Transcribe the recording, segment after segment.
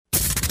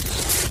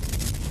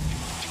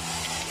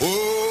Oh,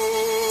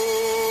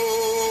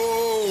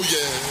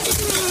 yeah.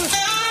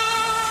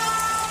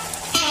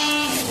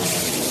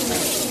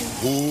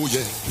 Oh,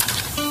 yeah.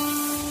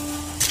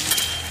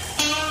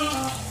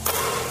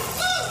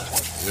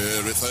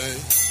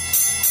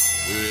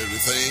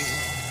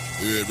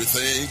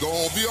 Everything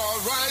gonna be all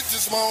right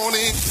this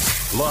morning.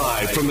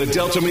 Live from the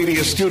Delta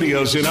Media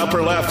Studios in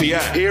Upper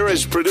Lafayette, here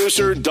is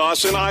producer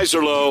Dawson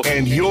Iserlo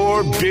and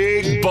your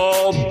big,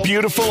 bald,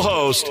 beautiful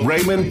host,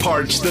 Raymond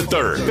Parks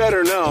III,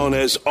 better known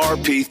as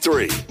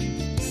RP3.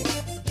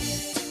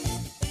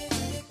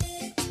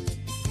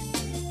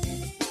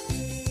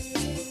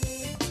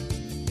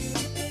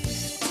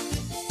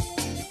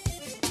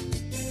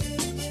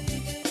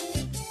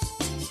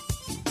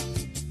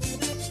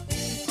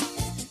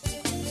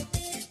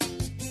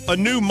 A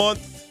new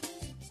month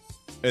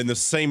and the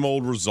same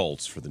old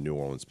results for the New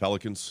Orleans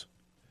Pelicans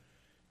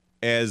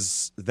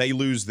as they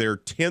lose their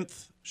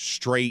 10th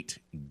straight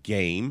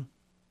game.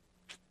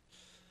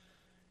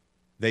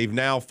 They've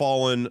now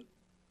fallen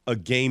a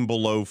game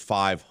below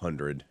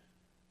 500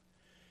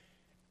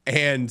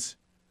 and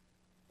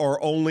are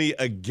only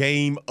a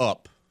game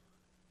up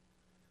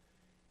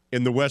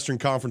in the Western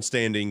Conference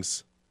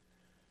standings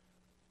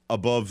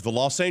above the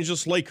Los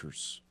Angeles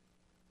Lakers,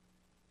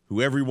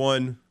 who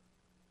everyone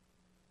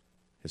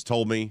has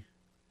told me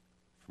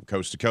from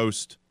coast to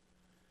coast,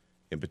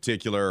 in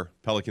particular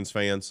Pelicans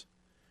fans,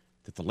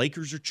 that the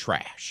Lakers are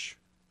trash.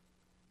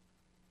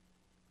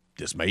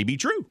 This may be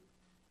true.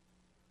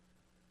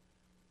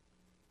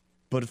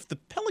 But if the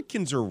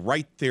Pelicans are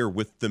right there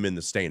with them in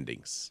the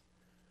standings,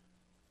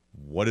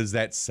 what does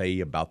that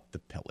say about the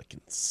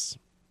Pelicans?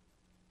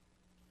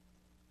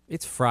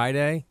 It's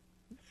Friday,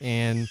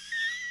 and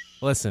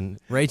listen,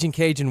 Raging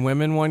Cajun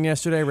women won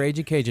yesterday.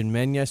 Raging Cajun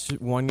men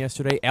won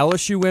yesterday.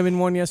 LSU women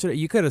won yesterday.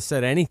 You could have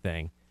said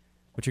anything,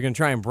 but you're going to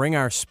try and bring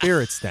our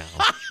spirits down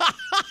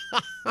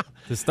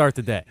to start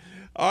the day.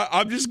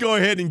 I'm just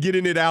going ahead and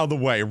getting it out of the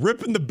way.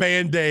 Ripping the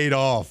Band-Aid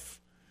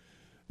off,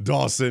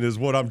 Dawson, is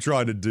what I'm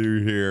trying to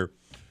do here.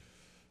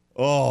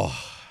 Oh,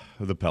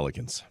 the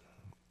Pelicans.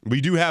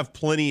 We do have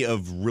plenty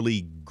of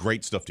really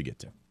great stuff to get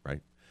to,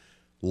 right?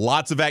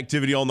 Lots of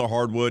activity on the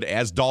hardwood.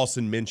 As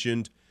Dawson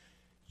mentioned,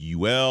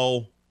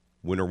 UL,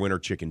 winner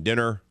chicken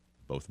dinner,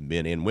 both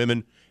men and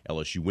women.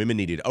 LSU women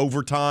needed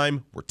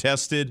overtime, were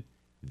tested.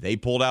 They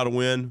pulled out a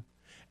win.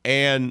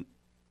 And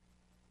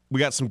we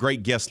got some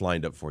great guests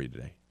lined up for you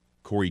today.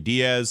 Corey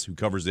Diaz, who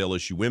covers the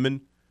LSU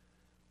women,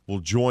 will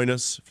join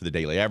us for the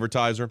Daily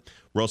Advertiser.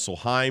 Russell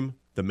Heim,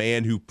 the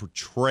man who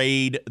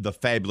portrayed the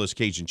fabulous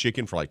Cajun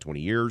Chicken for like 20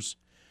 years,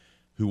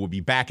 who will be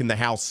back in the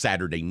house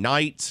Saturday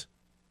night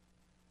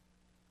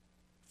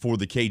for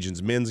the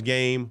Cajuns men's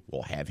game.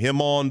 We'll have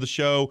him on the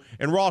show.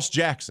 And Ross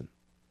Jackson.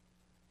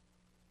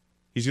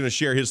 He's going to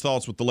share his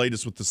thoughts with the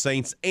latest with the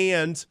Saints.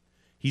 And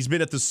he's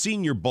been at the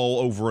Senior Bowl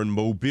over in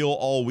Mobile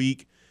all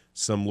week.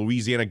 Some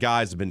Louisiana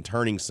guys have been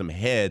turning some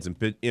heads,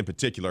 in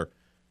particular,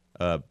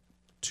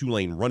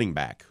 Tulane running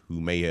back, who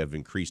may have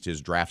increased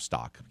his draft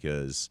stock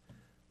because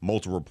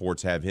multiple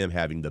reports have him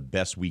having the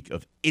best week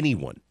of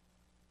anyone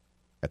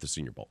at the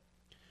Senior Bowl.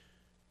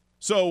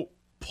 So,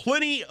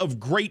 plenty of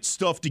great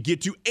stuff to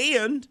get to,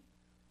 and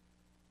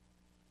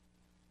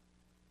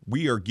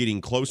we are getting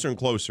closer and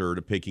closer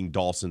to picking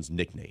Dawson's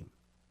nickname.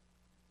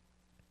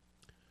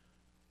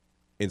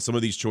 And some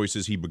of these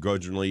choices he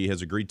begrudgingly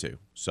has agreed to.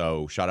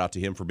 So shout out to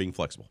him for being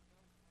flexible.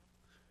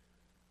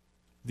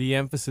 The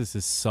emphasis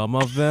is some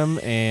of them,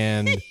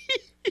 and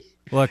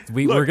look,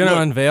 we're going to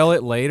unveil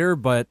it later,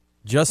 but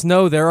just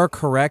know there are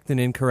correct and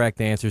incorrect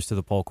answers to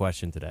the poll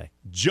question today.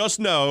 Just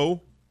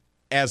know,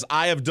 as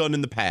I have done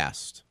in the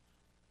past,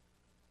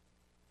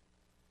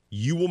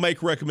 you will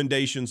make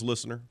recommendations,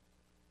 listener.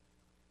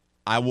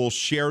 I will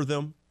share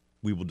them.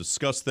 We will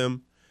discuss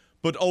them.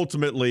 But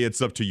ultimately,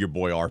 it's up to your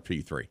boy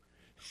RP3.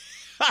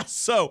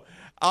 So,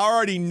 I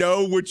already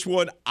know which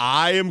one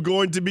I am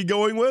going to be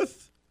going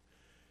with.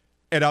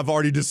 And I've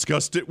already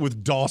discussed it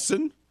with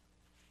Dawson.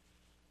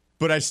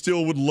 But I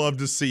still would love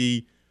to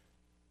see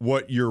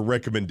what your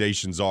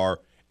recommendations are.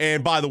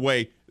 And by the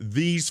way,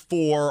 these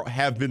four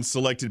have been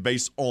selected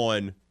based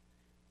on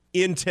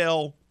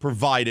intel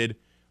provided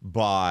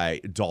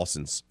by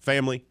Dawson's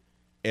family,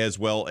 as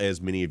well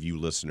as many of you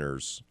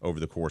listeners over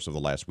the course of the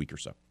last week or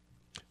so.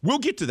 We'll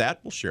get to that.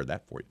 We'll share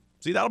that for you.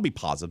 See, that'll be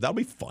positive. That'll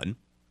be fun.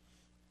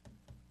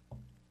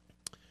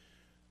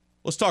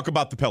 Let's talk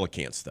about the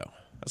Pelicans, though.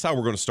 That's how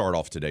we're going to start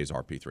off today's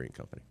RP3 and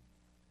Company.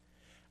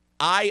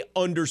 I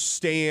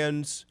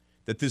understand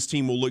that this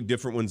team will look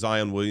different when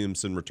Zion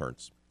Williamson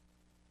returns.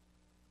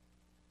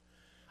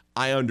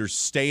 I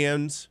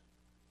understand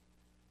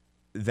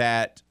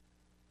that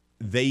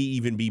they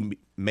even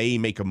may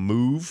make a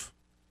move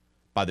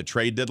by the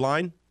trade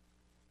deadline.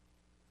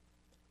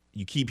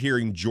 You keep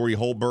hearing Jordy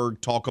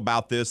Holberg talk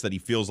about this, that he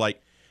feels like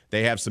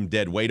they have some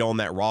dead weight on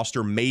that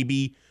roster.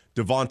 Maybe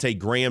Devontae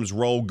Graham's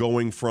role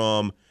going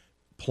from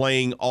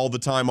playing all the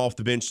time off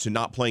the bench to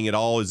not playing at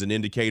all is an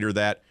indicator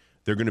that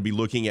they're going to be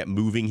looking at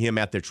moving him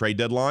at their trade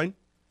deadline,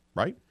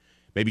 right?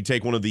 Maybe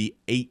take one of the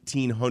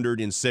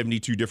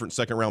 1,872 different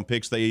second-round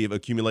picks they've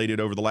accumulated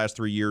over the last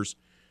 3 years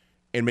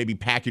and maybe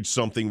package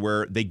something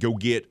where they go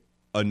get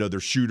another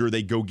shooter,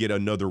 they go get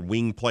another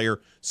wing player,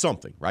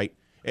 something, right?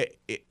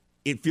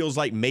 It feels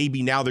like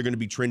maybe now they're going to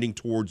be trending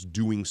towards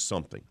doing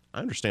something. I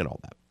understand all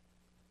that.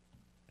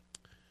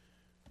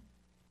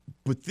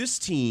 But this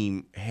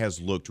team has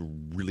looked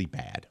really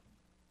bad.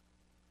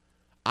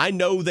 I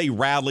know they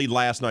rallied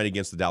last night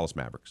against the Dallas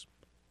Mavericks.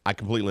 I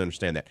completely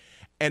understand that.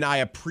 And I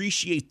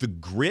appreciate the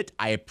grit.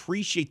 I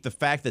appreciate the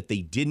fact that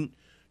they didn't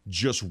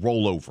just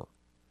roll over.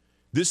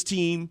 This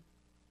team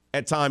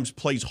at times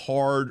plays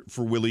hard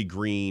for Willie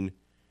Green,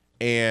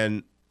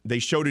 and they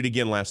showed it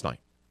again last night.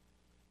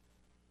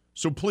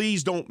 So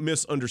please don't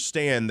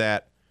misunderstand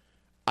that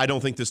I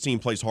don't think this team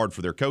plays hard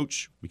for their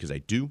coach, because I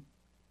do.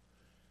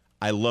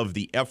 I love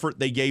the effort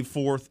they gave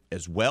forth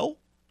as well,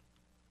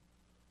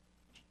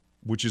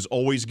 which is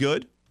always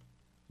good,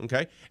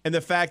 okay? And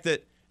the fact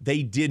that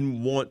they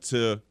didn't want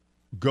to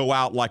go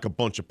out like a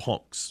bunch of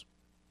punks.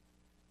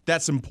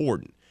 That's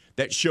important.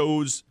 That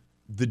shows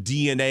the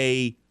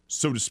DNA,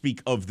 so to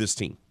speak, of this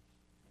team.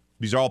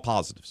 These are all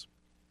positives.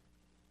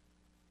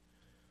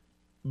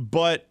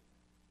 But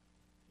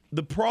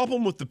the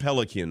problem with the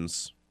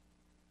Pelicans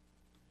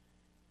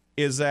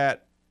is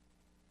that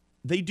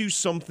they do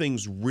some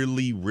things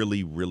really,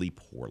 really, really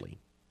poorly.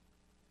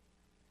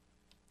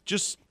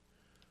 Just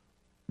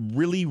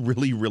really,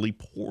 really, really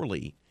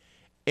poorly.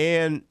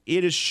 And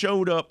it has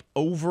showed up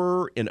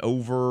over and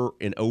over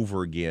and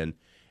over again,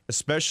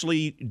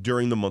 especially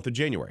during the month of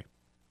January.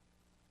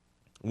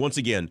 Once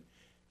again,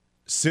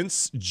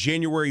 since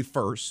January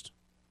 1st,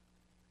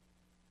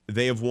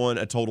 they have won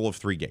a total of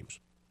 3 games.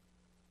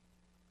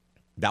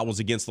 That was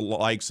against the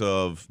likes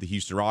of the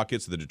Houston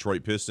Rockets, the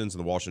Detroit Pistons,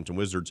 and the Washington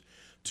Wizards.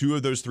 2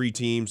 of those 3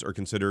 teams are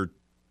considered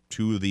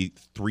 2 of the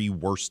 3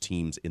 worst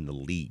teams in the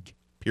league,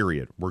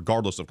 period,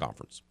 regardless of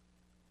conference.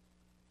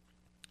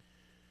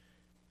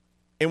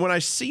 And when I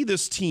see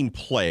this team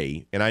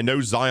play, and I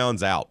know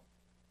Zion's out,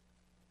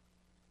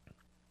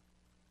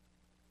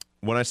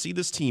 when I see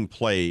this team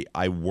play,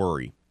 I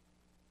worry.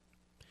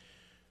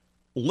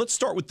 Let's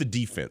start with the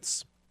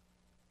defense.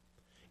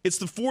 It's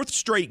the 4th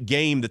straight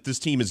game that this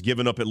team has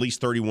given up at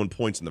least 31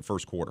 points in the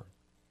first quarter.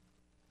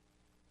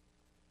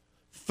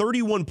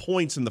 31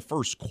 points in the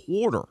first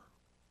quarter.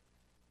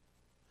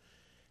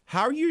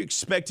 How are you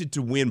expected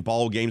to win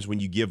ball games when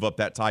you give up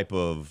that type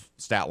of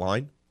stat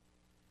line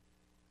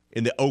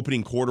in the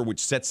opening quarter,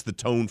 which sets the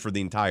tone for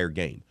the entire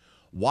game?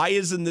 Why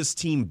isn't this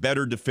team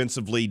better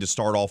defensively to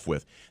start off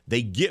with?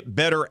 They get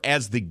better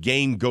as the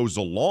game goes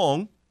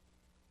along.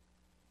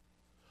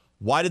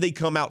 Why do they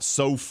come out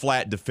so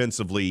flat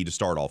defensively to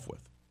start off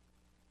with?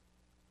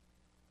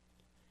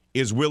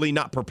 Is Willie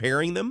not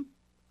preparing them?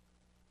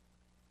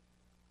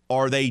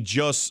 Are they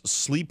just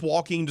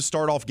sleepwalking to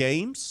start off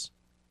games?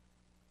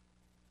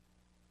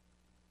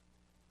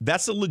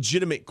 That's a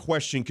legitimate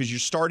question, because you're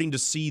starting to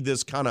see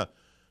this kind of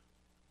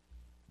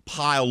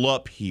pile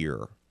up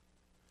here,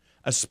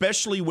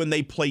 especially when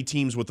they play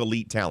teams with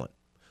elite talent.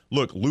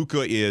 Look,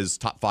 Luka is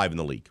top 5 in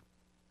the league.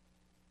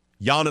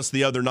 Giannis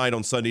the other night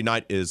on Sunday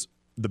night is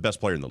the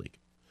best player in the league.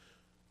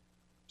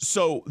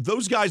 So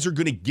those guys are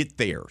going to get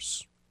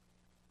theirs.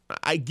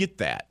 I get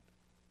that.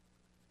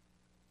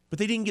 But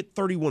they didn't get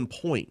 31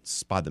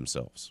 points by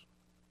themselves.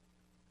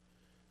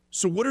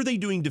 So what are they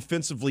doing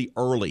defensively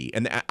early?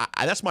 And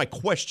that's my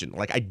question.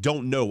 Like, I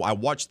don't know. I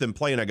watch them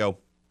play and I go,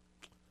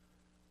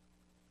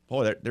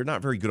 boy, they're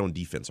not very good on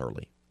defense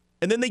early.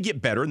 And then they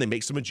get better and they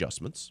make some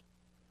adjustments.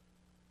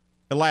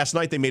 And last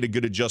night they made a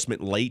good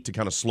adjustment late to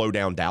kind of slow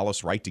down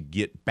Dallas, right, to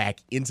get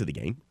back into the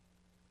game.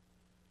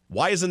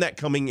 Why isn't that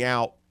coming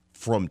out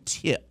from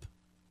tip?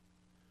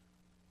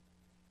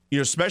 You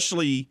know,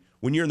 especially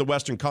when you're in the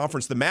Western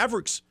Conference, the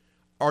Mavericks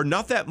are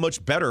not that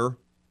much better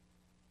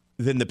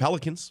than the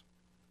Pelicans.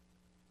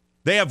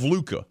 They have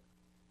Luka.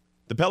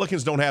 The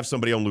Pelicans don't have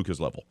somebody on Luka's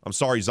level. I'm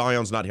sorry,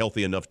 Zion's not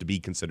healthy enough to be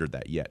considered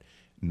that yet.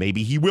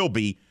 Maybe he will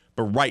be,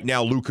 but right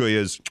now Luka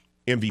is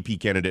MVP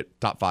candidate,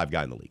 top 5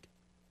 guy in the league.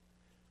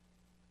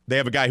 They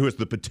have a guy who has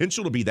the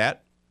potential to be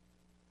that.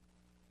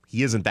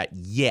 He isn't that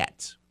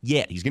yet.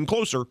 He's getting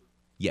closer.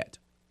 Yet.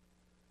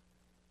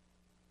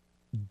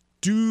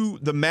 Do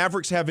the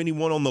Mavericks have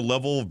anyone on the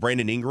level of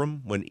Brandon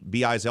Ingram when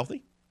B.I. is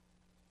healthy?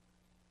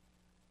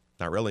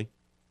 Not really.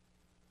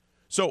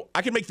 So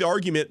I can make the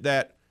argument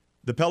that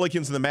the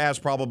Pelicans and the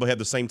Mavs probably have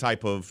the same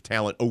type of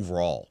talent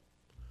overall.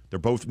 They're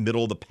both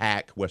middle of the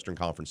pack Western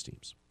Conference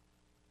teams.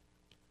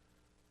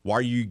 Why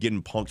are you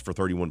getting punked for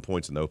 31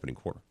 points in the opening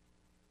quarter?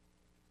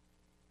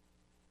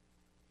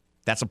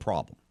 That's a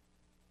problem.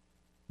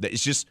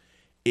 It's just,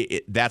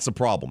 that's a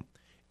problem.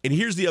 And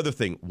here's the other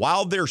thing.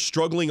 While they're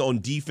struggling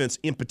on defense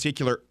in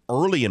particular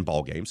early in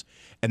ball games,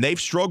 and they've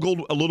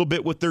struggled a little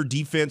bit with their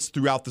defense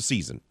throughout the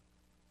season,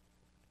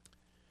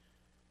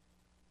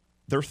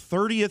 they're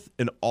 30th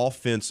in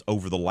offense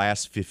over the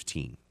last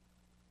 15.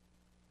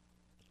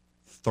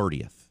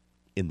 30th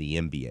in the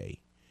NBA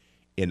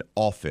in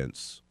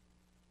offense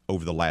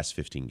over the last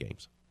 15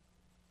 games.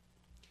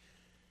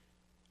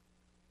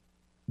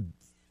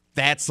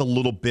 that's a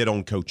little bit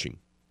on coaching.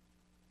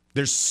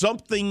 There's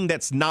something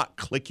that's not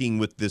clicking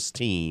with this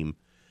team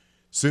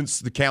since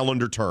the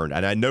calendar turned.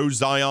 And I know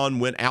Zion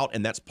went out,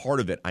 and that's part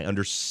of it. I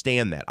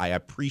understand that. I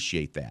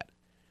appreciate that.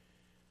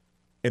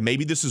 And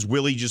maybe this is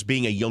Willie just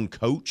being a young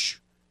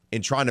coach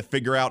and trying to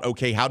figure out,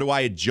 okay, how do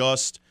I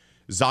adjust?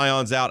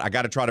 Zion's out. I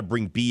got to try to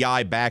bring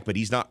B.I. back, but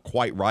he's not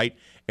quite right.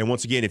 And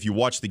once again, if you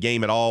watched the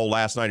game at all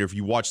last night, or if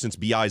you watched since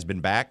B.I.'s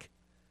been back,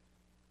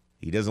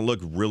 he doesn't look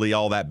really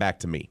all that back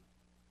to me.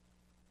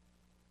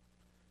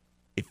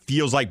 It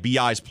feels like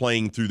B.I.'s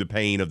playing through the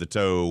pain of the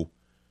toe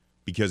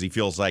because he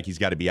feels like he's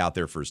got to be out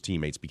there for his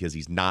teammates because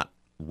he's not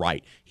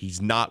right.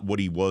 He's not what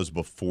he was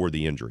before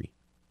the injury.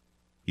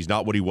 He's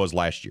not what he was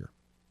last year.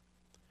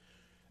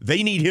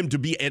 They need him to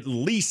be at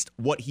least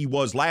what he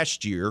was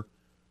last year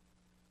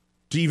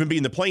to even be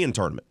in the play-in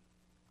tournament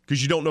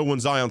because you don't know when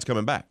Zion's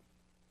coming back.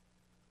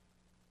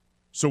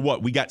 So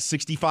what? We got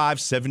 65,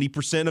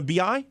 70% of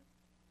BI?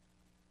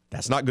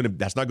 That's not going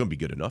to be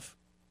good enough,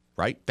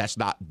 right?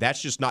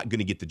 That's just not going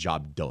to get the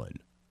job done.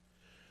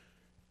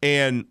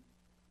 And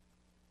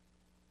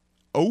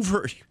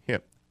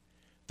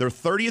they're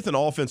 30th in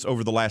offense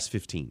over the last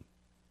 15.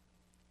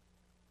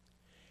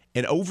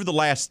 And over the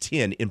last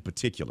 10 in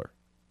particular,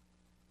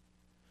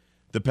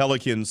 the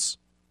Pelicans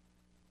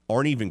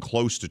aren't even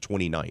close to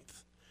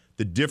 29th.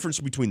 The difference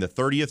between the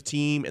 30th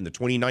team and the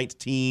 29th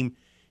team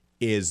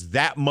is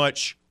that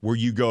much where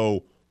you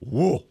go,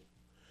 whoa.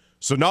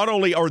 So not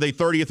only are they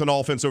 30th in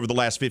offense over the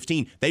last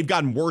 15, they've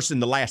gotten worse in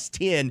the last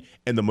 10,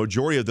 and the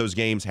majority of those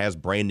games has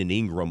Brandon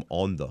Ingram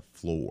on the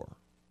floor.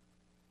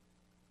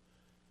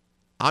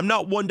 I'm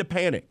not one to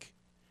panic.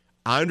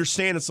 I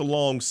understand it's a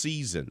long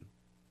season.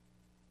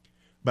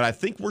 But I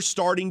think we're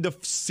starting to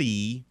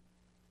see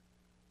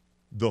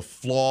the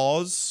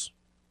flaws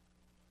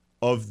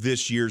of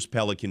this year's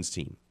Pelicans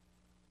team.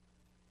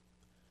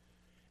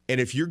 And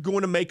if you're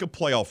going to make a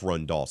playoff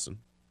run, Dawson,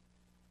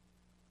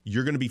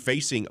 you're going to be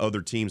facing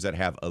other teams that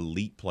have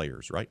elite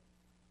players, right?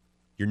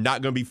 You're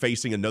not going to be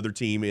facing another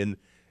team in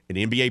an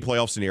NBA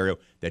playoff scenario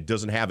that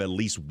doesn't have at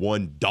least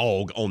one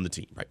dog on the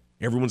team, right?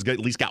 Everyone's got, at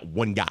least got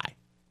one guy.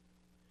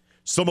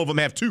 Some of them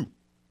have two.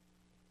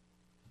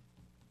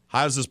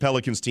 How is this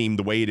Pelicans team,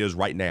 the way it is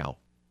right now,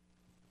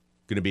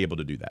 going to be able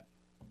to do that?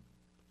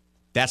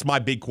 That's my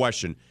big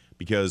question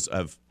because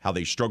of how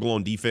they struggle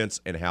on defense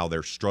and how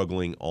they're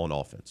struggling on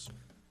offense.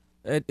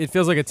 It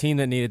feels like a team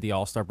that needed the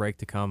All-Star break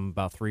to come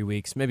about 3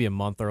 weeks, maybe a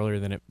month earlier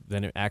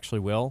than it actually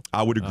will.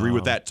 I would agree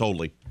with that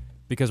totally.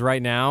 Because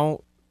right now,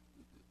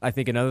 I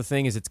think another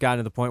thing is it's gotten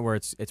to the point where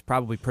it's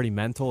probably pretty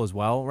mental as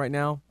well right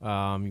now.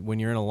 When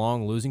you're in a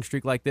long losing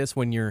streak like this,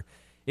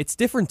 it's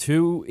different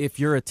too if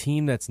you're a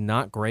team that's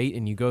not great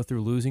and you go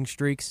through losing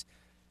streaks.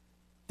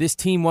 This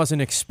team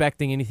wasn't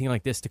expecting anything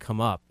like this to come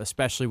up,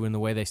 especially when the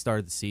way they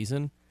started the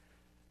season.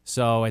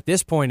 So at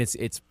this point,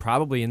 it's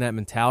probably in that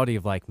mentality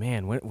of like,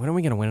 man, when are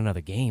we going to win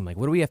another game? Like,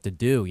 what do we have to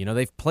do? You know,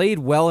 they've played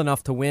well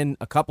enough to win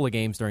a couple of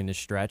games during this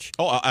stretch.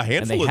 Oh, a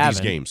handful of these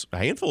games. A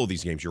handful of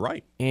these games, you're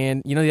right.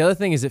 And, you know, the other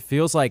thing is it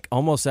feels like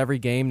almost every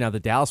game, now the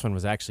Dallas one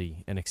was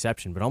actually an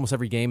exception, but almost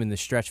every game in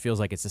this stretch feels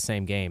like it's the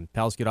same game.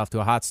 Pels get off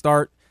to a hot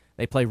start.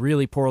 They play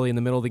really poorly in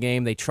the middle of the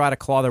game. They try to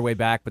claw their way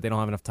back, but they don't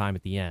have enough time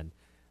at the end.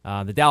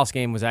 The Dallas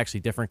game was actually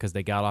different because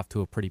they got off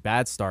to a pretty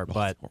bad start.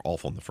 But we're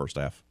awful in the first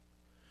half.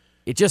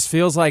 It just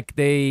feels like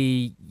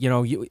they, you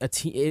know,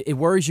 it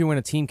worries you when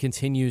a team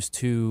continues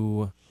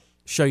to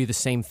show you the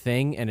same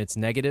thing and it's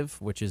negative,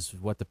 which is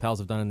what the Pels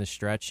have done in this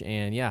stretch.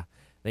 And yeah,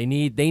 they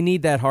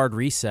need that hard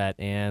reset.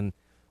 And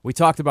we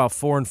talked about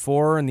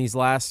 4-4 in these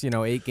last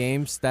 8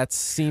 games. That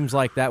seems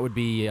like that would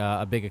be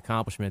a big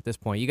accomplishment at this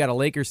point. You got a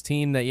Lakers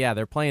team that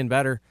they're playing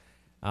better.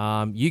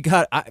 You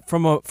got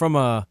from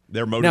a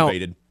they're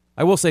motivated. Now,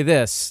 I will say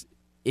this: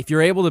 if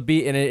you're able to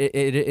beat, and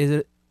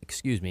it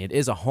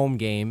is a home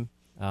game.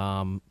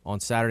 On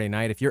Saturday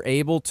night, if you're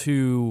able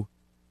to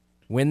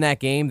win that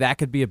game, that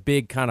could be a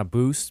big kind of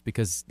boost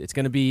because it's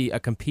going to be a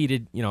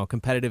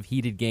competitive,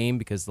 heated game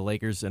because the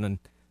Lakers and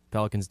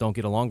Pelicans don't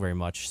get along very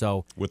much.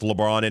 So with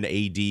LeBron and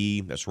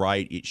AD, that's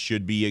right. It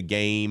should be a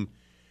game.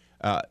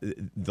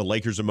 The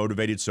Lakers are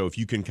motivated, so if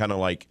you can kind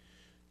of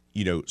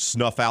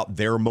snuff out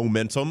their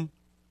momentum,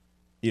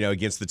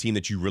 against the team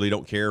that you really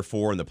don't care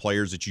for and the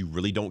players that you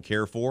really don't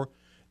care for,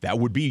 that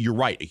would be, you're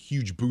right, a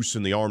huge boost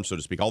in the arm, so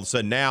to speak. All of a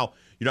sudden now,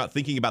 you're not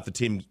thinking about the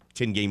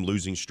 10-game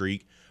losing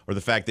streak or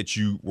the fact that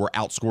you were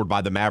outscored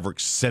by the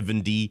Mavericks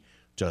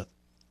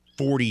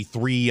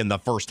 70-43 in the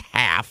first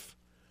half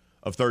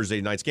of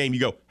Thursday night's game. You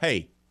go,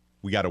 hey,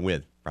 we got to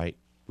win, right?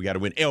 We got to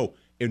win. Oh,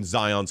 and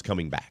Zion's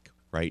coming back,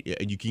 right?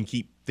 And you can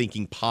keep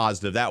thinking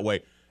positive that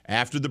way.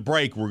 After the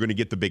break, we're going to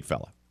get the big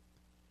fella.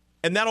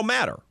 And that'll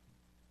matter.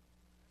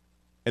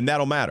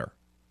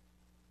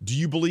 Do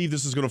you believe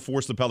this is going to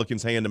force the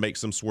Pelicans' hand to make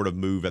some sort of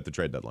move at the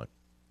trade deadline?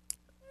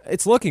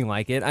 It's looking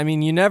like it. I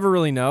mean, you never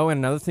really know. And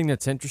another thing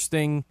that's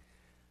interesting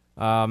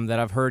that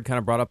I've heard kind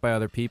of brought up by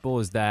other people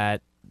is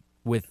that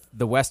with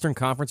the Western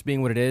Conference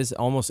being what it is,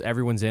 almost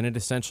everyone's in it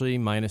essentially,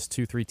 minus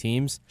 2-3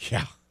 teams.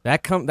 Yeah.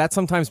 That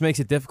sometimes makes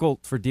it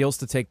difficult for deals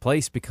to take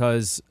place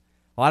because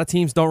lot of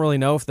teams don't really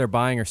know if they're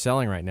buying or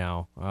selling right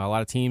now. A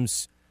lot of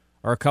teams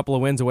are a couple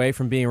of wins away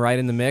from being right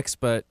in the mix,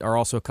 but are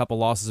also a couple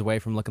losses away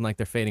from looking like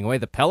they're fading away.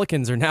 The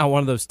Pelicans are now one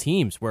of those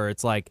teams where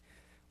it's like,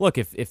 look,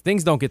 if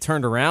things don't get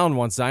turned around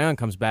once Zion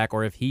comes back,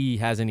 or if he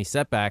has any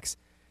setbacks,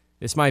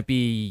 this might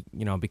be,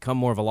 become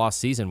more of a lost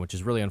season, which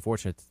is really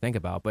unfortunate to think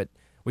about. But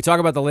we talk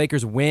about the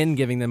Lakers win,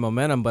 giving them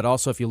momentum, but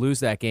also if you lose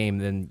that game,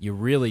 then you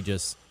really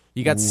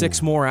you got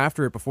 6 more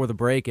after it before the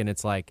break, and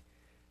it's like,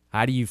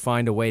 how do you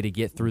find a way to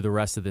get through the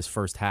rest of this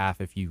first half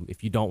if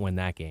you don't win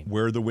that game?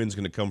 Where are the wins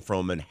going to come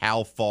from and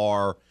how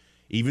far,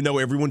 even though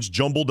everyone's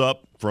jumbled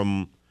up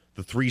from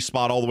the 3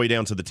 spot all the way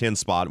down to the 10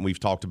 spot, and we've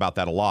talked about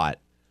that a lot,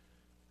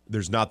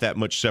 there's not that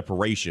much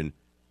separation.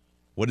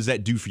 What does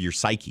that do for your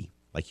psyche?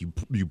 Like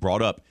you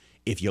brought up,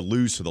 if you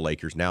lose to the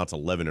Lakers, now it's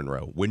 11 in a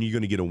row. When are you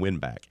going to get a win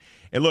back?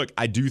 And look,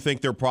 I do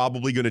think they're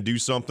probably going to do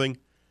something.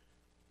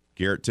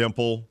 Garrett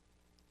Temple,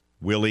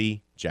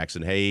 Willie,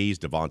 Jackson Hayes,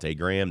 Devontae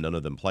Graham, none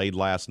of them played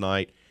last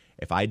night.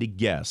 If I had to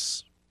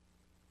guess,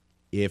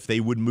 if they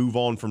would move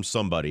on from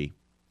somebody,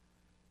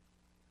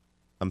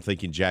 I'm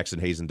thinking Jackson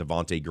Hayes and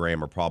Devontae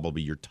Graham are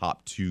probably your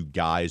top 2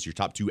 guys, your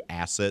top 2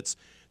 assets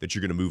that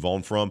you're going to move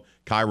on from.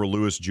 Kyra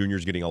Lewis Jr.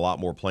 is getting a lot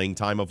more playing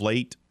time of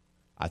late.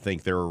 I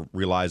think they're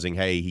realizing,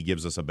 hey, he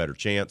gives us a better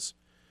chance.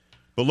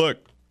 But look,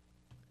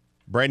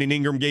 Brandon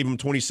Ingram gave him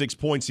 26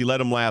 points. He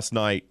led him last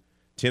night,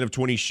 10 of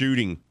 20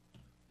 shooting.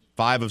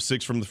 5 of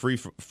 6 from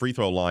the free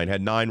throw line,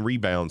 had 9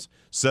 rebounds,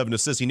 7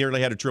 assists. He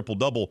nearly had a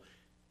triple-double,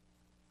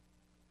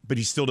 but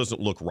he still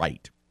doesn't look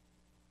right,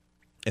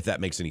 if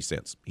that makes any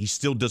sense. He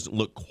still doesn't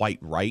look quite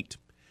right,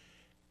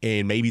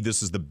 and maybe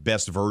this is the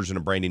best version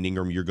of Brandon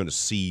Ingram you're going to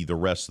see the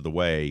rest of the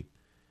way.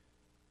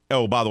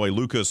 Oh, by the way,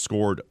 Luka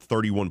scored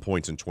 31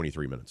 points in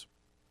 23 minutes.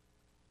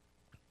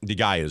 The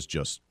guy is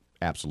just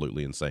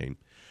absolutely insane.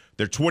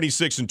 They're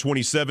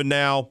 26-27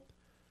 now.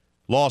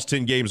 Lost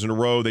 10 games in a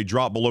row. They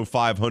dropped below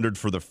 500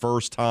 for the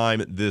first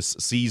time this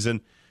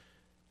season.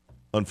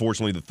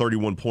 Unfortunately, the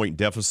 31-point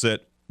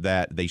deficit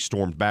that they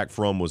stormed back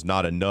from was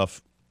not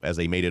enough as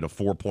they made it a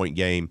 4-point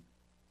game.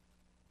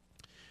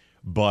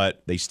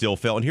 But they still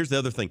fell. And here's the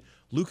other thing.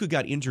 Luka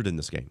got injured in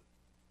this game.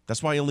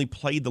 That's why he only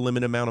played the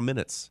limited amount of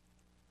minutes.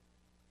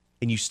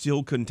 And you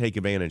still couldn't take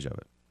advantage of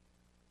it.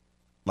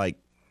 Like,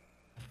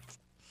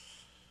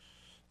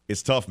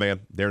 it's tough,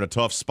 man. They're in a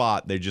tough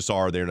spot. They just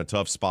are. They're in a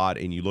tough spot.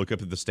 And you look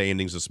up at the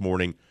standings this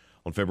morning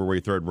on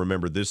February 3rd.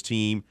 Remember, this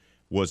team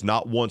was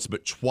not once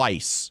but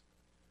twice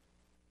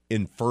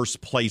in first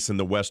place in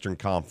the Western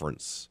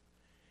Conference.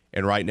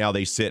 And right now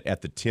they sit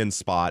at the 10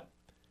 spot,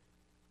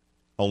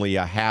 only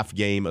a half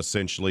game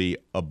essentially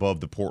above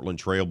the Portland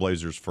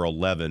Trailblazers for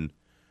 11,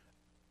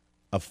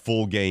 a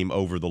full game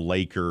over the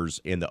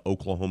Lakers and the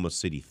Oklahoma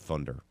City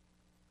Thunder.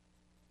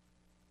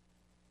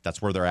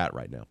 That's where they're at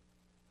right now.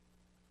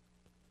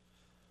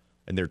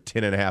 And they're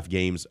 10.5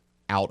 games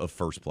out of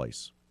first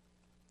place.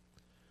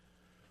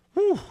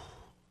 Whew.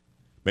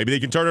 Maybe they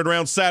can turn it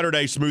around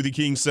Saturday, Smoothie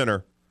King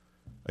Center,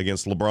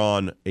 against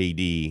LeBron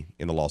AD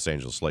and the Los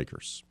Angeles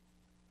Lakers.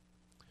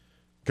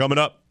 Coming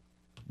up,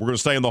 we're going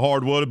to stay in the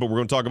hardwood, but we're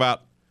going to talk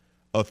about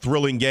a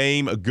thrilling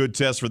game, a good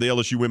test for the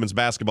LSU women's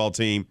basketball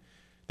team.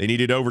 They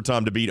needed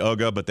overtime to beat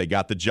UGA, but they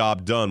got the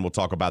job done. We'll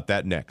talk about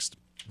that next.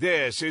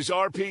 This is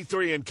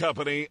RP3 and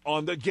Company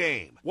on the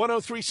Game.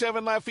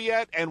 103.7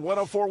 Lafayette and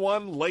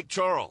 104.1 Lake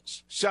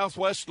Charles,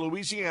 Southwest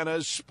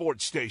Louisiana's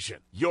sports station.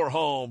 Your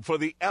home for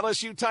the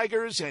LSU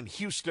Tigers and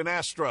Houston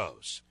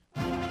Astros.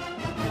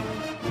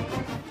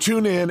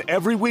 Tune in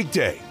every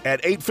weekday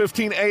at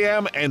 8:15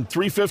 a.m. and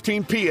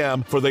 3:15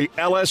 p.m. for the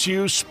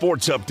LSU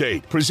Sports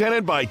Update,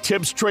 presented by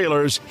Tibbs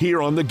Trailers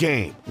here on the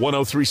Game.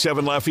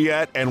 103.7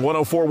 Lafayette and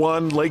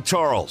 104.1 Lake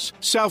Charles,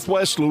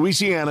 Southwest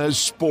Louisiana's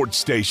sports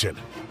station.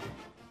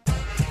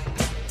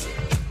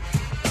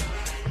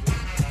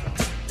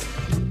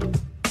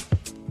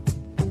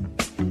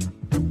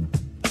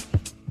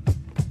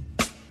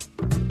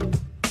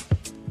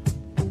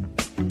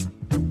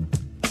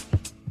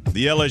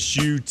 The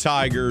LSU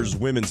Tigers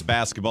women's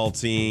basketball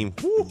team,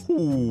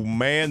 woo-hoo,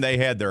 man, they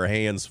had their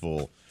hands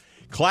full.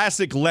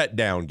 Classic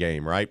letdown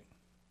game, right?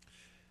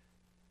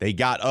 They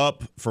got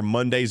up from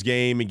Monday's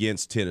game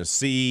against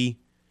Tennessee,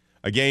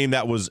 a game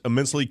that was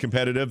immensely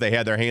competitive. They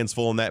had their hands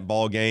full in that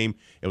ball game.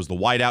 It was the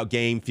whiteout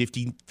game,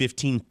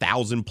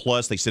 15,000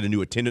 plus. They set a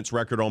new attendance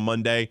record on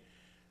Monday.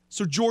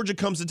 So Georgia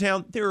comes to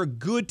town. They're a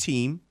good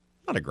team,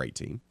 not a great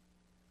team.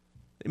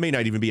 It may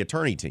not even be a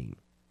tourney team.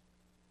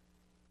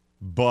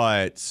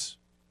 But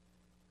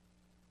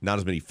not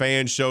as many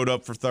fans showed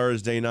up for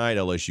Thursday night.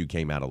 LSU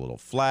came out a little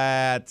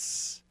flat.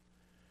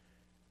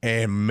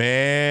 And,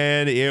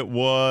 man, it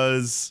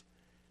was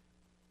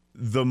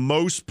the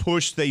most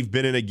pushed they've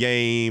been in a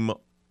game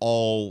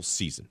all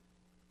season.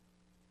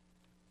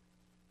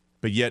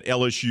 But yet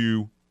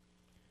LSU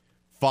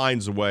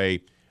finds a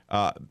way.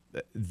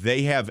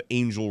 They have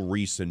Angel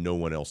Reese and no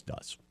one else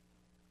does.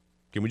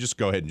 Can we just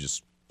go ahead and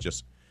just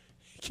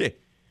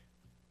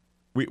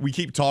We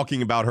keep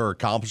talking about her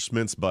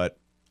accomplishments, but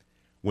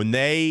when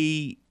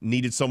they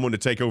needed someone to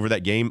take over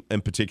that game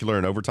in particular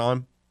in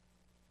overtime,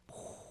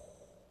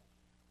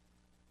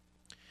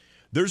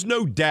 There's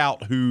no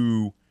doubt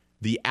who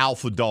the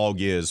alpha dog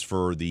is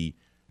for the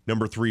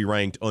number 3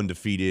 ranked,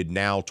 undefeated,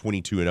 now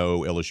 22-0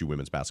 LSU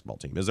women's basketball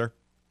team, is there?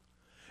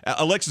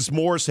 Alexis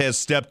Morris has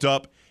stepped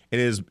up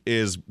and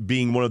is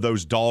being one of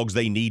those dogs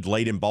they need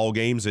late in ball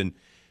games, and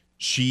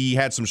she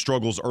had some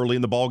struggles early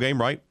in the ball game,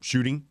 right?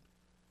 Shooting.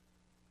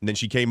 And then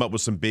she came up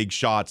with some big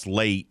shots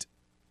late,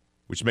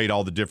 which made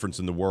all the difference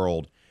in the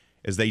world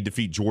as they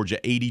defeat Georgia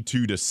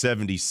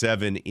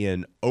 82-77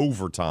 in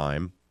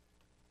overtime.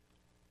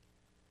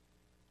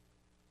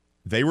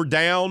 They were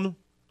down,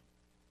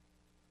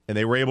 and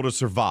they were able to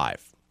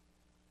survive.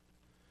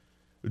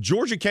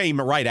 Georgia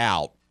came right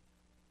out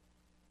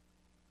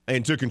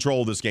and took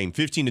control of this game,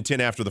 15-10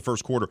 after the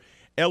first quarter.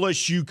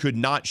 LSU could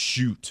not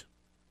shoot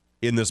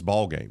in this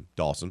ball game,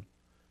 Dawson.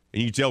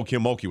 And you can tell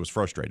Kim Mulkey was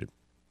frustrated.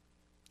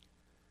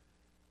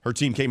 Her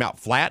team came out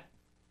flat.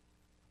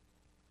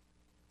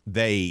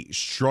 They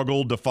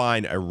struggled to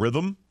find a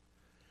rhythm.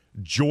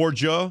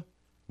 Georgia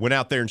went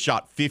out there and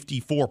shot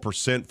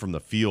 54% from the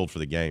field for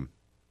the game.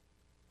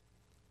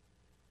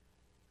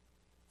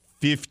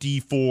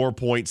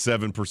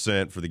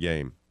 54.7% for the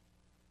game.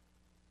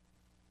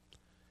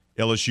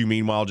 LSU,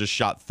 meanwhile, just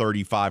shot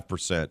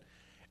 35%.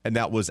 And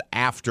that was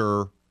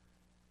after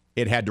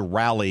it had to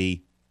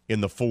rally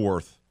in the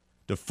fourth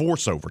to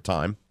force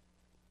overtime.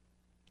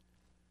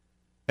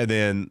 And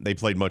then they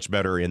played much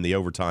better in the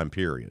overtime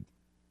period.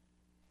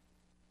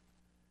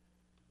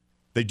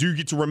 They do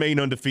get to remain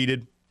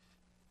undefeated.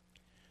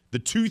 The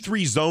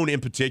 2-3 zone in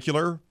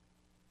particular,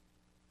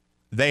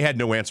 they had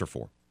no answer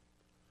for.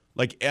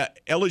 Like,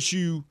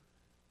 LSU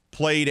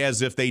played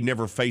as if they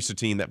never faced a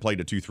team that played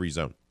a 2-3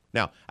 zone.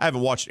 Now, I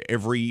haven't watched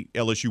every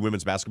LSU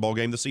women's basketball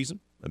game this season,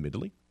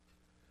 admittedly.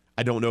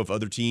 I don't know if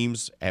other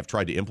teams have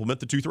tried to implement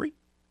the 2-3.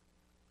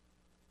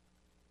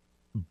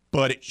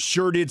 But it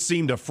sure did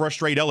seem to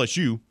frustrate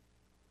LSU.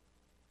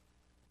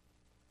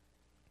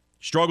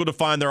 Struggled to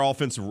find their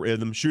offensive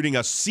rhythm, shooting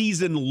a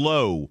season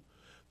low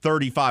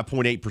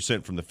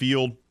 35.8% from the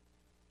field.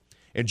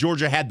 And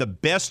Georgia had the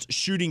best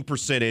shooting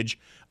percentage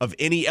of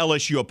any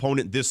LSU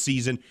opponent this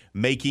season,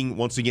 making,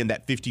 once again,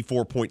 that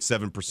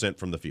 54.7%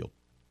 from the field.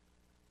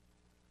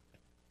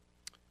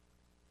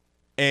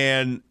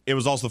 And it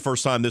was also the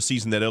first time this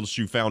season that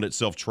LSU found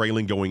itself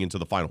trailing going into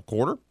the final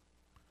quarter.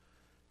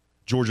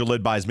 Georgia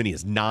led by as many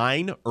as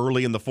 9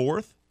 early in the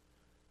fourth,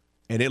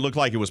 and it looked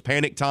like it was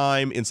panic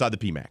time inside the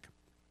PMAC.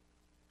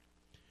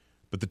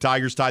 But the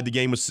Tigers tied the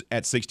game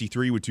at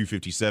 63 with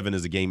 2:57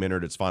 as the game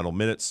entered its final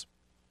minutes.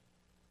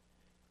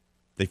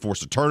 They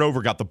forced a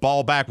turnover, got the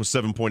ball back with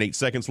 7.8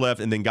 seconds left,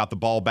 and then got the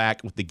ball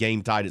back with the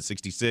game tied at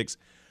 66,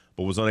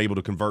 but was unable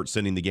to convert,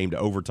 sending the game to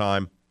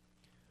overtime.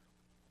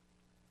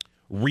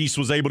 Reese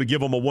was able to give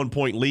them a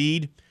 1-point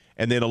lead,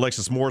 and then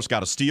Alexis Morris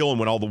got a steal and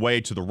went all the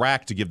way to the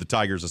rack to give the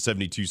Tigers a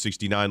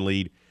 72-69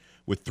 lead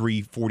with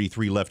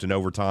 3:43 left in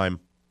overtime.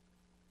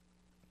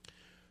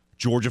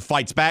 Georgia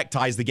fights back,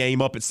 ties the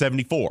game up at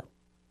 74.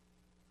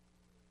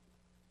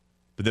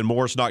 But then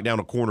Morris knocked down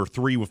a corner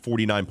 3 with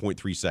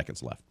 49.3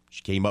 seconds left.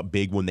 She came up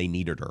big when they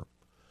needed her.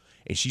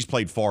 And she's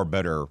played far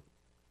better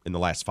in the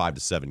last 5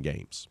 to 7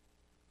 games.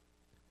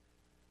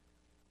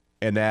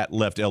 And that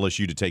left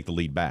LSU to take the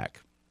lead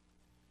back.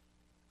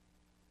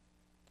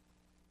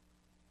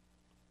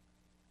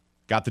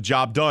 Got the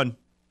job done.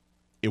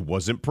 It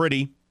wasn't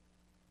pretty.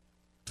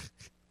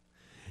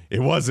 It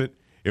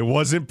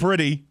wasn't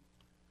pretty.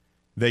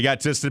 They got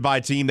tested by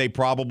a team they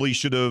probably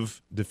should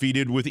have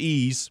defeated with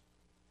ease.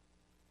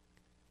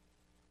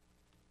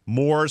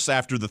 Morris,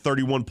 after the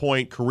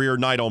 31-point career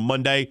night on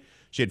Monday,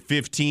 she had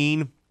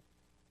 15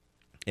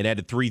 and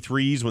added 3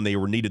 threes when they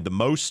were needed the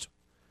most.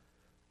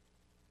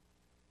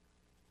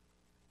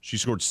 She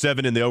scored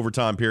 7 in the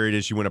overtime period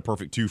as she went a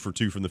perfect 2 for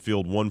 2 from the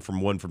field, 1 from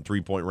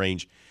 3-point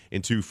range,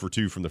 and 2 for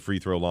 2 from the free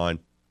throw line.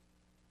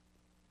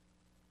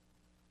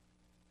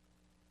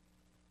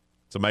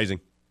 It's amazing.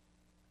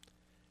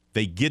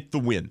 They get the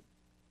win.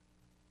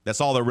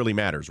 That's all that really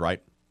matters,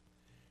 right?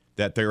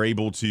 That they're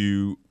able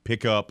to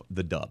pick up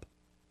the dub.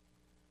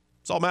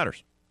 That's all that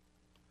matters.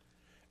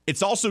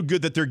 It's also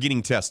good that they're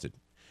getting tested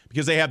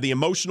because they have the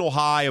emotional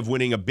high of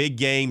winning a big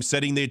game,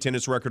 setting the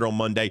attendance record on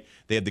Monday.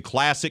 They had the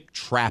classic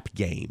trap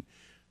game,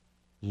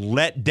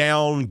 let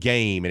down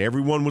game, and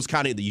everyone was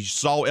you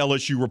saw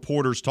LSU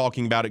reporters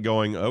talking about it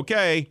going,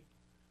 okay,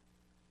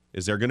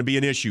 is there going to be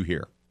an issue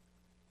here?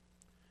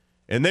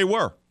 And they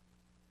were.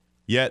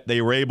 Yet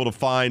they were able to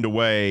find a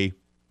way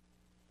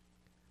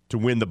to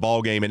win the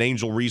ball game. And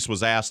Angel Reese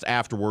was asked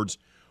afterwards,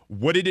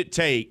 what did it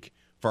take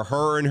for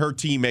her and her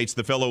teammates,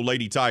 the fellow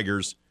Lady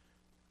Tigers,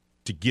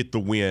 to get the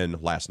win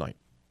last night?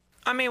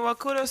 I mean, well,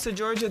 kudos to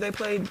Georgia. They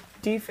played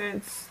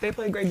defense. They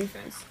played great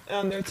defense.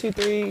 Their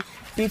 2-3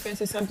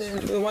 defense is something.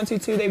 The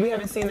 1-2-2, we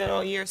haven't seen that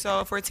all year.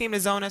 So for a team to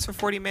zone us for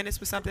 40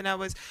 minutes was something that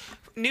was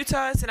new to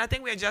us, and I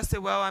think we adjusted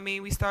well. I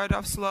mean, we started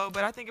off slow,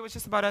 but I think it was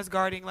just about us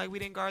guarding. Like, we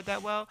didn't guard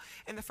that well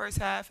in the first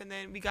half, and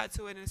then we got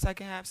to it in the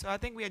second half. So I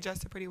think we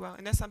adjusted pretty well,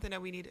 and that's something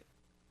that we needed.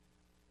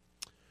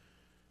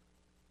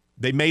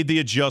 They made the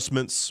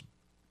adjustments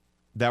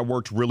that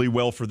worked really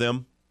well for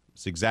them.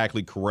 It's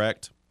exactly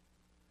correct.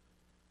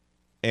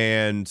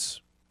 And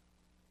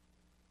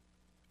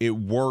it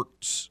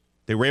worked.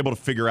 They were able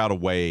to figure out a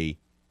way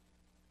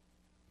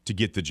to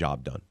get the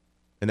job done.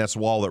 And that's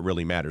all that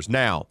really matters.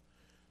 Now,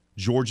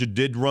 Georgia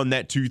did run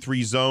that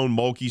 2-3 zone.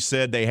 Mulkey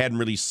said they hadn't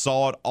really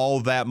saw it all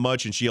that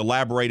much, and she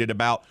elaborated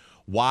about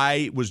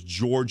why was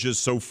Georgia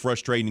so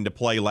frustrating to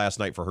play last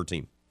night for her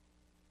team.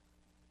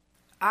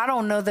 I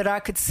don't know that I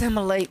could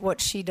simulate what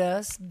she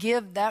does.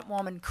 Give that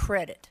woman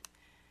credit.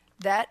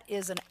 That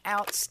is an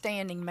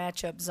outstanding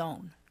matchup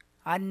zone.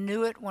 I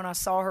knew it when I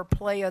saw her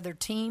play other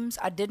teams.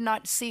 I did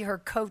not see her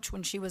coach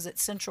when she was at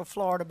Central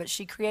Florida, but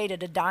she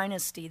created a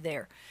dynasty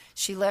there.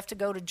 She left to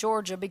go to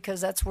Georgia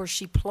because that's where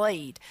she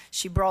played.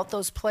 She brought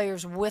those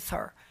players with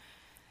her.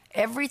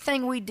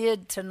 Everything we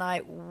did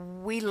tonight,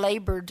 we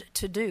labored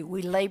to do.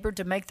 We labored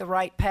to make the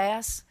right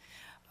pass.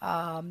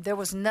 There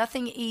was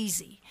nothing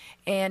easy.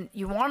 And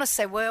you want to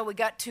say, well, we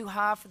got too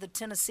high for the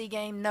Tennessee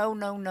game.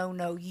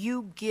 No.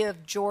 You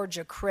give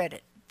Georgia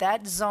credit.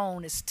 That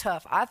zone is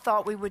tough. I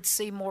thought we would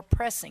see more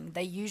pressing.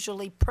 They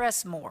usually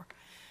press more.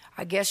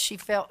 I guess she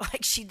felt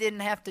like she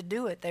didn't have to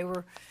do it. They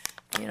were,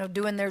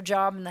 doing their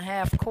job in the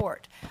half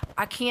court.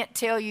 I can't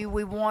tell you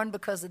we won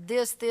because of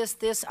this.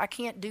 I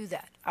can't do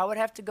that. I would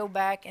have to go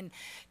back and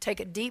take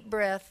a deep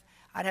breath.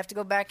 I'd have to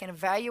go back and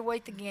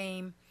evaluate the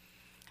game.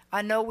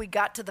 I know we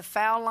got to the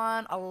foul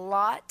line a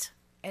lot,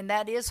 and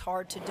that is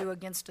hard to do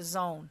against a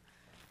zone.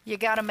 You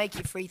got to make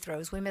your free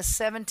throws. We missed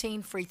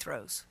 17 free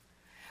throws.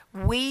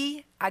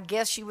 We, I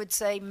guess you would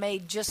say,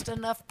 made just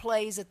enough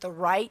plays at the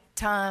right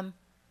time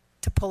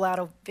to pull out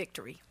a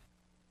victory.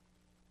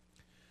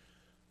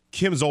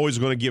 Kim's always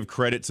going to give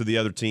credit to the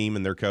other team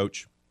and their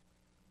coach.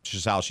 It's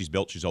just how she's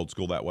built. She's old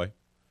school that way.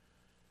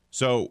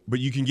 So, but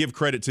you can give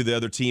credit to the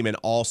other team and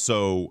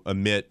also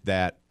admit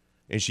that,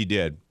 and she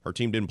did, her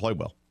team didn't play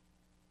well,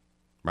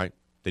 right?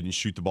 They didn't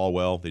shoot the ball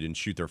well. They didn't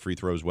shoot their free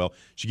throws well.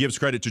 She gives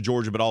credit to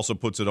Georgia, but also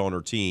puts it on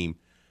her team.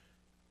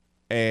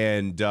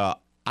 And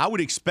I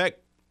would expect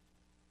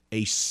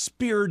a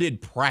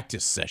spirited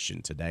practice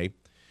session today.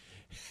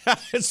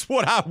 That's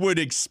what I would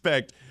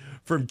expect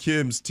from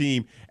Kim's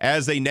team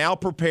as they now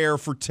prepare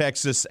for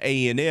Texas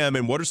A&M.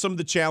 And what are some of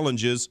the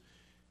challenges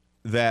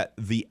that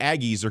the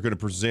Aggies are going to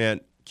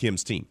present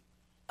Kim's team?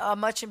 A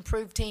much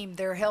improved team.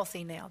 They're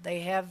healthy now.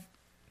 They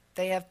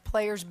have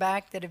players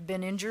back that have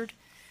been injured.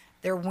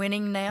 They're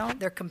winning now.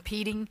 They're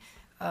competing.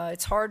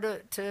 It's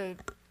hard to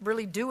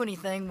really do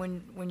anything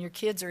when your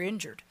kids are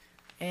injured.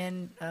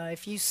 And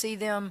if you see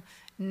them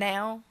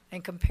now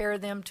and compare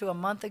them to a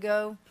month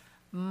ago,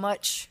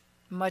 much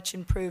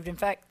improved. In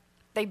fact,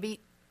 they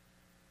beat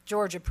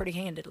Georgia pretty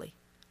handedly.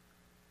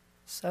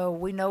 So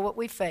we know what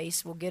we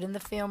face. We'll get in the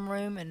film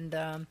room,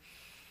 and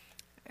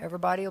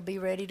everybody will be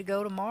ready to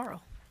go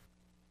tomorrow.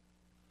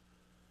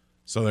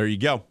 So there you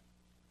go.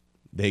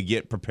 They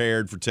get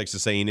prepared for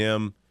Texas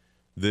A&M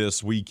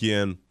this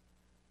weekend.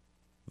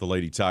 The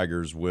Lady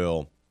Tigers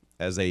will,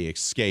 as they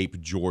escape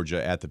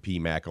Georgia at the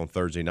PMAC on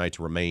Thursday night,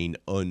 to remain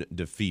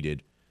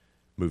undefeated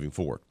moving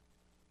forward.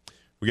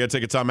 We got to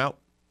take a timeout.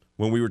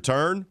 When we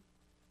return,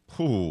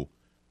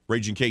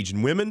 Raging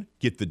Cajun women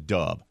get the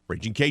dub.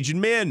 Raging Cajun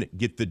men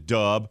get the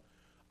dub.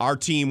 Our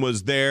team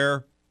was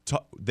there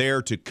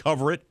to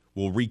cover it.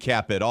 We'll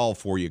recap it all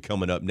for you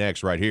coming up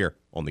next right here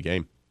on The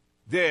Game.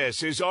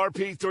 This is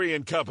RP3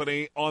 and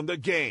Company on The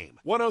Game.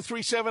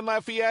 103.7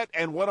 Lafayette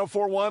and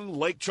 104.1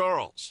 Lake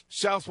Charles,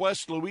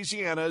 Southwest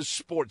Louisiana's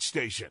sports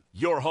station.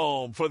 Your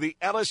home for the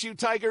LSU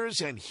Tigers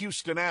and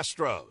Houston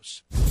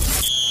Astros.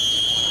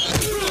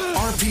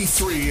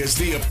 RP3 is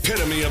the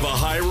epitome of a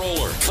high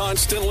roller,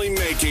 constantly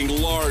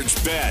making large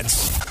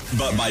bets.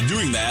 But by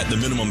doing that, the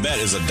minimum bet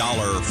is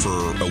 $1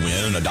 for a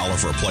win, $1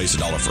 for a place,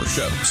 $1 for a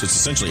show. So it's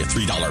essentially a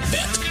 $3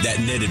 bet. That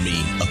netted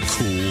me a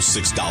cool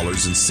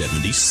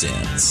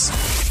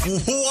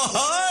 $6.70.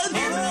 What?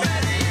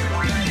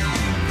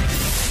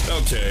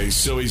 Okay,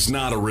 so he's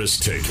not a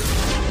risk taker.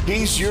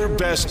 He's your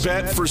best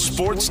bet for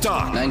sports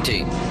talk.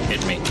 19.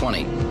 Hit me.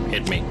 20.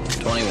 Hit me.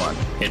 21.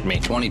 Hit me.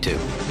 22.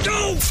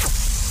 Go!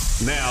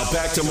 Now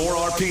back to more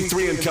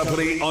RP3 and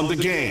Company on The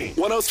Game.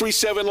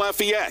 103.7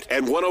 Lafayette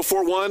and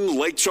 104.1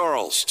 Lake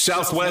Charles,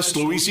 Southwest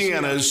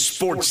Louisiana's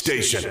sports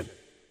station.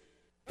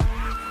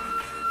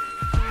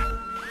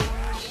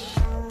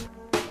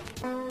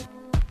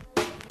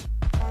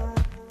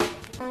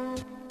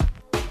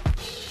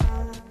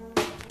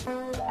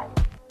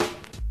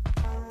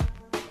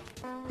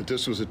 But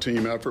this was a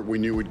team effort. We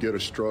knew we'd get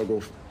a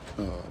struggle,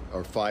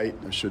 or fight,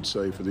 I should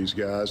say, for these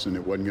guys, and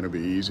it wasn't going to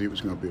be easy. It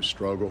was going to be a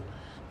struggle.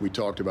 We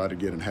talked about it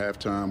getting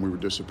halftime. We were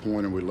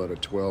disappointed. We let a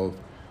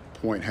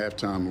 12-point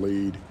halftime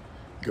lead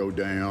go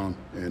down,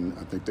 and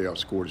I think they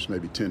outscored us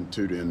maybe 10-2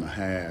 to end the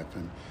half.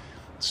 And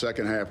the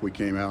second half, we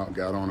came out,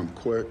 got on them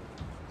quick,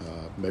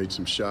 made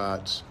some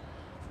shots.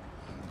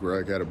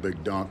 Greg had a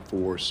big dunk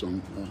for us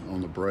on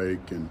the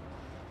break, and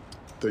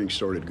things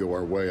started to go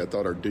our way. I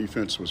thought our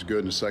defense was good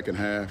in the second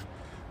half.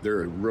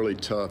 They're a really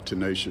tough,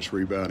 tenacious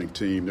rebounding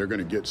team. They're going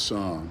to get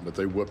some, but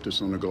they whooped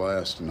us on the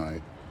glass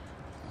tonight.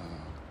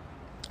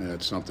 And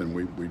it's something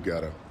we've got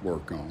to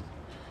work on.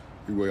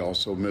 We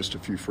also missed a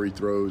few free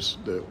throws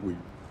that we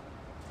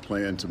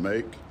planned to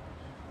make.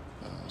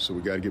 So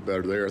we got to get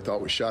better there. I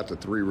thought we shot the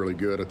three really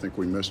good. I think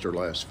we missed our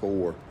last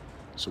four,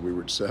 so we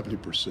were at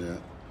 70%.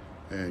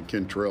 And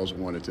Kentrell's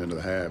one at the end of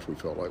the half we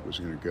felt like was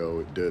going to go.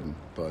 It didn't.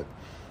 But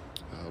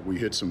we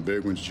hit some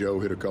big ones. Joe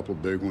hit a couple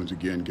of big ones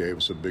again, gave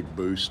us a big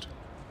boost.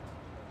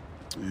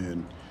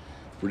 And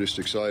we're just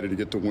excited to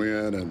get the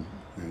win and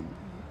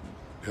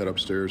head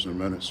upstairs in a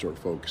minute and start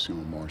focusing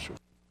on Marshall.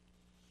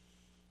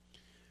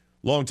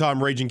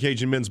 Longtime Raging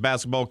Cajun men's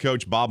basketball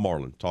coach Bob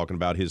Marlin talking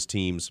about his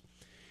team's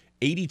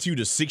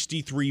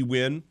 82-63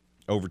 win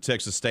over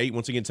Texas State.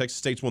 Once again, Texas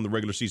State's won the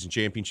regular season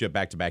championship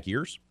back-to-back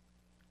years.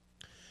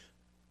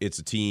 It's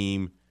a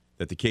team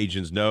that the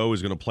Cajuns know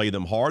is going to play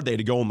them hard. They had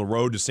to go on the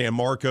road to San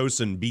Marcos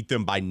and beat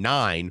them by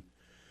 9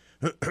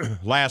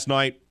 last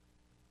night,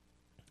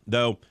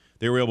 though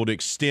they were able to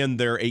extend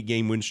their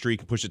 8-game win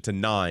streak and push it to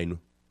 9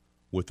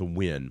 with a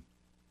win.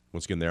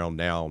 Once again, they're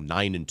now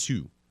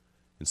 9-2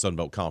 in Sun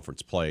Belt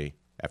Conference play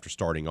after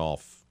starting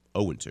off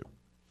 0-2.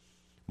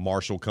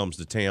 Marshall comes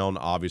to town,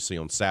 obviously,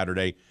 on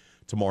Saturday.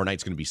 Tomorrow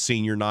night's going to be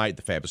senior night.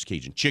 The Fabulous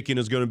Cajun Chicken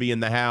is going to be in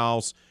the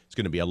house. It's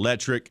going to be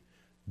electric.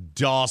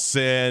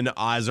 Dawson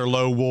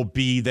Iserlo will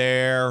be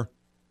there.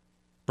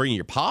 Bringing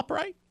your pop,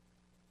 right?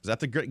 Is that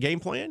the game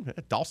plan?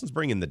 Dawson's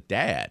bringing the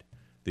dad,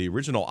 the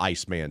original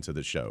Iceman, to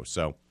the show.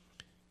 So,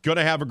 going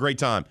to have a great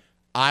time.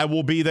 I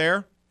will be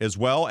there as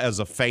well as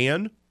a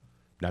fan.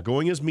 Not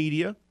going as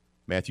media.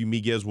 Matthew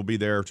Miguez will be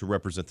there to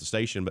represent the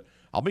station, but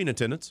I'll be in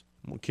attendance.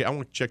 I want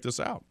to check this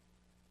out.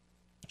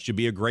 Should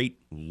be a great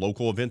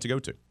local event to go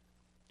to.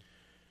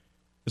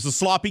 It's a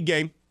sloppy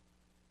game.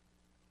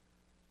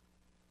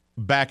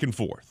 Back and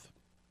forth.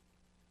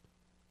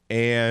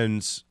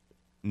 And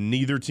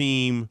neither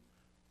team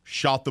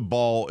shot the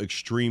ball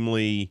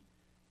extremely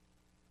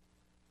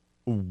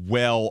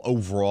well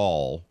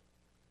overall.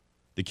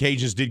 The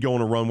Cajuns did go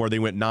on a run where they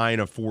went 9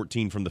 of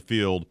 14 from the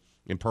field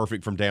and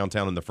perfect from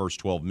downtown in the first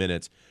 12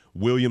 minutes.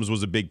 Williams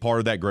was a big part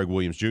of that. Greg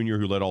Williams Jr.,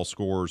 who led all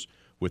scorers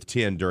with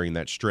 10 during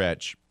that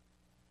stretch.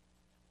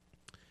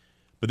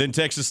 But then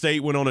Texas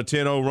State went on a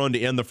 10-0 run to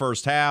end the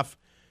first half.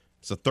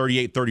 It's a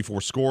 38-34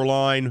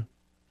 scoreline,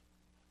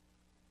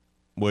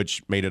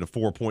 which made it a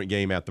 4-point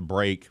game at the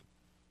break.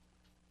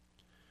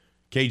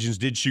 Cajuns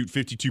did shoot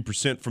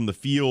 52% from the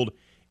field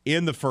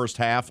in the first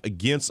half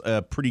against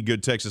a pretty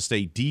good Texas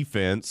State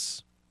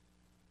defense.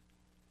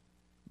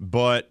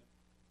 But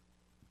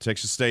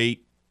Texas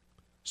State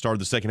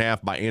started the second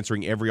half by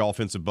answering every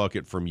offensive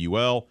bucket from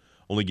UL,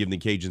 only giving the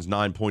Cajuns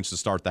 9 points to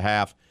start the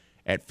half.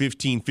 At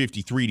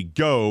 15:53 to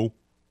go,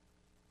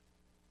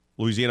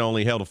 Louisiana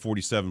only held a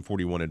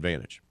 47-41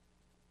 advantage.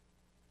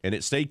 And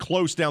it stayed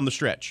close down the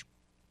stretch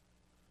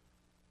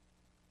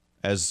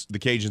as the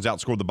Cajuns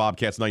outscored the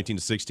Bobcats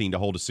 19-16 to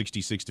hold a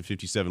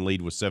 66-57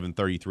 lead with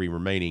 7:33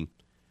 remaining.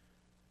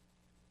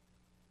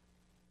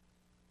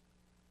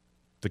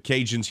 The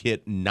Cajuns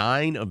hit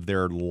 9 of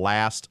their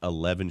last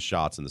 11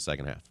 shots in the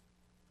second half.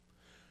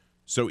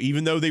 So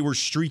even though they were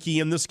streaky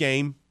in this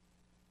game,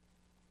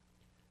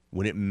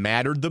 when it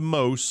mattered the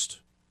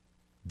most,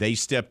 they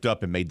stepped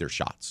up and made their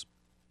shots.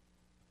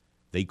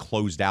 They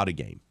closed out a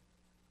game.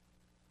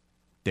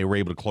 They were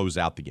able to close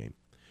out the game.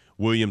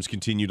 Williams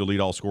continued to lead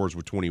all scorers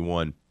with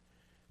 21.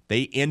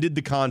 They ended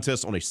the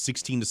contest on a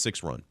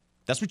 16-6 run.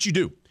 That's what you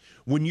do.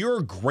 When you're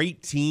a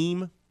great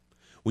team,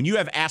 when you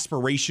have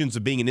aspirations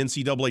of being an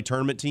NCAA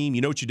tournament team,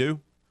 you know what you do?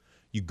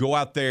 You go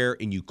out there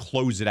and you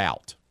close it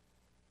out.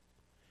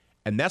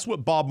 And that's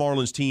what Bob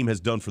Marlin's team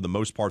has done for the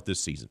most part this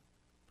season,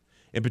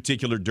 in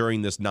particular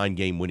during this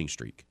 9-game winning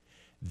streak.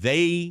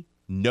 They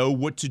know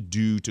what to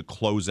do to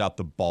close out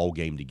the ball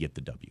game to get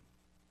the W.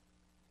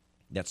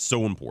 That's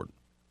so important.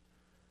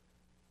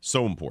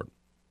 So important.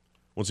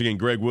 Once again,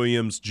 Greg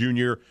Williams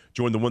Jr.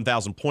 joined the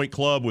 1,000-point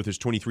club with his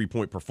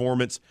 23-point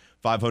performance.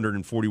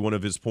 541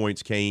 of his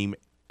points came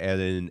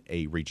in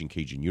a Raging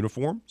Cajun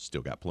uniform.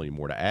 Still got plenty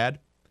more to add.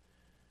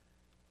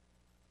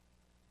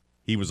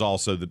 He was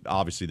also,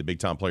 obviously, the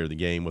big-time player of the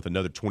game with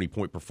another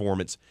 20-point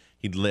performance.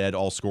 He led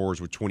all scorers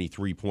with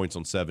 23 points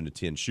on 7 to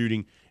 10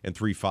 shooting and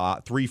 3 of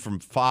 5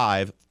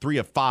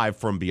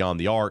 from beyond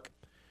the arc.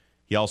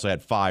 He also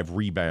had 5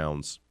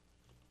 rebounds.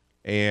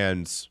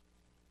 And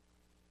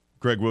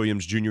Greg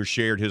Williams Jr.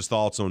 shared his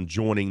thoughts on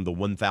joining the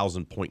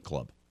 1,000-point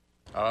club.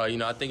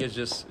 I think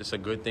it's a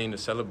good thing to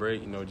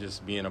celebrate,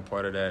 just being a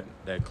part of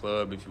that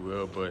club, if you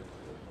will. But,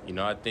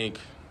 I think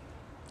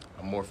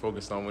I'm more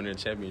focused on winning a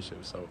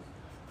championship. So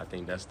I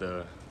think that's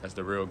the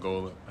real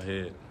goal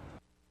ahead.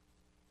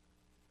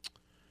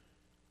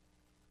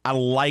 I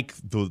like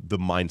the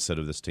mindset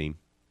of this team.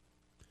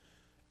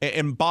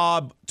 And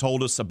Bob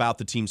told us about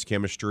the team's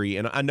chemistry.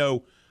 And I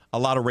know a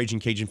lot of Raging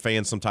Cajun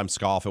fans sometimes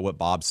scoff at what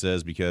Bob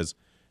says because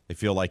they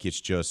feel like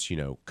it's just,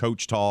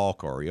 coach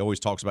talk, or he always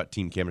talks about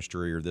team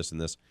chemistry or this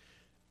and this.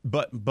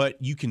 But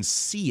you can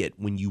see it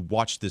when you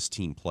watch this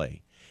team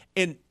play.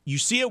 And you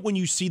see it when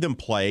you see them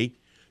play.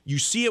 You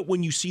see it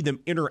when you see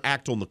them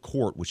interact on the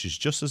court, which is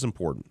just as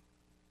important.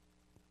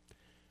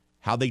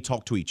 How they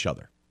talk to each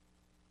other.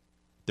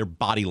 Their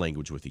body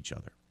language with each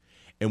other.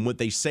 and what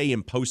they say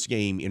in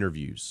post-game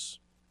interviews,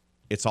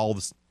 it's all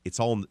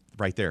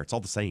right there. It's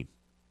all the same.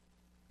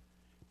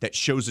 That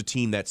shows a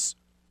team that's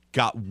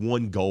got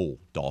one goal,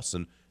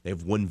 Dawson. They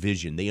have one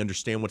vision. They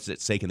understand what's at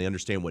stake, and they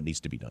understand what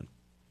needs to be done.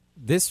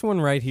 This one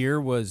right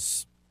here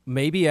was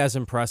maybe as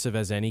impressive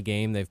as any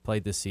game they've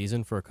played this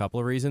season for a couple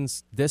of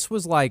reasons. This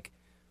was like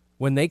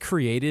when they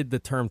created the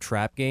term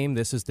trap game,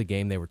 this is the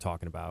game they were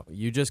talking about.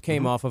 You just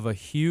came off of a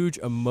huge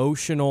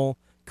emotional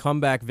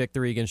comeback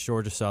victory against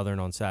Georgia Southern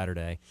on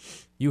Saturday.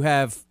 You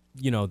have,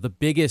 the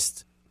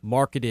biggest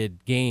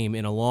marketed game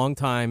in a long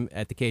time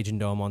at the Cajun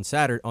Dome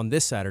on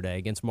this Saturday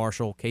against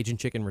Marshall. Cajun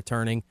Chicken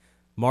returning.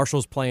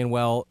 Marshall's playing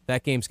well.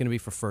 That game's going to be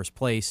for first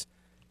place.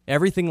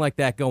 Everything like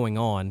that going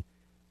on.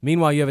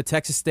 Meanwhile, you have a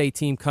Texas State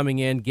team coming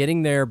in,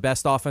 getting their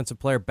best offensive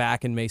player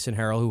back in Mason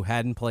Harrell, who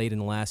hadn't played in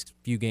the last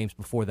few games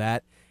before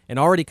that, and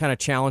already kind of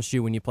challenged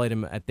you when you played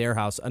him at their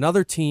house.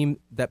 Another team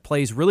that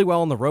plays really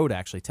well on the road,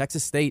 actually.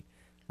 Texas State,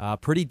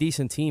 pretty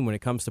decent team when it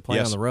comes to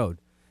playing on the road.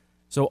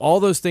 So all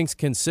those things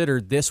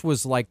considered, this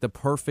was like the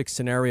perfect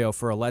scenario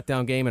for a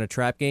letdown game and a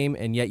trap game,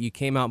 and yet you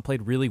came out and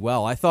played really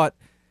well. I thought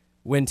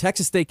when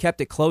Texas State kept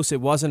it close,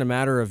 it wasn't a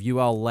matter of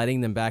UL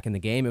letting them back in the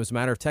game. It was a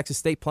matter of Texas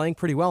State playing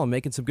pretty well and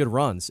making some good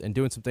runs and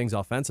doing some things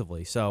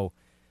offensively. So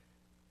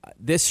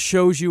this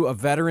shows you a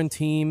veteran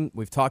team.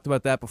 We've talked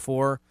about that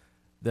before.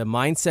 The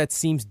mindset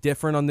seems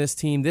different on this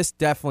team. This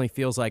definitely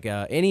feels like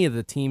any of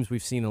the teams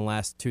we've seen in the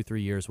last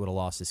 2-3 years would have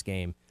lost this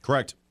game.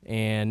 Correct.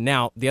 And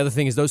now the other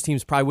thing is those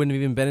teams probably wouldn't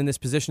have even been in this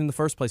position in the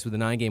first place with a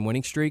 9-game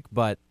winning streak,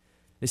 but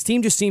this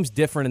team just seems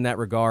different in that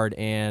regard,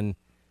 and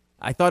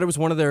I thought it was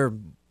one of their,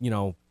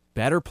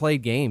 better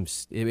played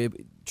games.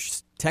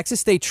 Texas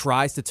State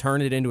tries to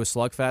turn it into a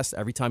slugfest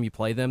every time you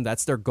play them.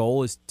 That's their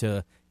goal, is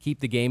to keep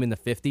the game in the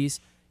 50s.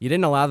 You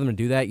didn't allow them to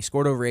do that. You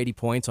scored over 80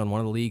 points on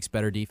one of the league's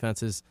better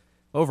defenses.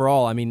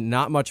 Overall,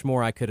 not much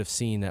more I could have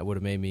seen that would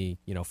have made me,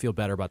 feel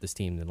better about this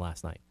team than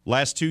last night.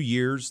 Last 2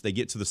 years, they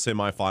get to the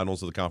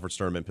semifinals of the conference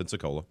tournament in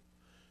Pensacola,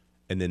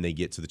 and then they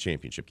get to the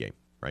championship game,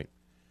 right?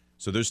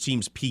 So those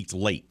teams peaked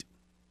late.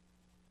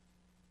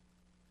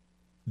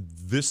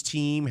 This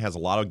team has a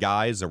lot of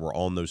guys that were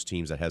on those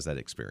teams that has that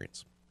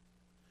experience.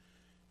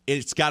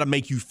 It's got to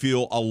make you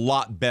feel a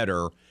lot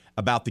better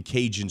about the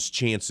Cajuns'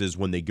 chances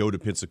when they go to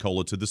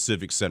Pensacola to the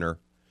Civic Center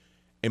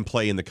and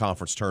play in the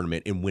conference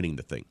tournament and winning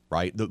the thing,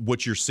 right?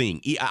 What you're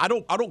seeing. I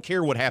don't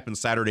care what happens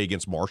Saturday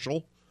against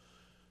Marshall,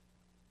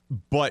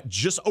 but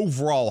just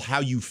overall how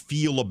you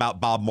feel about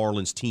Bob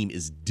Marlin's team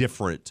is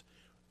different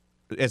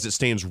as it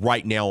stands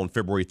right now on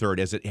February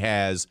 3rd as it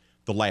has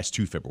the last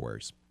 2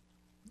 Februaries.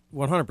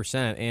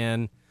 100%.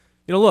 And,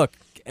 look,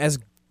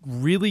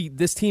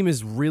 this team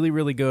is really,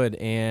 really good.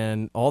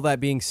 And all that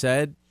being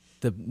said,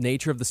 the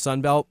nature of the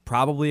Sun Belt,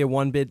 probably a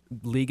one-bid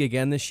league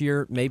again this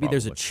year. Maybe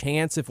there's a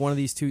chance if one of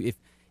these two,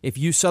 if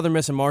you, Southern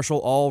Miss and Marshall,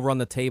 all run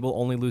the table,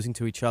 only losing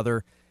to each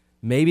other,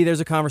 maybe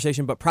there's a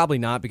conversation, but probably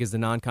not because the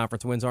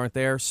non-conference wins aren't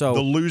there. So the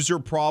loser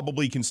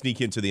probably can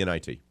sneak into the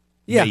NIT.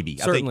 Yeah, maybe.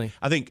 Certainly.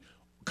 I think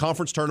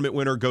conference tournament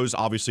winner will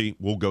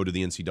go to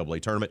the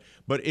NCAA tournament.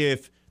 But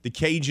if the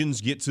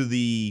Cajuns get to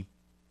the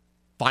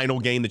final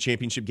game, the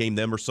championship game,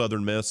 them or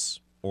Southern Miss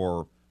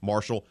or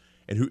Marshall,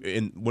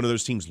 and one of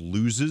those teams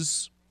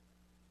loses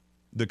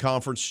the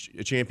conference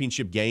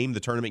championship game, the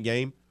tournament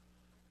game,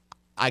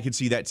 I could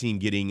see that team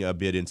getting a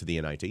bid into the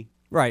NIT.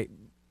 Right.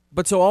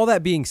 But so all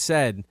that being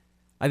said,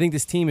 I think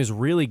this team is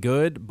really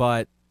good,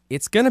 but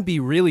it's going to be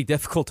really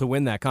difficult to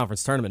win that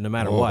conference tournament no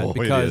matter what.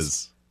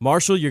 Because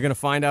Marshall, you're going to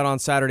find out on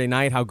Saturday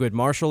night how good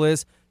Marshall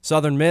is.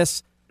 Southern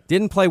Miss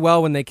didn't play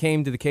well when they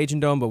came to the Cajun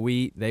Dome, but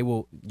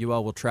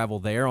UL will travel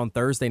there on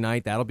Thursday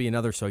night. That'll be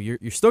another. So you're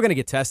still going to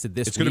get tested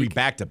this week. It's going to be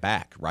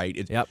back-to-back,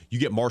 right? Yep. You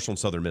get Marshall and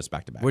Southern Miss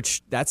back-to-back.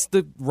 Which that's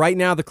right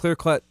now the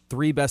clear-cut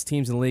 3 best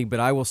teams in the league.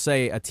 But I will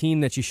say a team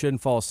that you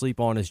shouldn't fall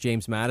asleep on is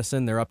James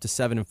Madison. They're up to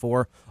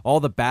 7-4. All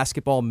the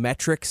basketball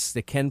metrics,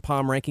 the Ken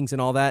Pom rankings and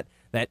all that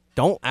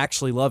don't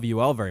actually love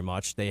UL very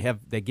much. They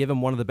give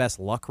them one of the best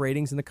luck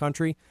ratings in the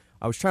country.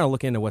 I was trying to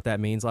look into what that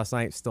means last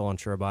night. Still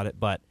unsure about it,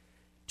 but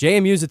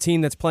JMU's a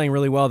team that's playing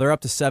really well. They're up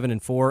to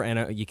 7-4,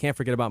 and you can't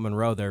forget about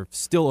Monroe. They're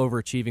still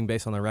overachieving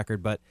based on their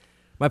record. But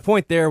my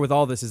point there with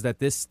all this is that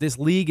this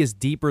league is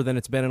deeper than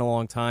it's been in a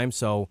long time.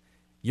 So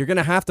you're going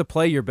to have to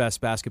play your best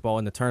basketball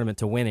in the tournament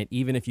to win it,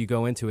 even if you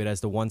go into it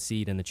as the 1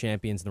 seed and the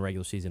champions in the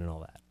regular season and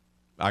all that.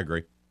 I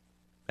agree.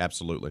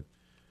 Absolutely.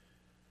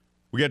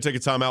 We got to take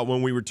a timeout.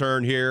 When we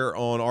return here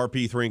on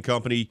RP3 and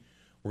Company,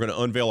 we're going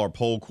to unveil our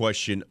poll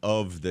question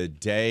of the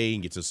day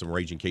and get to some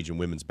Raging Cajun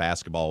women's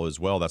basketball as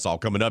well. That's all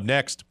coming up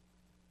next.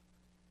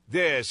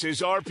 This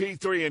is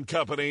RP3 and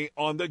Company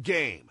on The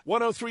Game.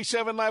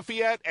 103.7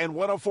 Lafayette and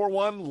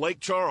 104.1 Lake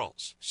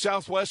Charles,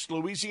 Southwest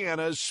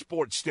Louisiana's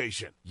sports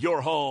station.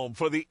 Your home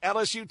for the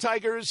LSU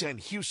Tigers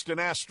and Houston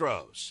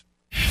Astros.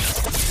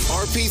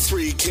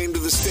 RP3 came to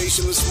the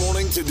station this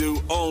morning to do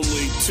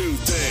only 2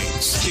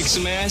 things. Kick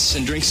some ass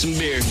and drink some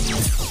beer.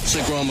 Looks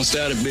like we're almost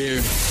out of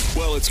beer.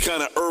 Well, it's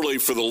kind of early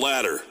for the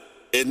latter,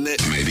 isn't it?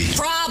 Maybe.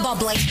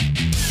 Probably.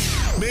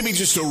 Maybe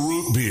just a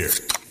root beer.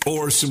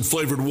 or some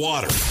flavored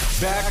water.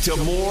 Back to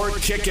more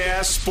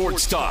kick-ass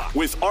sports talk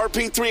with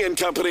RP3 and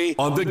Company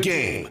on The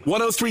Game.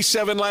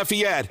 103.7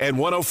 Lafayette and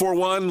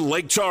 104.1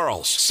 Lake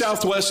Charles,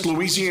 Southwest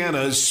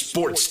Louisiana's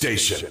sports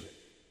station.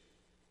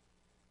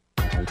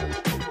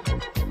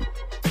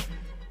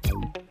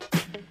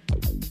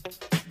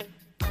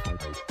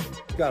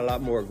 Got a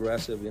lot more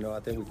aggressive. I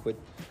think we quit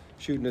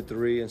shooting the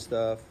three and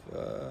stuff.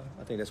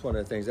 I think that's one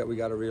of the things that we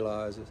got to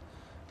realize is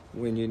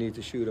when you need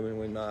to shoot them and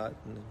when not,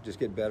 and just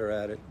get better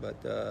at it. But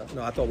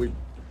no,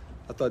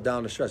 I thought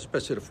down the stretch,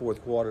 especially the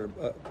fourth quarter,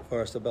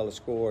 for us to be able to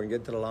score and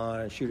get to the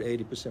line and shoot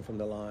 80% from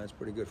the line is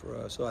pretty good for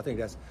us. So I think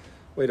that's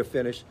the way to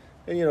finish.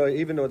 And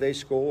even though they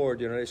scored,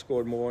 they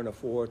scored more in the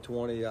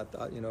 4-20. I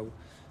thought,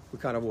 we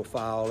kind of were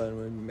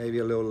fouling, maybe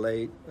a little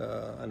late.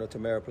 I know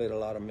Tamara played a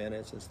lot of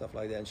minutes and stuff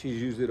like that, and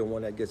she's usually the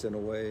one that gets in the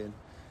way.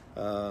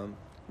 And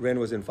Ren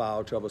was in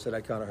foul trouble, so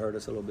that kind of hurt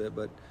us a little bit.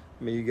 But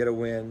you get a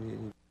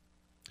win.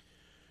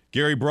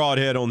 Gary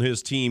Broadhead on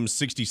his team's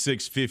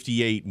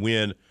 66-58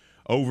 win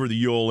over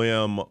the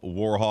ULM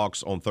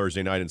Warhawks on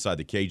Thursday night inside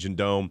the Cajun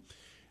Dome.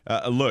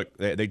 Look,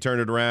 they turned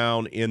it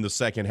around in the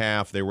second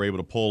half. They were able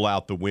to pull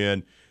out the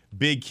win.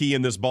 Big key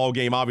in this ball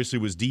game, obviously,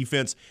 was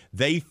defense.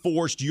 They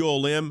forced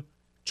ULM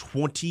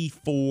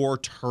 24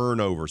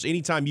 turnovers.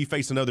 Anytime you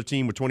face another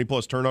team with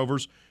 20-plus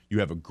turnovers, you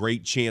have a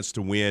great chance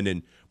to win.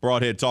 And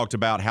Broadhead talked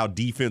about how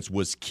defense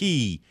was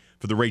key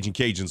for the Raging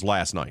Cajuns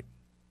last night.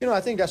 I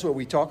think that's what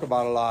we talk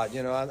about a lot.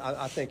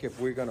 I think if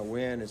we're going to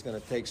win, it's going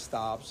to take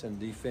stops and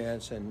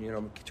defense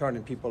and,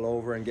 turning people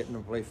over and getting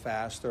them to play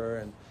faster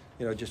and,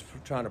 just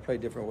trying to play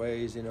different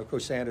ways.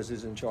 Coach Sanders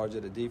is in charge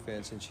of the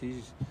defense, and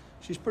she's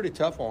pretty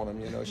tough on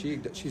them.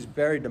 She's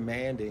very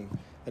demanding,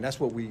 and that's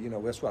what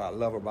that's what I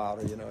love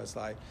about her. It's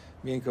like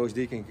me and Coach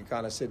Deacon can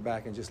kind of sit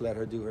back and just let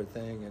her do her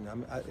thing,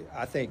 and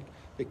I think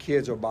the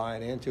kids are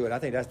buying into it. I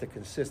think that's the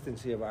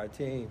consistency of our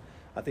team.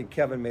 I think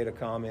Kevin made a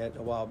comment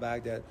a while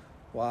back that,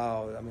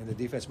 wow, the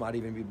defense might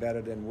even be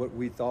better than what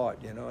we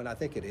thought, and I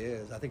think it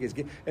is. I think it's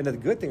good. And the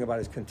good thing about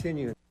it is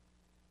continuing.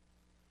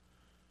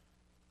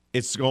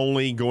 It's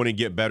only going to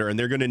get better, and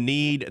they're going to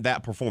need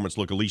that performance.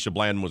 Look, Alicia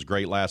Blandon was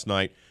great last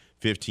night,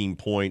 15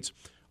 points,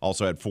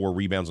 also had 4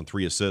 rebounds and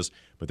 3 assists,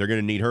 but they're going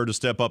to need her to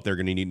step up. They're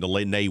going to need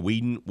Lene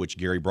Whedon, which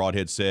Gary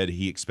Broadhead said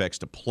he expects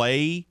to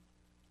play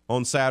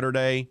on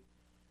Saturday.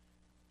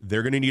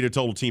 They're going to need a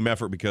total team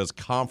effort because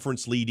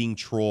conference-leading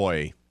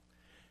Troy,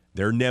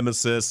 their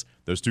nemesis,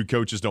 those two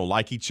coaches don't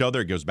like each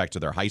other. It goes back to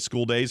their high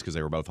school days because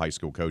they were both high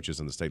school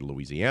coaches in the state of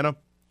Louisiana.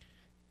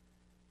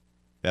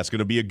 That's going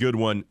to be a good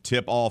one.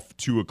 Tip off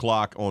 2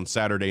 o'clock on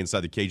Saturday inside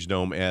the Cajun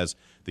Dome as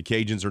the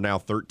Cajuns are now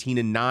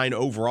 13-9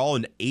 overall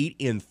and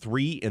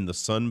 8-3 in the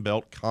Sun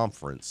Belt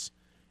Conference.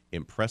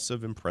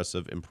 Impressive,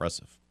 impressive,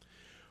 impressive.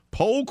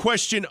 Poll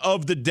question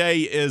of the day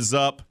is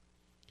up.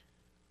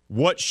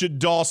 What should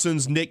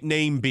Dawson's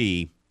nickname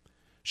be?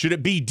 Should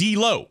it be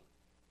D-Lo?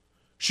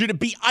 Should it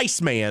be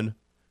Iceman?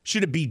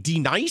 Should it be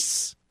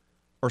D-Nice?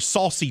 Or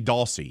Saucy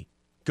Dawsey?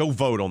 Go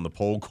vote on the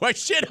poll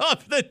question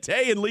of the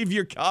day and leave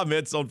your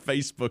comments on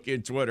Facebook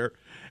and Twitter.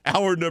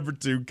 Hour number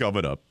 2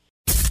 coming up.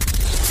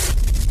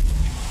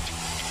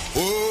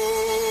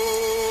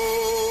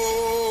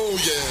 Oh,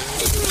 yeah.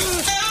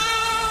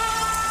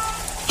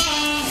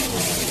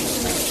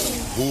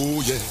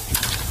 Oh, yeah.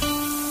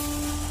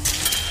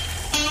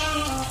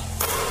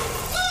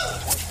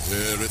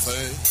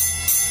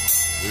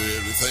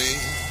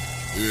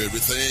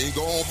 Everything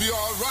gonna be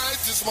all right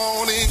this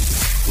morning.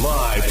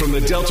 Live from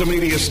the Delta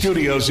Media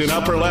Studios in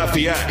Upper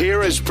Lafayette,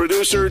 here is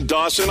producer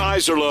Dawson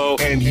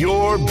Iserlo and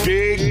your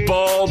big,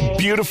 bald,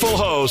 beautiful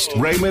host,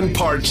 Raymond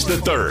Parts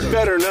III,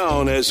 better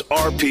known as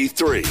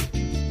RP3.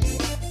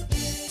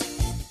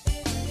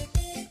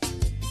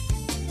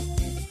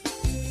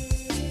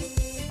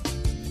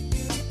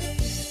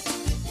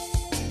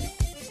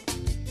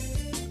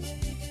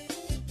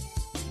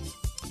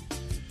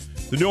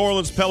 The New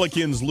Orleans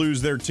Pelicans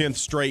lose their 10th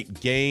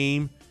straight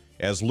game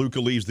as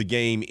Luka leaves the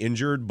game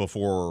injured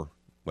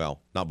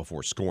not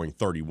before scoring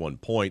 31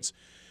 points.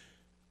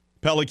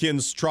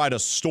 Pelicans try to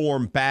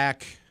storm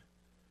back,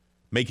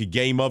 make a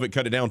game of it,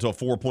 cut it down to a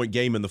 4-point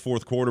game in the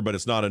fourth quarter, but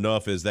it's not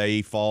enough as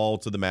they fall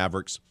to the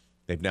Mavericks.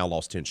 They've now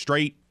lost 10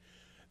 straight.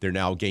 They're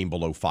now a game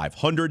below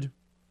 500,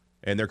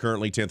 and they're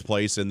currently 10th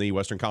place in the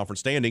Western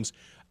Conference standings.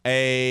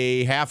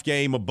 A full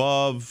game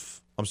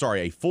above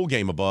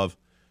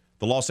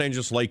the Los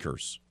Angeles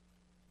Lakers,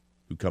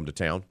 who come to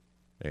town.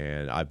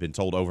 And I've been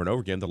told over and over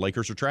again the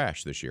Lakers are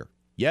trash this year.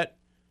 Yet,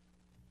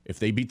 if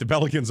they beat the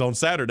Pelicans on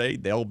Saturday,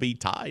 they'll be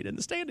tied in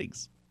the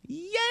standings.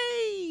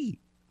 Yay!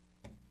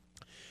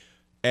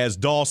 As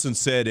Dawson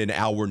said in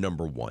hour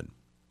number 1,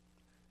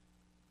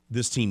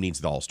 this team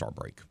needs the All-Star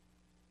break.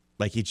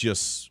 Like, it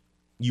just,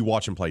 you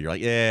watch them play, you're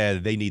like, yeah,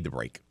 they need the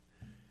break.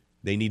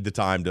 They need the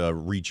time to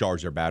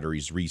recharge their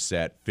batteries,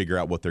 reset, figure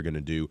out what they're going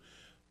to do.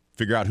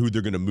 Figure out who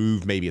they're going to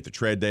move maybe at the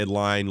trade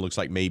deadline. Looks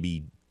like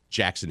maybe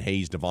Jackson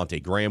Hayes,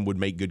 Devontae Graham would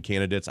make good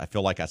candidates. I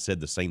feel like I said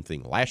the same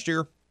thing last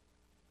year,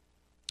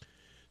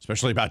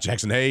 especially about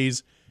Jackson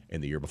Hayes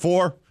and the year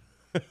before.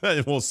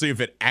 We'll see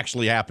if it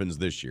actually happens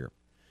this year.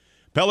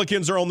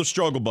 Pelicans are on the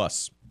struggle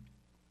bus.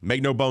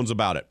 Make no bones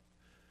about it.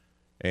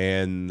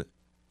 And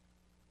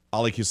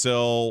Ali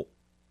Cassell,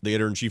 the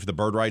editor-in-chief of the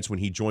Bird Rights, when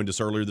he joined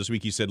us earlier this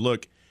week, he said,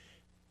 look,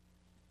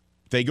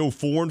 they go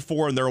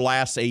 4-4 in their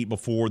last 8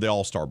 before the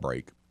All-Star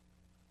break.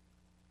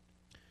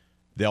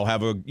 They'll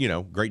have a,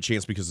 great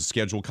chance because the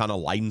schedule kind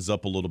of lightens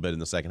up a little bit in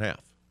the second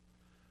half.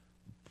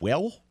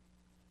 Well,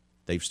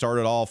 they've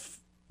started off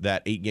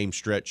that 8-game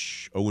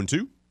stretch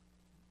 0-2,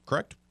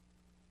 correct?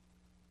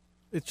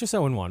 It's just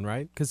 0-1,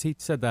 right? Because he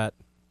said that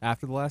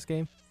after the last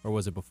game, or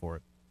was it before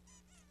it?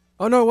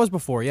 Oh no, it was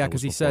before. Yeah,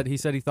 because he said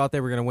he thought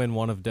they were going to win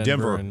one of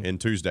Denver in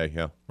Tuesday.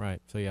 Yeah,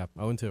 right. So yeah,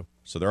 0-2.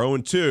 So they're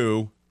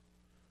 0-2,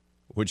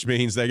 which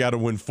means they got to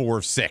win 4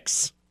 of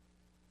 6.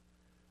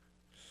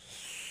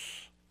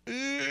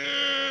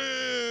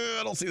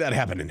 I don't see that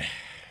happening.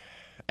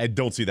 I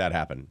don't see that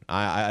happen.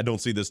 I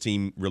don't see this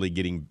team really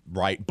getting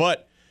right.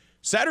 But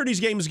Saturday's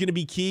game is going to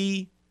be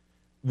key.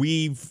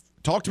 We've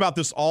talked about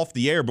this off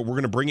the air, but we're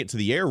going to bring it to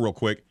the air real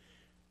quick.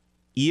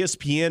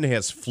 ESPN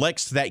has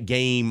flexed that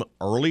game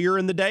earlier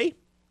in the day,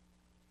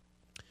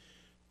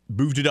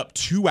 moved it up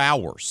 2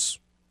 hours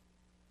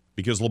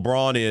because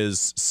LeBron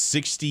is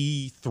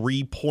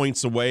 63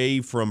 points away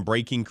from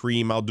breaking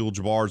Kareem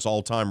Abdul-Jabbar's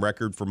all-time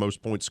record for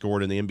most points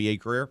scored in the NBA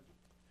career.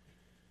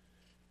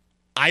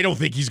 I don't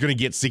think he's going to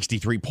get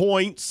 63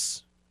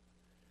 points,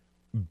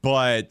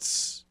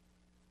 but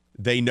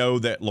they know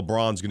that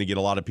LeBron's going to get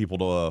a lot of people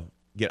to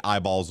get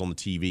eyeballs on the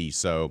TV,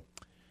 so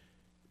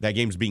that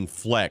game's being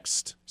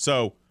flexed.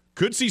 So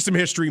could see some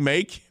history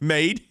made,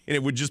 and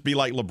it would just be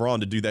like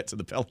LeBron to do that to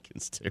the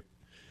Pelicans too.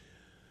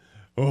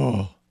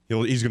 Oh,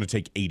 he's going to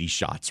take 80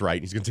 shots, right?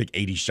 He's going to take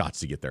 80 shots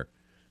to get there.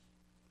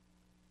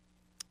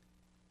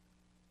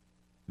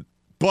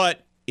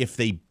 But if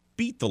they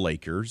beat the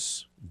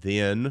Lakers,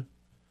 then,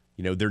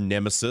 their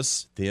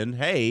nemesis, then,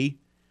 hey,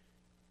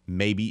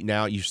 maybe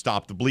now you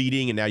stop the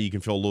bleeding and now you can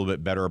feel a little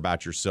bit better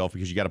about yourself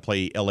because you got to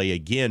play LA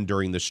again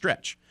during the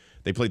stretch.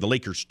 They played the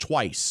Lakers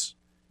twice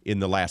in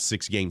the last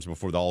 6 games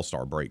before the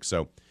All-Star break.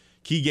 So,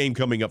 key game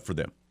coming up for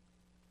them.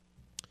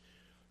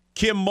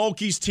 Kim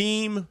Mulkey's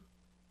team,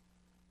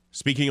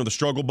 speaking of the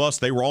struggle bus,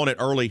 they were on it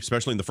early,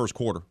 especially in the first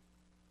quarter,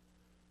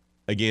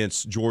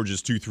 against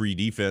Georgia's 2-3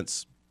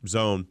 defense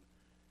zone.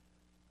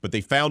 But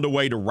they found a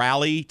way to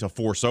rally, to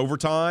force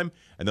overtime,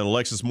 and then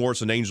Alexis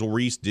Morris and Angel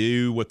Reese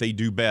do what they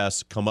do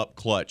best, come up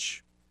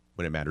clutch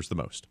when it matters the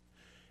most.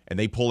 And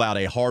they pull out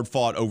a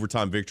hard-fought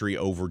overtime victory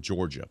over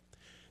Georgia.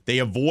 They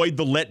avoid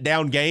the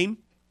letdown game.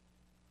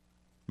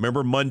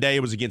 Remember, Monday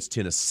it was against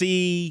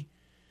Tennessee.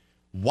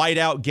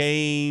 Whiteout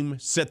game,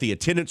 set the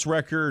attendance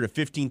record of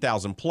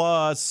 15,000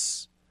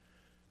 plus.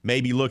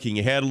 Maybe looking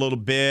ahead a little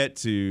bit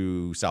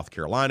to South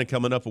Carolina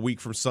coming up a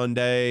week from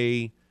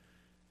Sunday.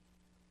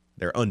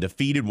 They're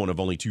undefeated, one of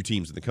only 2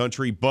 teams in the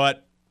country,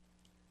 but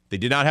they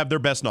did not have their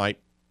best night,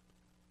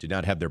 did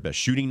not have their best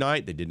shooting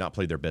night. They did not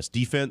play their best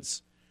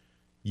defense,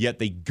 yet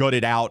they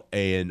gutted out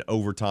an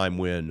overtime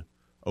win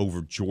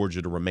over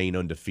Georgia to remain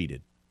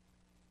undefeated.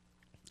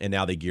 And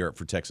now they gear up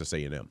for Texas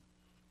A&M.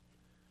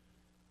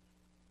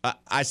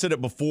 I said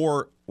it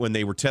before when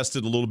they were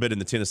tested a little bit in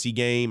the Tennessee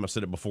game. I've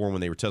said it before when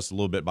they were tested a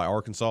little bit by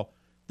Arkansas.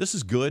 This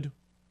is good.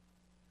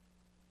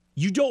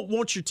 You don't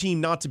want your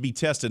team not to be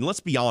tested. And let's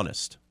be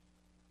honest.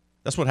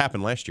 That's what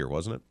happened last year,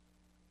 wasn't it?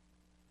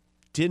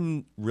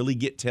 Didn't really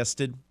get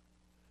tested.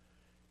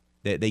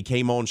 They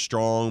came on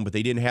strong, but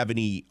they didn't have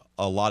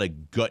a lot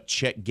of gut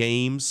check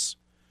games.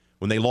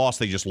 When they lost,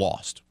 they just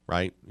lost,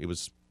 right? It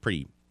was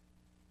pretty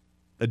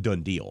a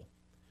done deal.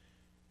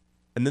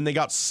 And then they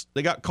got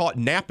caught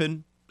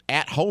napping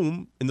at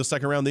home in the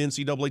second round of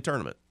the NCAA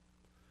tournament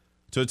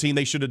to a team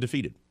they should have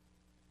defeated.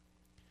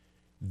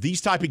 These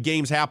type of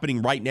games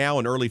happening right now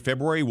in early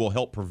February will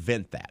help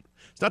prevent that.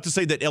 It's not to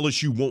say that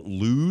LSU won't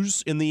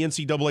lose in the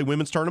NCAA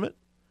women's tournament,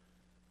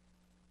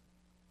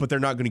 but they're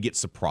not going to get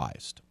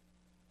surprised.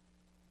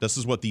 This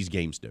is what these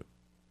games do.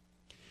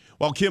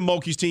 While Kim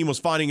Mulkey's team was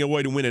finding a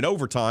way to win in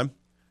overtime,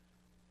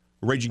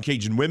 the Raging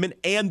Cajun women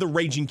and the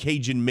Raging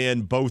Cajun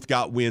men both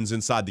got wins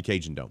inside the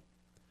Cajun Dome.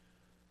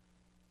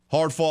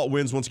 Hard-fought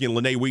wins. Once again,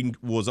 Lene Wheaton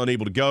was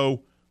unable to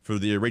go for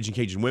the Raging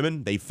Cajun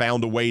women. They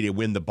found a way to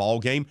win the ball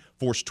game,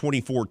 forced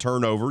 24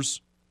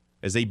 turnovers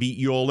as they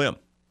beat ULM.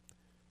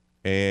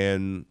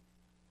 And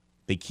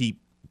they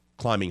keep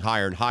climbing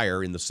higher and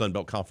higher in the Sun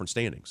Belt Conference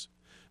standings.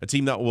 A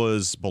team that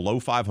was below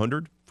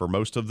 500 for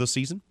most of the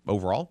season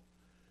overall.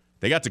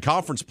 They got to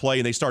conference play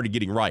and they started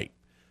getting right.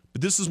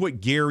 But this is what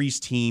Gary's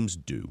teams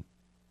do.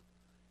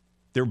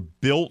 They're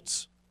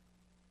built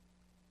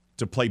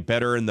to play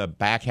better in the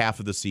back half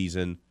of the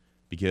season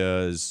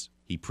because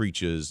he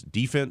preaches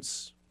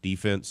defense,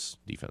 defense,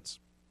 defense.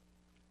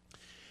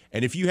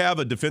 And if you have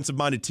a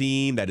defensive-minded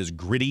team that is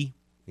gritty,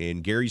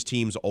 and Gary's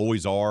teams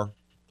always are,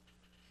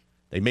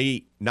 they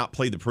may not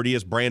play the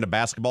prettiest brand of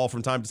basketball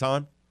from time to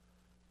time,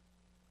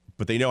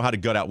 but they know how to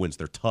gut out wins.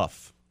 They're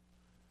tough.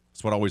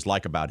 That's what I always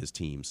like about his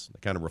teams. They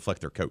kind of reflect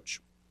their coach.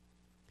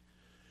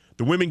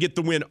 The women get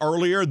the win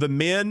earlier. The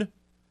men,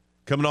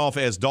 coming off,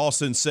 as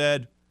Dawson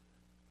said,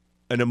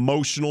 an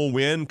emotional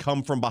win,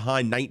 come from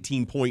behind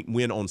 19-point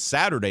win on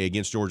Saturday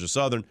against Georgia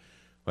Southern.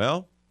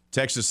 Well,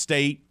 Texas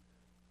State,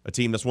 a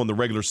team that's won the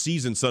regular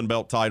season Sun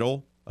Belt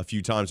title a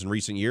few times in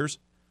recent years.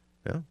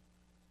 Yeah.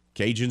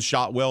 Cajuns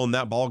shot well in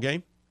that ball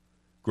game.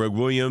 Greg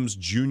Williams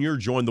Jr.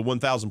 joined the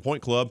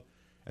 1,000-point club,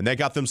 and they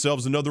got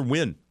themselves another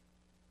win.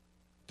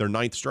 Their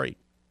 9th straight.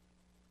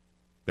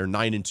 They're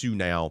 9-2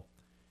 now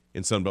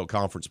in Sun Belt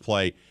Conference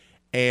play,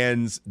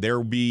 and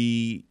they'll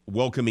be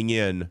welcoming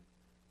in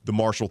the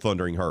Marshall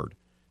Thundering Herd.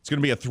 It's going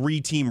to be a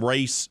 3-team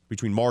race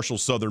between Marshall,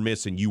 Southern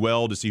Miss, and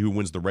UL to see who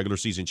wins the regular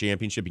season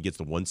championship and gets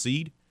the 1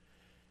 seed.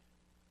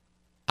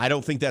 I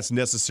don't think that's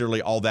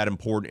necessarily all that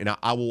important, and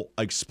I will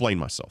explain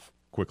myself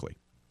quickly.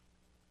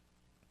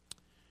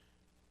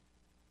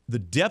 The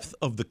depth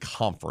of the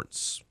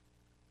conference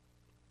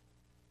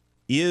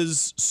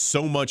is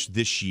so much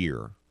this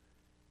year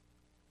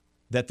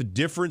that the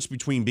difference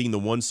between being the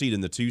 1 seed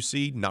and the 2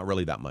 seed, not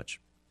really that much.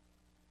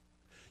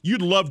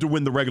 You'd love to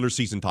win the regular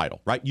season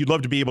title, right? You'd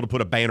love to be able to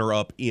put a banner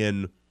up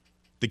in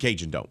the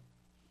Cajun Dome.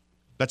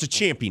 That's a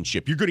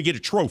championship. You're going to get a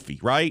trophy,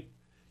 right?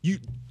 You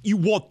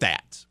want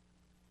that.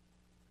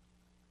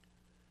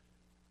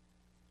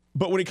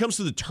 But when it comes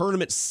to the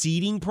tournament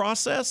seeding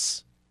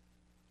process,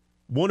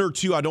 1 or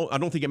 2, I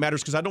don't think it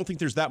matters, because I don't think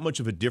there's that much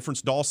of a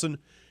difference, Dawson,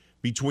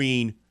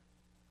 between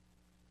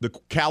the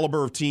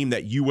caliber of team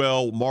that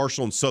UL,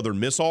 Marshall, and Southern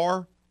Miss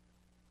are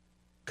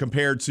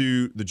compared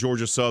to the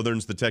Georgia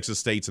Southerns, the Texas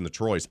States, and the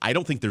Troys. I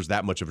don't think there's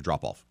that much of a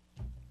drop-off.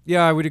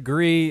 Yeah, I would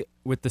agree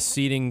with the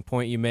seeding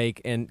point you make,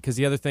 and because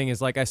the other thing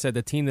is, like I said,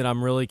 the team that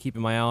I'm really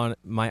keeping my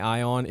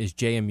eye on is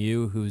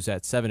JMU, who's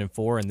at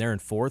 7-4, and they're in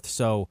 4th.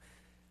 So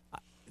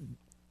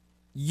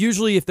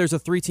usually if there's a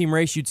 3-team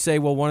race, you'd say,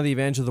 well, one of the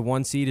advantages of the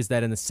 1 seed is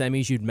that in the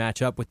semis you'd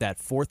match up with that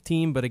 4th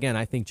team. But again,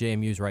 I think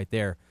JMU's right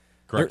there.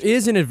 Correct. There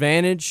is an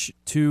advantage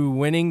to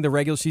winning the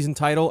regular season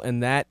title,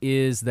 and that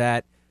is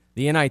that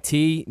the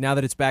NIT, now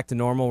that it's back to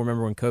normal,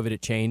 remember when COVID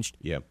it changed?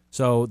 Yeah.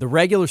 So the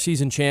regular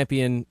season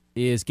champion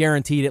is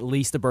guaranteed at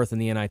least a berth in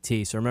the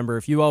NIT. So remember,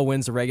 if UL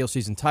wins the regular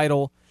season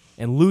title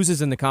and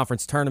loses in the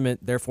conference tournament,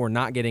 therefore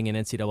not getting an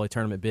NCAA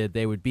tournament bid,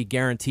 they would be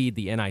guaranteed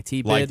the NIT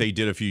bid. Like they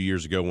did a few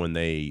years ago when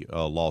they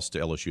lost to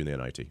LSU in the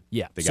NIT.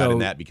 Yeah. They got in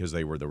that because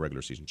they were the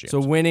regular season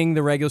champions. So winning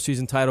the regular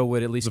season title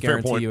would at least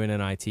guarantee you an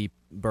NIT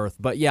berth.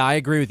 But yeah, I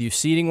agree with you.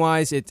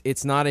 Seeding-wise,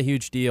 it's not a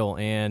huge deal.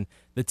 And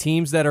the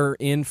teams that are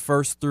in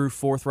 1st through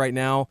 4th right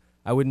now,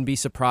 I wouldn't be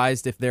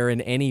surprised if they're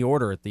in any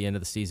order at the end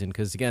of the season,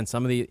 because again,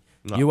 some of the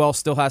UL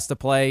still has to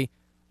play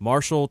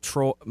Marshall,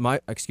 JMU,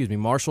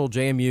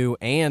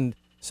 and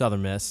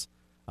Southern Miss.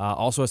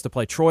 Also has to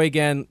play Troy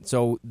again.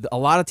 So a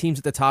lot of teams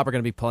at the top are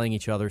going to be playing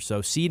each other.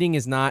 So seeding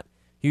is not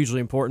hugely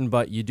important,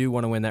 but you do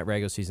want to win that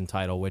regular season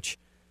title, which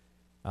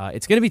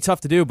it's going to be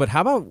tough to do. But how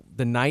about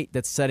the night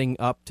that's setting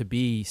up to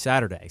be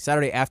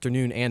Saturday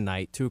afternoon and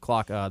night, 2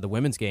 o'clock, the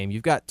women's game?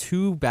 You've got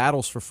 2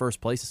 battles for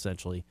first place,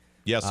 essentially.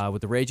 Yes.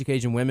 With the Raging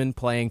Cajun women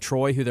playing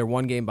Troy, who they're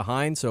 1 game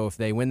behind. So if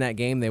they win that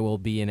game, they will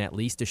be in at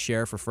least a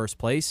share for first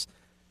place.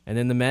 And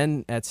then the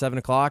men at 7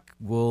 o'clock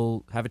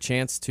will have a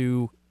chance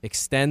to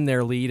extend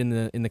their lead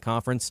in the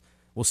conference.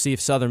 We'll see if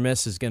Southern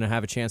Miss is going to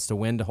have a chance to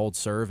win to hold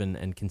serve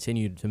and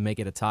continue to make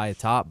it a tie at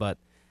top. But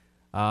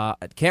I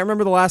can't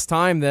remember the last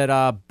time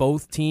that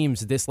both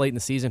teams this late in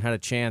the season had a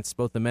chance,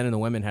 both the men and the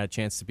women had a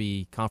chance to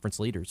be conference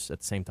leaders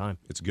at the same time.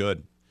 It's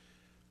good.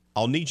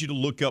 I'll need you to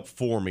look up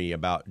for me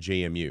about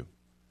JMU.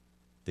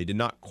 They did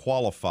not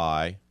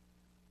qualify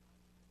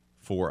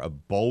for a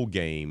bowl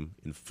game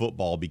in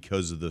football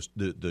because of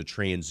the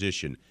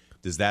transition.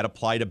 Does that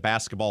apply to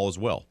basketball as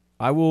well?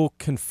 I will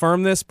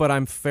confirm this, but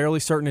I'm fairly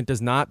certain it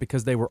does not,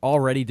 because they were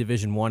already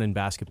Division I in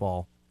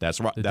basketball.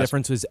 That's right. The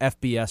difference is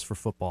FBS for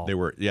football. They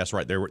were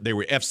right. They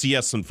were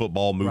FCS in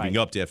football, moving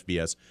up to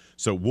FBS.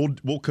 So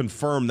we'll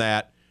confirm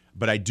that,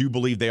 but I do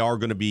believe they are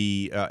going to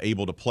be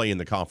able to play in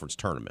the conference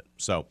tournament.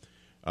 So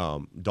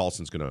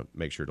Dawson's going to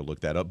make sure to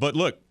look that up. But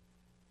look,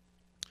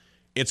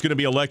 it's going to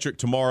be electric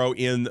tomorrow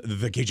in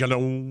the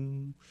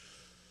Cajun.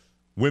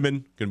 Women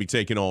going to be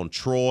taking on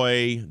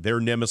Troy, their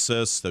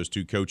nemesis. Those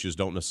 2 coaches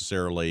don't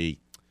necessarily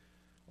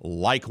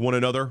like one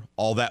another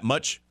all that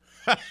much.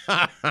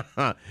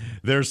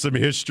 There's some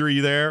history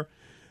there,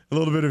 a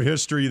little bit of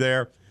history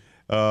there.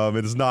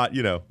 It's not,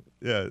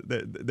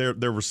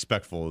 they're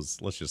respectful.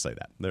 Let's just say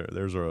that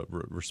there's a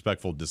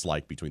respectful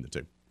dislike between the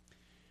 2.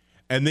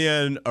 And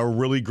then a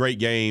really great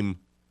game.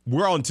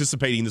 We're all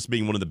anticipating this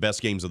being one of the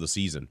best games of the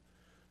season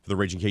for the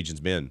Raging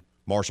Cajuns men.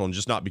 Marshall, and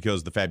just not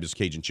because the fabulous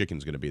Cajun Chicken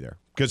is going to be there,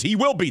 because he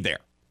will be there.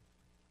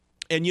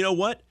 And you know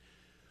what?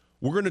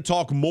 We're going to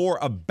talk more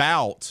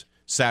about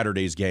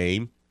Saturday's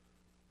game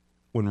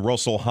when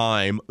Russell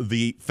Heim,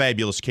 the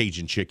fabulous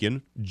Cajun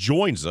Chicken,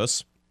 joins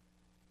us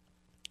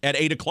at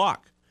 8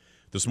 o'clock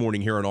this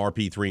morning here on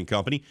RP3 and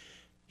Company.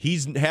 He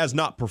has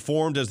not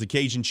performed as the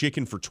Cajun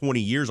Chicken for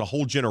 20 years. A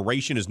whole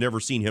generation has never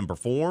seen him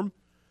perform.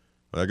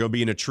 They're going to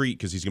be in a treat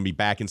because he's going to be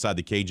back inside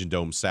the Cajun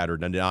Dome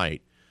Saturday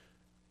night.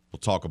 We'll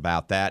talk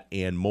about that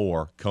and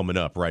more coming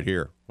up right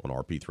here on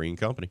RP3 and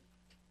Company.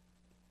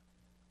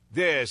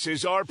 This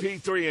is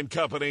RP3 and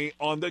Company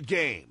on the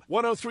Game.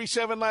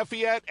 103.7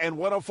 Lafayette and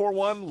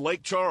 104.1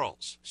 Lake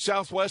Charles,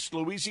 Southwest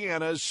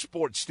Louisiana's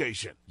sports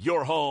station.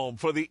 Your home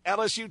for the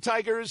LSU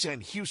Tigers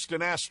and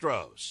Houston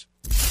Astros.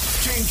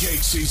 King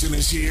cake season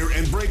is here,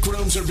 and break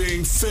rooms are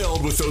being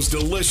filled with those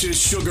delicious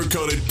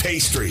sugar-coated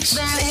pastries.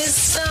 That is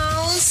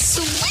so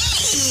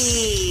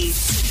sweet.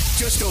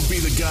 Just don't be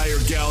the guy or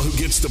gal who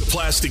gets the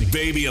plastic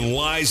baby and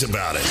lies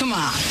about it. Come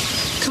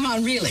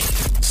on, really.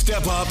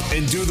 Step up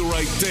and do the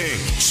right thing,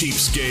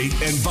 cheapskate,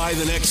 and buy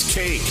the next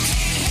cake.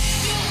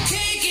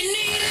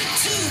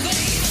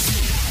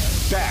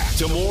 Back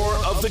to more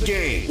of the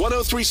Game.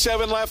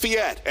 103.7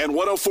 Lafayette and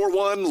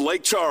 104.1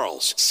 Lake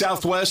Charles,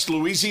 Southwest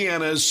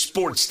Louisiana's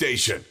sports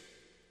station.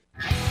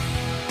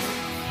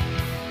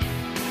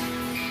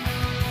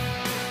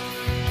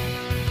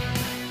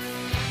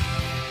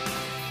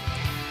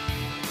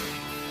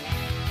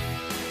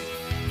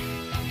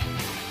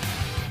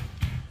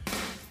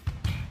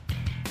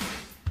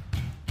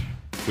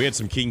 We had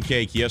some king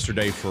cake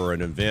yesterday for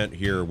an event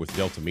here with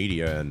Delta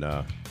Media, and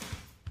I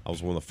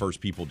was one of the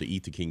first people to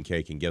eat the king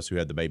cake, and guess who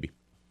had the baby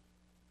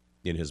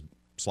in his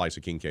slice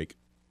of king cake?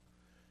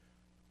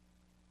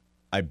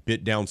 I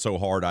bit down so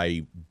hard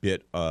I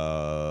bit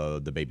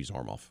the baby's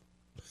arm off.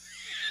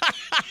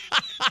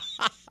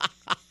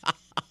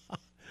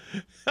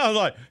 I was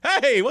like,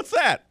 hey, what's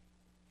that?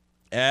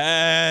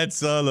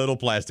 It's a little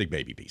plastic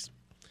baby piece.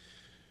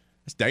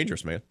 It's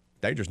dangerous, man.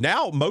 Dangerous.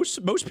 Now,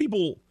 most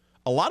people...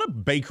 A lot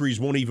of bakeries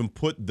won't even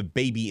put the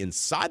baby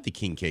inside the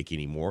king cake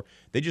anymore.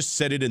 They just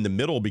set it in the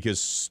middle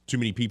because too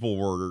many people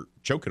were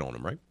choking on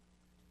them, right?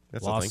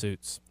 That's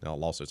lawsuits. The thing. No,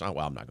 lawsuits. Oh,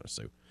 well, I'm not going to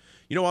sue.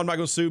 You know why I'm not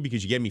going to sue?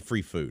 Because you gave me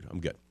free food. I'm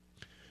good.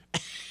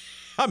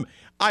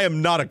 I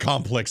am not a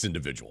complex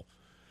individual.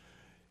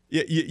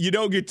 You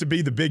don't get to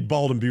be the big,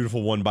 bald, and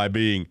beautiful one by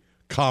being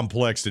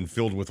complex and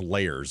filled with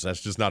layers.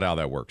 That's just not how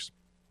that works.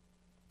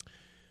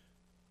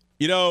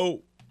 You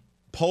know,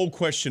 poll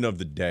question of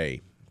the day.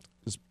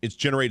 It's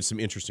generated some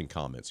interesting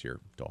comments here,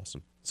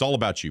 Dawson. It's all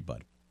about you,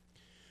 bud.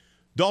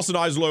 Dawson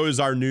Eislow is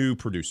our new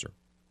producer.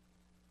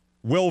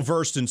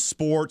 Well-versed in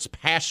sports,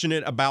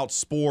 passionate about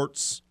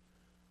sports,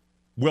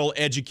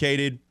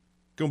 well-educated.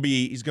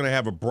 He's going to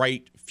have a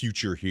bright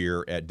future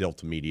here at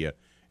Delta Media,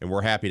 and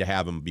we're happy to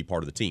have him be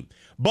part of the team.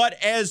 But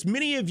as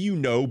many of you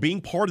know, being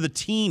part of the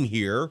team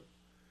here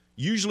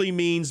usually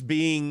means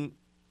being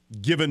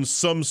given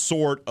some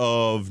sort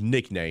of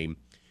nickname,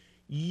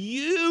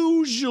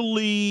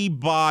 usually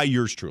by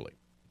yours truly.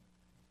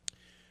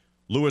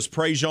 Louis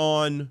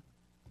Prejean,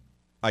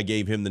 I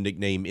gave him the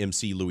nickname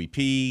MC Louis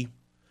P.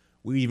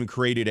 We even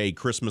created a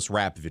Christmas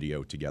rap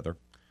video together,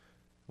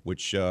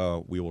 which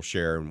we will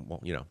share and,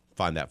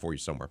 find that for you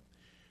somewhere.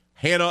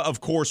 Hannah, of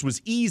course, was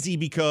easy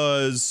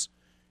because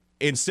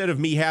instead of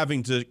me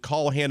having to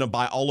call Hannah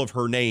by all of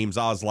her names,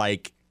 I was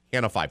like,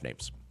 Hannah, 5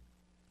 names.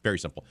 Very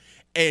simple.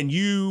 And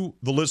you,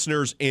 the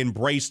listeners,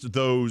 embraced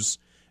those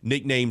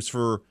nicknames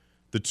for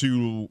the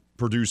 2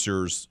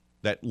 producers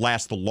that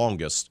last the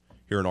longest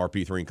here in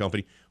RP3 and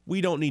Company. We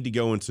don't need to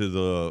go into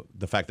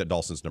the fact that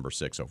Dawson's number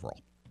 6 overall.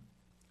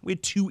 We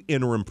had 2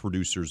 interim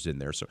producers in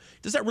there. So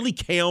does that really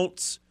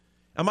count?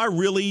 Am I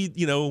really,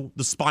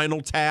 the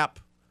Spinal Tap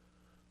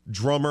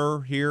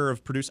drummer here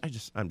of producer?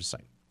 I'm just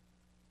saying.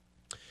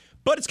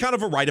 But it's kind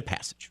of a rite of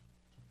passage.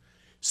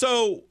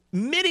 So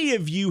many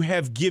of you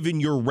have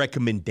given your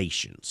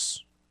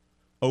recommendations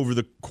over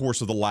the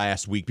course of the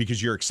last week because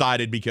you're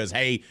excited because,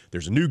 hey,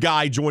 there's a new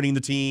guy joining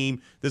the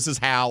team. This is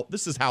how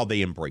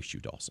they embrace you,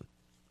 Dawson.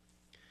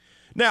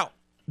 Now,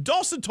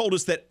 Dawson told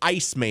us that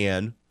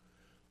Iceman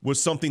was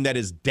something that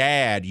his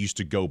dad used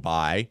to go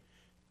by,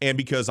 and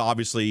because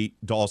obviously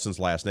Dawson's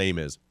last name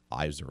is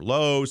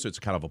Eislerloh, so it's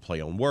kind of a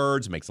play on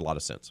words. It makes a lot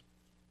of sense.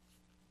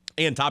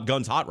 And Top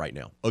Gun's hot right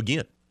now,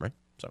 again, right?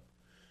 So,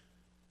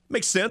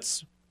 makes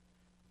sense.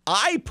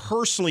 I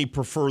personally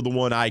prefer the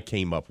one I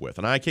came up with,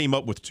 and I came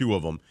up with 2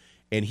 of them,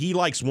 and he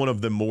likes one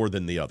of them more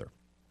than the other.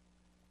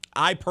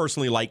 I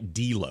personally like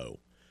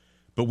D-Lo,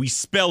 but we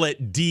spell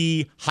it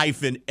D-L-O-H.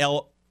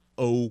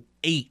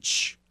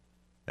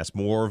 That's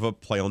more of a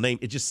play on name.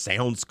 It just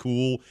sounds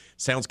cool,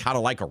 sounds kind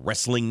of like a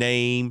wrestling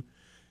name.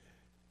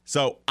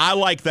 So I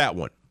like that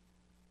one.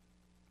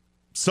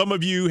 Some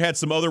of you had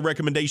some other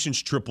recommendations,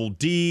 Triple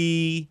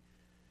D,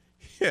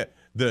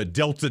 the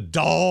Delta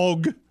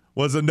Dog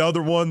was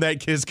another one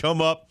that has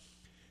come up.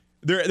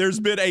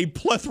 There's been a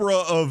plethora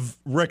of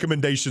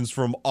recommendations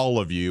from all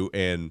of you,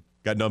 and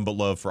got none but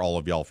love for all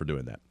of y'all for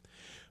doing that.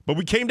 But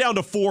we came down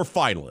to 4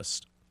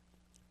 finalists.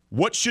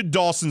 What should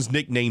Dawson's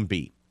nickname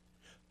be?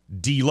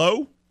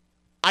 D-Lo,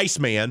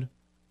 Iceman,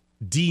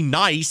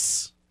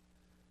 D-Nice,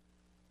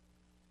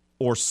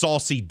 or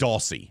Saucy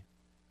Dawsy,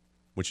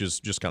 which is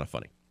just kind of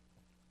funny.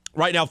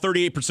 Right now,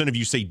 38% of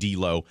you say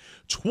D-Lo,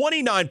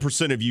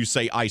 29% of you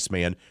say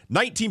Iceman,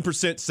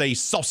 19% say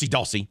Saucy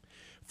Dawsy,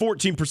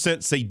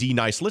 14% say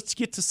D-Nice. Let's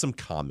get to some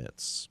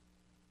comments.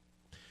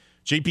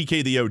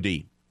 JPK the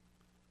OD.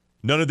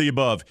 None of the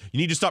above. You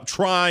need to stop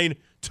trying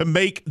to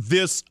make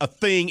this a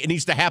thing. It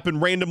needs to happen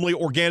randomly,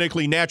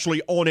 organically,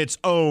 naturally, on its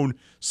own.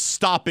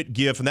 Stop it,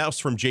 GIF. And that was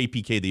from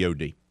JPK the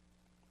OD.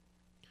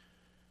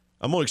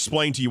 I'm going to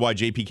explain to you why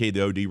JPK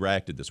the OD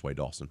reacted this way,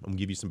 Dawson. I'm going to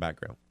give you some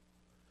background.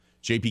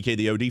 JPK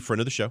the OD,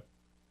 friend of the show.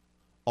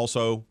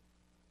 Also,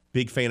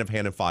 big fan of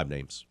Hannah Five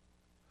Names.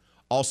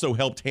 Also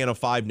helped Hannah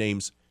Five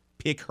Names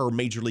pick her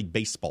Major League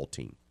Baseball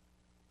team.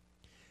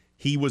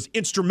 He was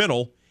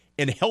instrumental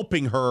in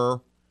helping her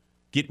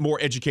get more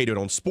educated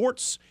on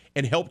sports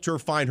and helped her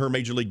find her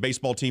Major League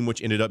Baseball team,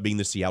 which ended up being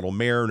the Seattle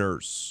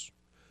Mariners,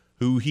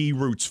 who he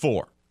roots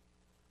for.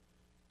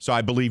 So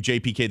I believe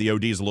JPK the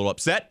OD is a little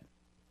upset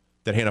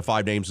that Hannah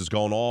Five Names has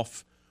gone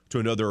off to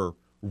another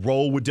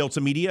role with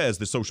Delta Media as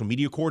the social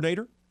media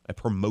coordinator, a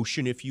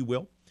promotion, if you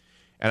will.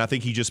 And I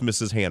think he just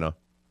misses Hannah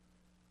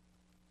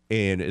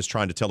and is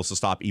trying to tell us to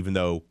stop, even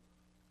though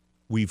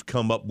we've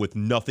come up with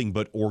nothing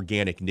but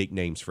organic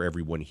nicknames for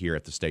everyone here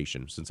at the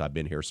station since I've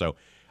been here. So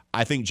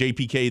I think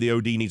JPK the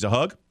OD needs a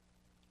hug.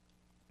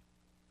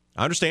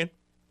 I understand.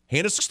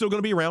 Hannah's still going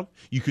to be around.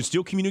 You can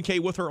still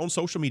communicate with her on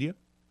social media.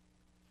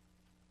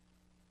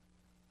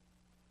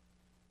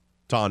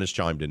 Ton has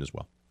chimed in as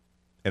well.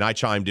 And I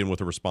chimed in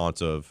with a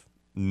response of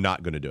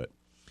not going to do it.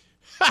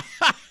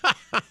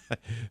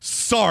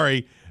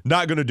 Sorry,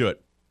 not going to do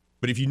it.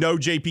 But if you know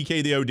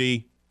JPK the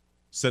OD,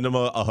 send him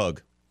a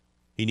hug.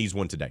 He needs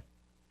one today.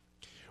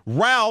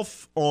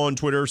 Ralph on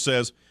Twitter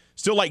says,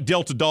 still like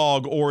Delta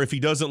Dog, or if he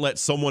doesn't let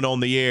someone on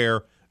the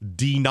air,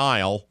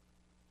 denial.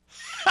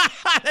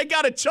 They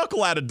got a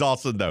chuckle out of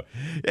Dawson, though.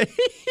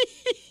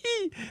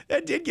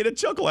 That did get a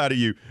chuckle out of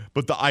you.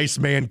 But the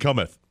Iceman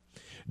cometh.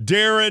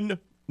 Darren,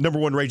 number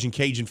one Raging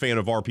Cajun fan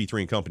of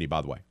RP3 and Company,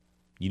 by the way.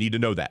 You need to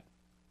know that.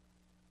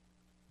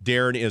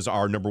 Darren is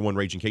our number one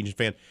Raging Cajun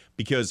fan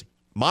because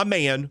my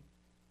man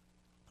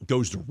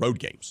goes to road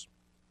games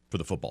for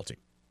the football team.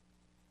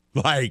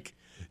 Like,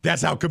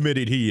 that's how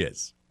committed he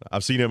is.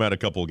 I've seen him at a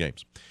couple of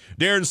games.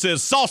 Darren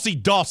says, Saucy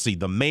Dawsey,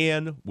 the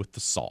man with the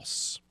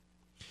sauce.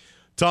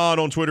 Ton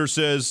on Twitter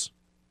says,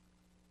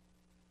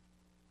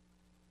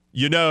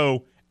 you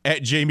know,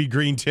 at Jamie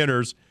Green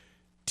Tenors,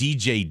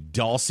 DJ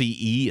Dawsey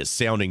E is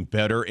sounding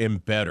better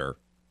and better.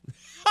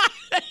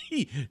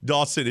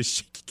 Dawson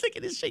is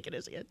shaking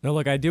his head. No,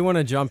 look, I do want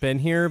to jump in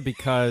here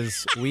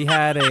because we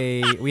had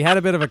a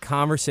bit of a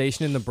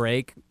conversation in the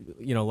break,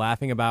 you know,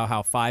 laughing about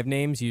how Five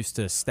Names used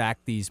to stack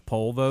these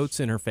poll votes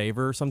in her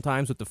favor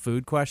sometimes with the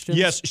food questions.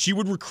 Yes, she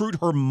would recruit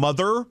her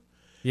mother.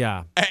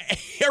 Yeah.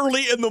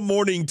 Early in the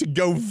morning to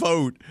go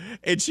vote,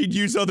 and she'd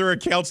use other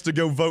accounts to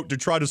go vote to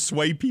try to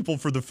sway people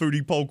for the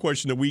foodie poll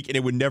question of the week, and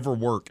it would never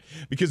work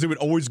because it would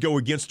always go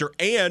against her.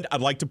 And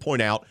I'd like to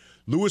point out,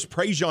 Louis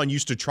Prejean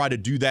used to try to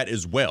do that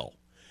as well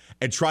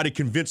and try to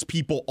convince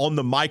people on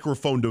the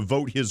microphone to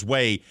vote his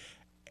way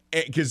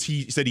because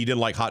he said he didn't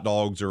like hot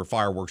dogs or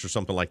fireworks or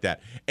something like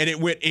that. And it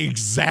went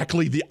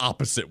exactly the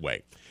opposite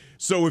way.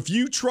 So if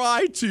you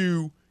try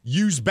to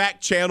use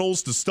back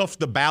channels to stuff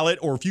the ballot,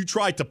 or if you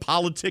try to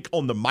politic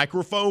on the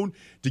microphone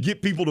to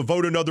get people to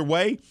vote another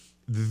way,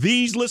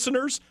 these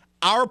listeners,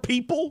 our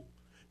people,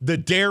 the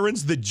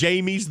Darrens, the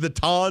Jamies, the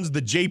Tons,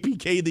 the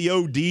JPK, the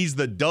ODs,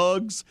 the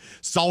Dougs,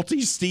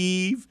 Salty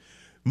Steve,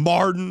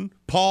 Martin,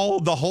 Paul,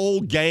 the whole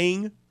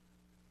gang,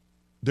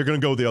 they're going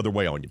to go the other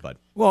way on you, bud.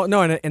 Well,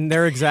 no, and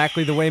they're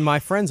exactly the way my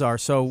friends are.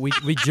 So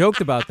we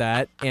joked about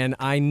that, and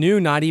I knew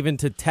not even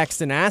to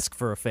text and ask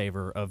for a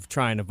favor of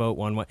trying to vote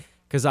one way.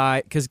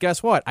 Because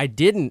guess what? I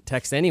didn't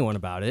text anyone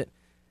about it,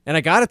 and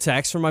I got a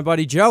text from my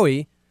buddy Joey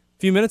a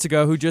few minutes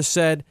ago who just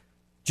said,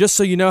 just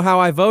so you know how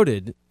I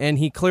voted, and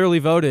he clearly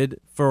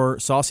voted for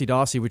Saucy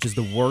Dawsey, which is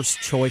the worst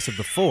choice of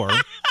the four.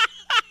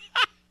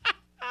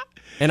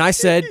 And I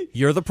said,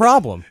 you're the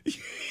problem.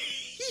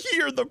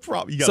 You're the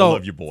problem. You got to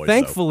love your boys.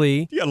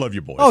 Thankfully, you got to love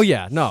your boys. Oh,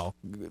 yeah, no.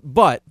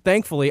 But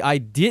thankfully, I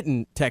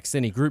didn't text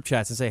any group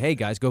chats and say, hey,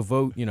 guys, go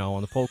vote,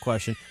 on the poll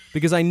question,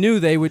 because I knew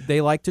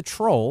they like to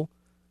troll,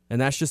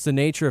 and that's just the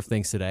nature of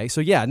things today.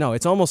 So, yeah, no,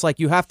 it's almost like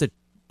you have to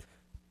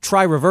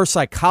try reverse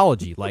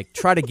psychology, like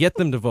try to get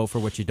them to vote for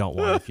what you don't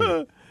want.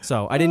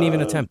 So I didn't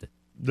even attempt it.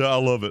 No, I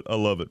love it. I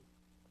love it.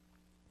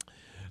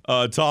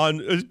 Ton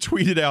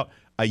tweeted out,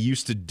 I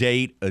used to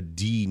date a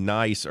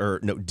Denise,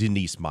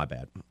 my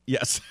bad.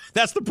 Yes,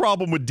 that's the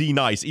problem with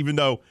D-Nice, even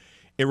though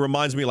it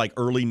reminds me like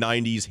early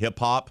 90s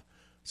hip-hop.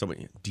 So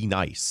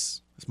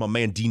D-Nice. That's my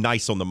man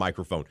D-Nice on the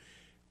microphone.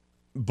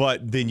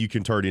 But then you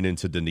can turn it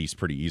into Denise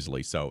pretty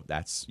easily. So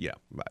that's, yeah,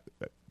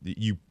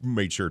 you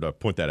made sure to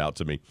point that out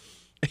to me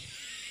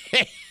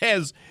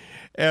as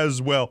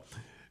well.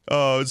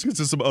 Let's get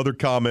to some other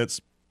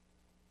comments.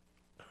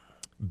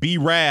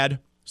 B-Rad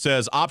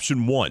says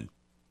option 1.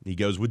 He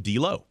goes with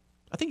D-Lo.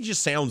 I think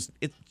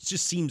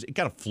it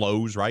kind of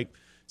flows, right?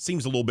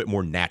 Seems a little bit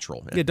more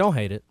natural. Yeah, don't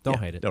hate it. Don't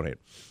hate it. Don't hate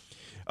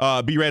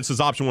it. B-Rad says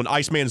option 1.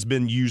 Iceman has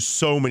been used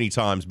so many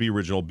times. Be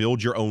original.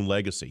 Build your own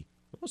legacy.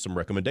 Well, some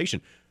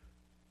recommendation.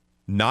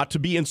 Not to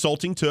be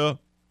insulting to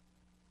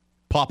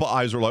Papa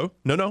Iserlo.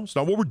 No, it's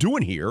not what we're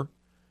doing here.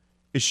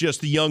 It's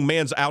just the young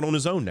man's out on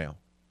his own now.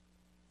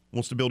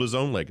 Wants to build his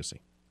own legacy.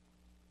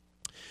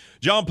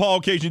 John Paul,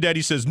 Cajun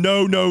Daddy says,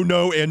 no,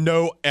 and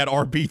no at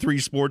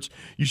RP3 Sports.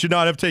 You should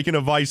not have taken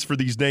advice for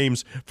these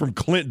names from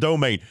Clint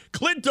Domain.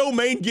 Clint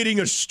Domain getting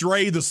a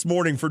stray this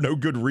morning for no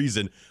good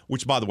reason,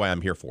 which, by the way,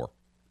 I'm here for.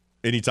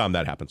 Anytime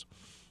that happens.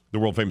 The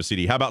world-famous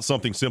CD. How about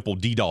something simple,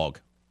 D-Dog?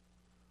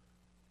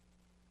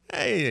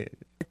 Hey.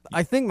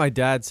 I think my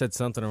dad said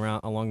something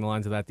along the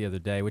lines of that the other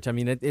day, which, I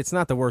mean, it's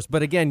not the worst.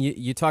 But, again,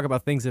 you talk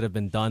about things that have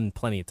been done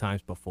plenty of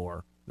times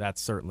before.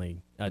 That's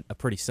certainly a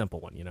pretty simple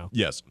one, you know?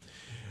 Yes.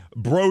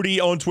 Brody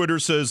on Twitter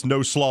says,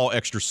 no slaw,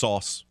 extra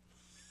sauce.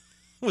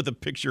 With a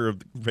picture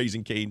of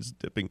Raising Cane's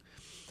dipping.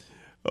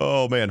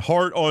 Oh, man.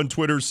 Hart on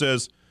Twitter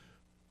says,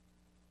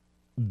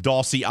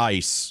 Dawsey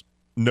Ice.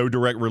 No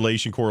direct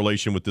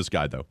correlation with this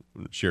guy, though.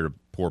 Shared a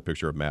poor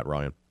picture of Matt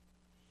Ryan.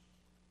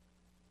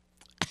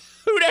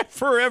 Who that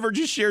forever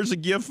just shares a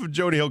gif of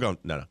Jody Hill going,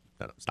 no,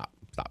 stop,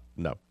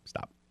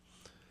 stop.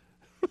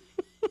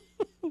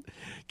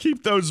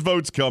 Keep those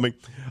votes coming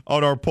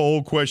on our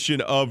poll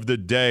question of the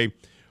day.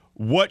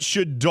 What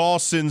should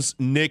Dawson's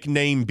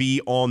nickname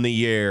be on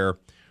the air?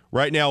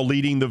 Right now,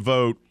 leading the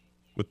vote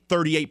with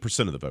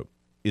 38% of the vote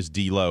is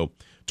D-Lo.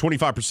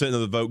 25% of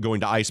the vote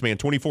going to Iceman.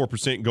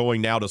 24%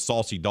 going now to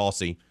Saucy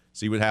Dawsey.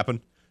 See what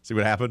happened?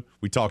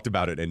 We talked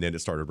about it, and then it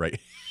started right.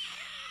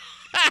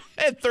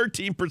 At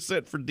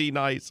 13% for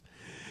D-Nice.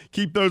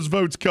 Keep those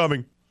votes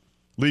coming.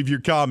 Leave your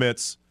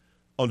comments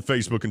on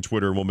Facebook and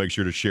Twitter, and we'll make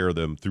sure to share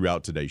them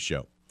throughout today's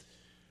show.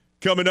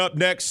 Coming up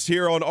next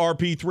here on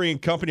RP3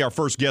 and Company, our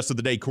first guest of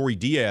the day, Corey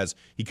Diaz.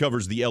 He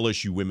covers the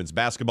LSU women's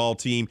basketball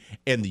team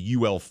and the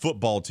UL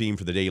football team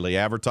for the Daily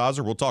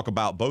Advertiser. We'll talk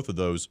about both of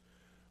those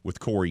with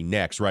Corey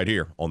next, right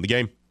here on The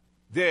Game.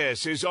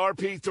 This is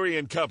RP3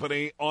 and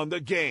Company on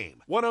The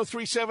Game.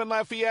 103.7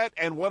 Lafayette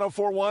and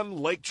 104.1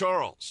 Lake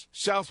Charles,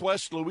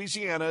 Southwest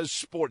Louisiana's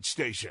sports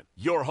station.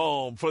 Your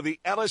home for the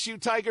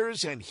LSU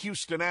Tigers and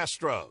Houston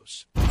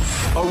Astros.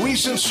 A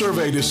recent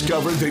survey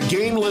discovered that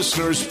Game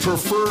listeners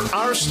prefer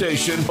our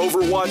station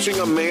over watching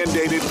a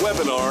mandated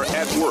webinar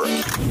at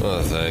work.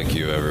 Well, thank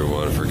you,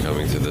 everyone, for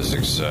coming to this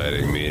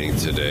exciting meeting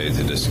today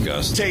to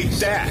discuss... Take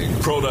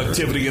that,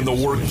 productivity in the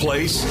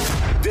workplace.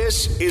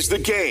 This is The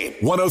Game.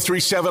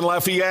 103.7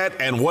 Lafayette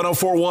and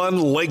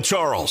 104.1 Lake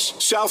Charles,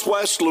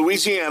 Southwest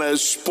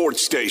Louisiana's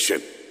sports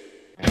station.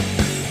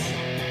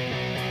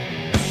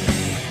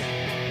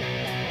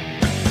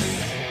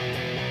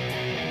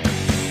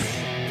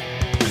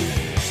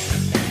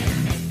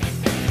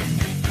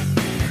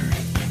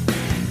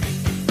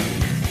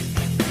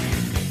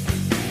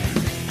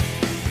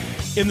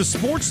 In the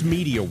sports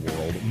media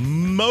world,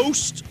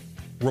 most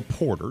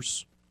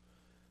reporters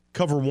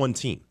cover one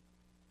team.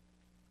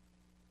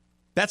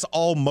 That's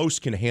all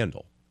most can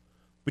handle.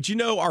 But you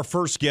know, our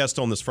first guest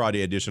on this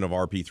Friday edition of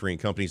RP3 and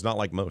Company is not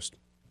like most.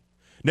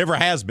 Never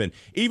has been.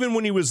 Even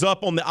when he was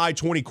up on the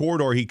I-20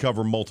 corridor, he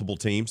covered multiple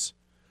teams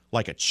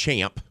like a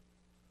champ.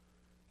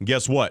 And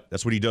guess what?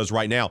 That's what he does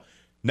right now.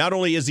 Not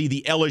only is he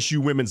the LSU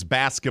women's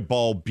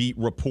basketball beat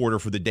reporter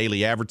for the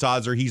Daily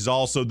Advertiser, he's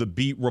also the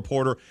beat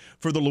reporter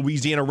for the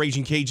Louisiana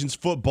Raging Cajuns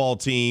football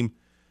team.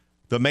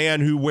 The man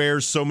who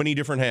wears so many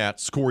different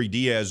hats, Corey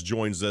Diaz,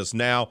 joins us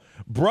now.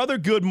 Brother,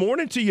 good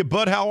morning to you,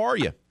 bud. How are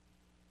you?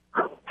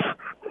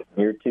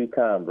 You're too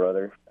kind,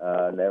 brother.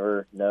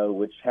 Never know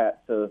which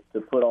hat to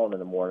put on in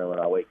the morning when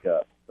I wake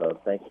up.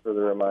 So thanks for the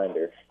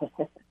reminder.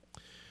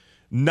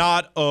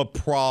 Not a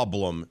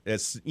problem.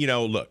 It's,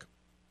 look.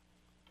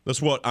 That's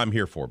what I'm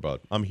here for, bud.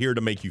 I'm here to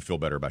make you feel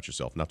better about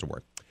yourself, not to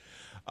worry.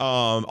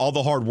 All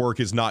the hard work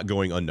is not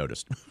going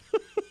unnoticed.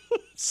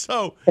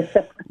 So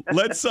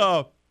let's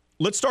start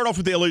off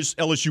with the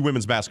LSU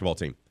women's basketball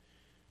team.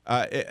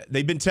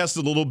 They've been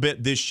tested a little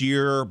bit this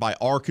year by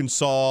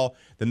Arkansas.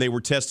 Then they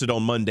were tested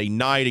on Monday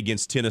night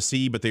against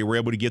Tennessee, but they were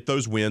able to get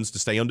those wins to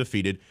stay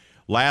undefeated.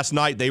 Last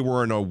night, they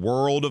were in a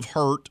world of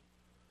hurt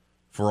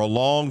for a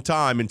long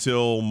time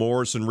until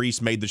Morris and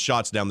Reese made the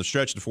shots down the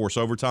stretch to force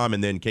overtime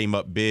and then came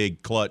up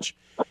big, clutch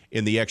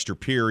in the extra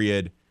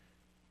period.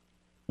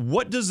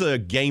 What does a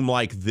game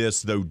like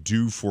this, though,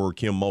 do for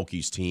Kim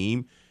Mulkey's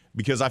team?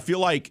 Because I feel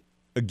like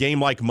a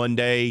game like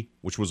Monday,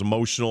 which was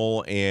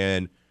emotional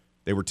and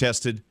they were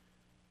tested,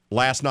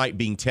 last night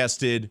being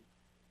tested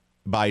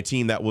by a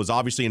team that was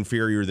obviously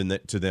inferior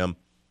to them,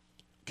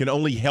 can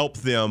only help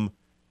them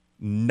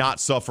not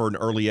suffer an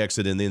early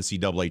exit in the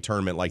NCAA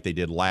tournament like they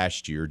did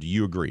last year. Do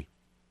you agree?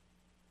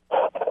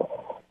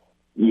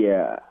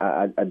 Yeah,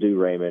 I do,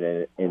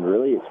 Raymond. And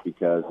really it's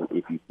because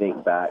if you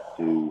think back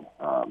to,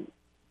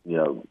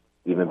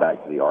 even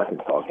back to the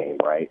Arkansas game,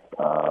 right?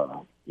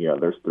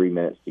 There's 3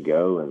 minutes to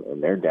go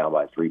and they're down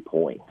by 3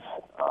 points.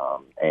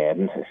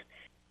 And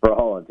for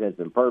all intents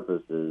and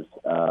purposes,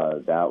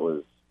 that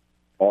was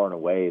far and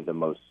away the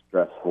most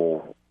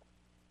stressful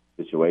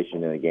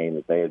situation in a game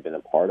that they had been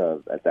a part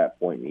of at that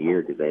point in the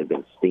year because they had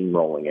been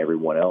steamrolling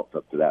everyone else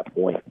up to that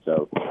point.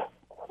 So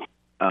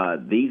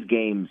these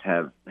games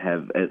have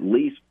at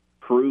least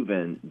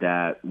proven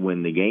that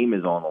when the game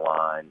is on the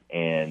line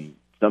and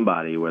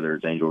somebody, whether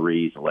it's Angel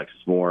Reese,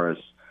 Alexis Morris,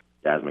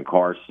 Jasmine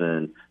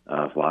Carson,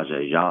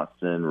 Flau'jae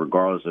Johnson,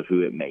 regardless of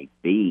who it may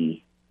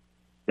be,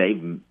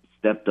 they've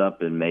stepped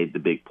up and made the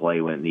big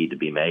play when it needed to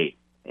be made,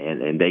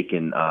 and they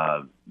can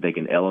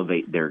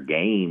elevate their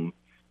game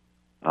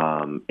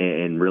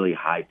in really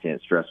high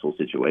tense, stressful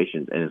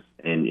situations.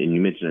 And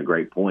you mentioned a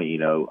great point.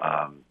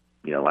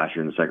 Last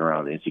year in the second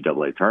round of the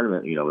NCAA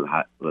tournament,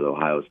 with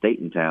Ohio State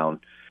in town,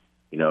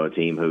 a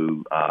team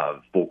who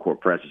full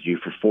court presses you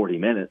for 40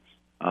 minutes.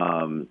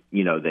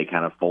 They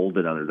kind of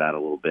folded under that a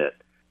little bit.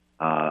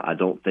 I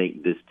don't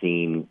think this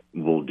team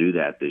will do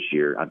that this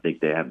year. I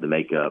think they have the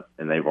makeup,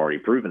 and they've already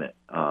proven it.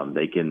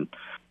 They can,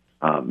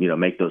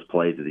 make those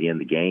plays at the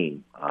end of the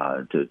game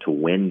to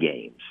win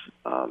games,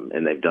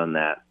 and they've done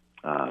that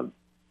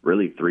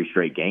really 3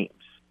 straight games.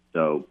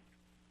 So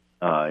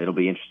it'll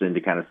be interesting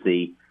to kind of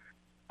see.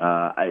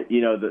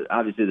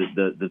 Obviously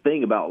the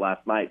thing about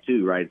last night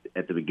too, right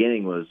at the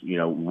beginning was,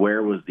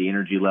 where was the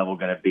energy level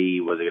going to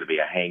be? Was it going to be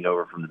a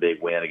hangover from the big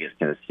win against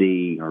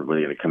Tennessee, or were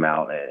they going to come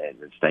out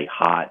and stay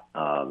hot?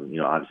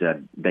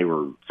 Obviously they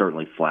were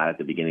certainly flat at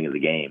the beginning of the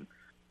game,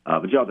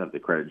 but you also have to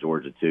credit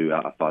Georgia too.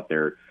 I thought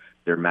their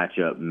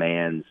matchup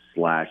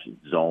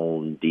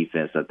man/zone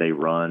defense that they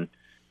run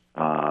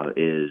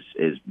is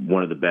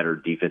one of the better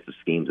defensive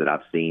schemes that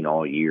I've seen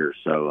all year.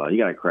 So you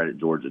got to credit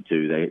Georgia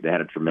too. They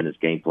had a tremendous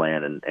game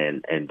plan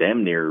and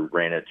damn near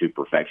ran it to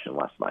perfection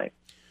last night.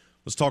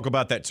 Let's talk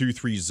about that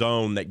 2-3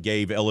 zone that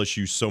gave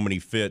LSU so many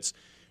fits.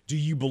 Do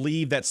you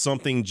believe that's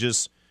something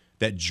just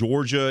that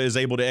Georgia is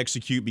able to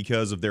execute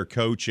because of their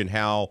coach and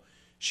how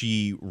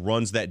she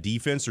runs that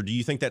defense, or do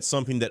you think that's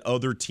something that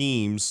other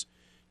teams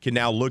can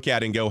now look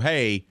at and go,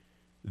 hey,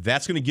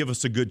 that's going to give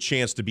us a good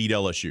chance to beat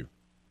LSU?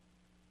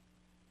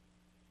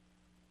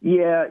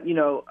 Yeah,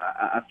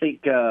 I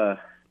think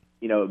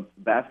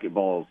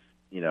basketball's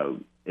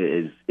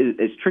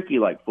is tricky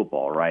like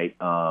football, right?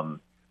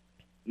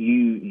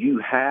 You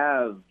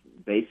have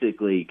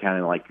basically kind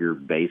of like your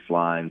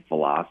baseline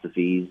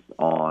philosophies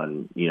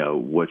on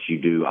what you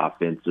do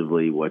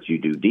offensively, what you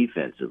do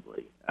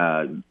defensively.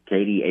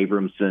 Katie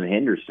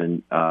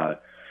Abramson-Henderson,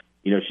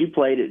 she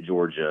played at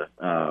Georgia.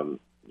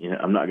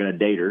 I'm not going to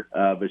date her,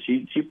 but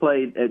she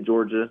played at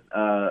Georgia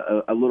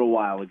a little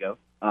while ago.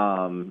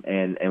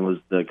 And was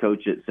the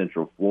coach at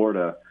Central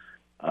Florida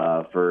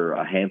for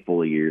a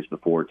handful of years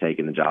before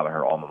taking the job at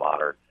her alma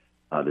mater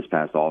this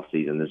past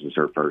offseason. This is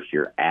her first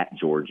year at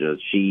Georgia.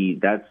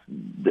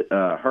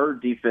 Her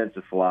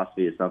defensive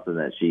philosophy is something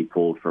that she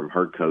pulled from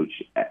her coach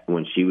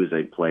when she was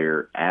a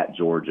player at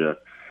Georgia.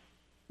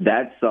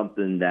 That's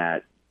something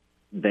that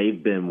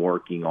they've been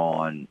working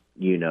on,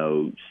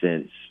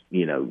 since,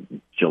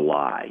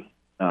 July.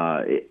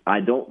 I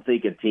don't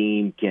think a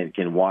team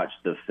can watch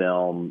the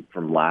film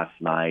from last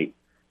night,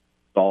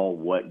 saw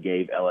what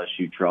gave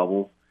LSU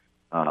trouble,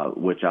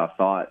 which I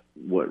thought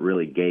what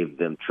really gave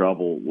them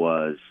trouble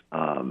was,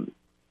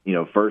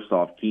 first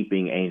off,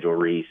 keeping Angel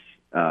Reese,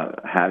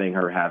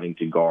 having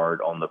to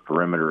guard on the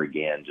perimeter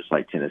again, just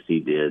like Tennessee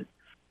did,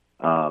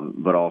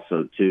 but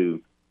also,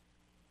 too,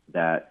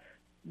 that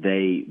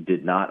they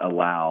did not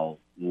allow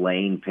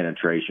lane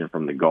penetration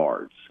from the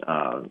guards,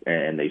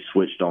 and they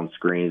switched on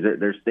screens.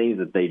 There's things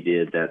that they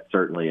did that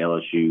certainly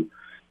LSU,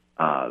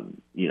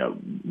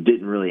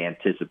 didn't really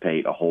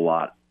anticipate a whole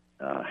lot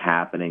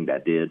happening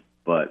that did.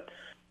 But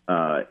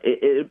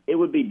it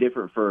would be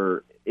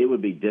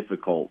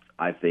difficult,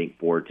 I think,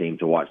 for a team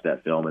to watch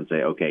that film and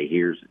say, okay,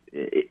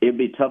 it'd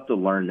be tough to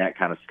learn that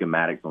kind of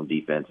schematics on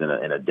defense in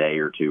a day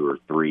or 2 or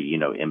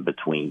 3, in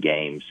between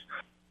games.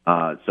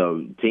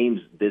 So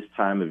teams this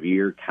time of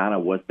year, kind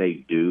of what they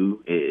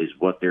do is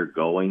what they're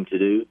going to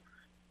do.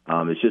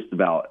 It's just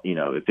about,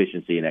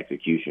 efficiency and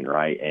execution,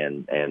 right?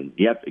 And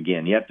you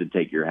have to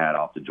take your hat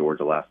off to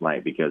Georgia last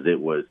night because it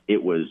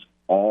was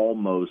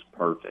almost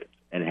perfect.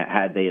 And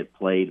had they had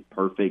played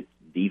perfect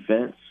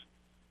defense,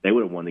 they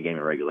would have won the game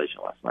in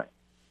regulation last night.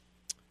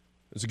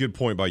 That's a good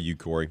point by you,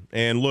 Corey.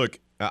 And look,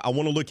 I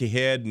want to look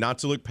ahead, not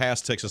to look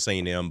past Texas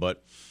A&M,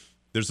 but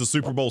there's the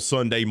Super Bowl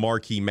Sunday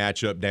marquee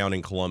matchup down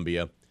in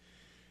Columbia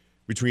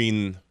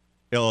between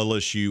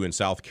LSU and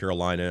South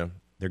Carolina.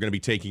 They're going to be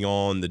taking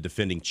on the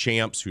defending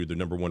champs, who are the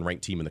number 1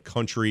 ranked team in the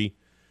country.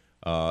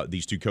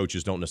 These two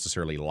coaches don't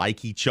necessarily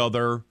like each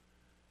other.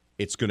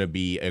 It's going to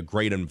be a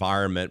great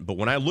environment. But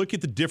when I look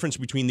at the difference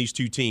between these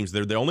two teams,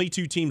 they're the only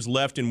 2 teams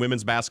left in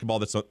women's basketball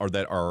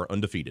that are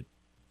undefeated.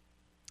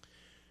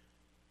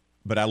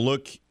 But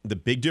the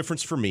big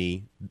difference for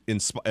me,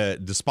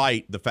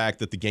 despite the fact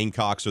that the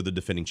Gamecocks are the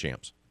defending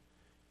champs,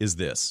 is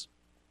this.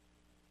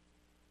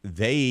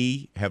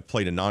 They have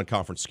played a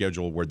non-conference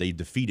schedule where they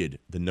defeated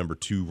the number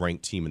 2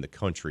 ranked team in the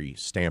country,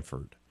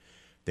 Stanford.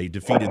 They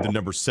defeated the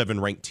number 7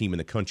 ranked team in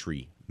the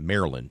country,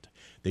 Maryland.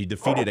 They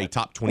defeated a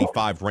top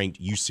 25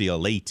 ranked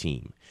UCLA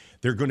team.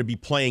 They're going to be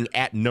playing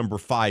at number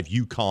 5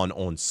 UConn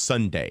on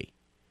Sunday.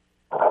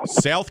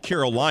 South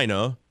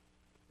Carolina,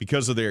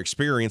 because of their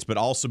experience, but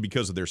also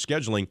because of their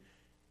scheduling,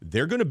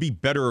 they're going to be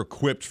better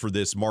equipped for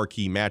this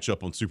marquee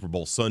matchup on Super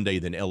Bowl Sunday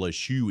than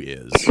LSU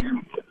is.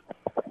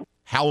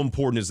 How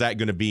important is that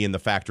going to be in the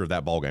factor of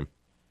that ballgame?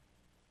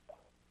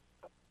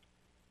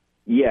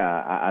 Yeah,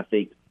 I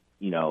think,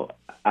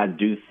 I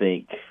do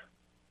think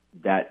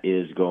that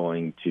is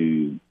going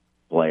to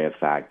play a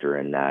factor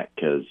in that,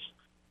 because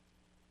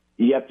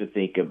you have to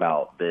think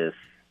about this.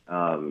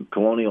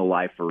 Colonial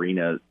Life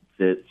Arena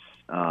sits,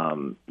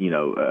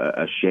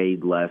 a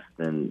shade less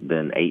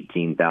than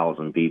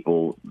 18,000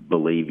 people.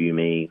 Believe you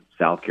me,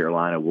 South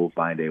Carolina will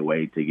find a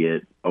way to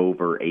get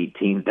over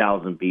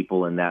 18,000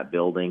 people in that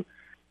building.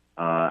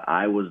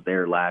 I was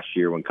there last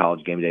year when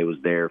College Game Day was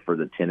there for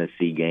the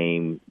Tennessee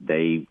game.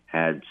 They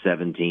had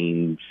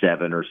 17-7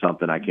 or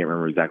something. I can't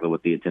remember exactly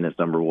what the attendance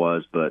number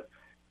was, but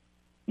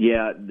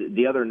yeah,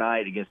 the other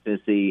night against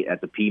Tennessee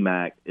at the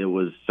PMAC, it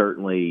was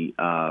certainly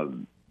a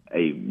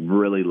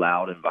really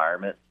loud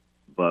environment.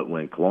 But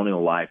when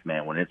Colonial Life,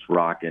 man, when it's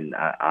rocking,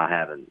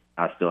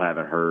 I still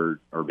haven't heard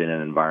or been in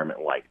an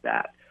environment like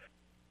that.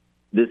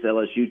 This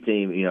LSU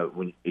team,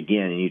 when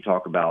you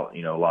talk about,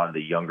 a lot of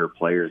the younger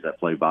players that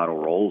play vital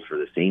roles for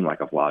this team,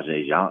 like a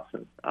Flajee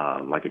Johnson,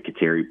 like a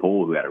Kateri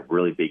Poole, who had a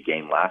really big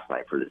game last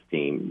night for this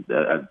team,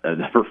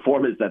 a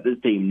performance that this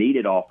team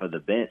needed off of the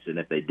bench, and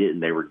if they didn't,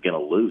 they were going to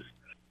lose.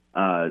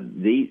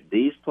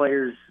 These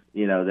players,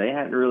 they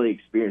hadn't really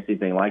experienced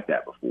anything like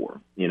that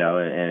before,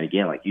 and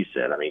again, like you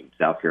said, I mean,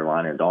 South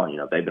Carolina and Dawn,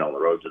 they've been on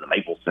the road to the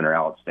Maple Center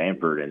out at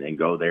Stanford and then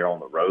go there on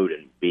the road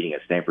and beating a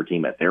Stanford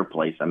team at their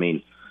place. I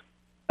mean,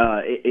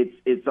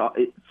 it's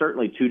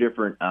certainly two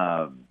different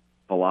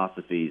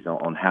philosophies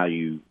on how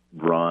you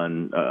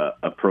run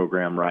a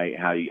program, right?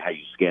 How you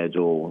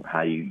schedule,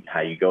 how you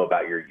go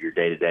about your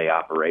day-to-day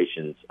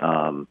operations.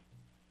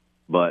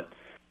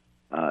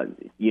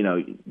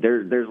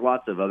 There's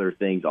lots of other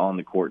things on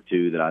the court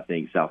too that I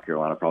think South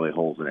Carolina probably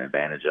holds an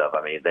advantage of.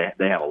 I mean,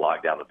 they have a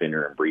lockdown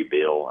defender in Bree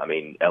Bill. I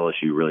mean,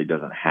 LSU really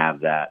doesn't have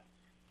that.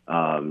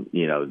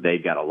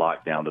 They've got a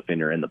lockdown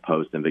defender in the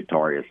post in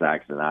Victoria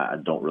Saxon. I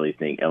don't really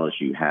think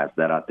LSU has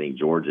that. I think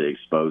Georgia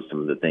exposed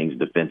some of the things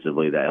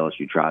defensively that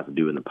LSU tries to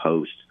do in the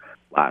post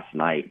last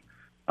night.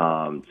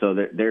 So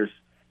there's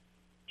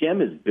Kim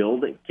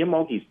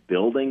Mulkey's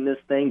building this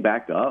thing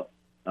back up.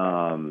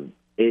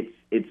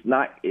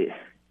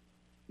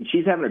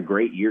 She's having a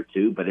great year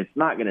too, but it's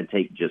not going to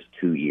take just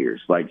 2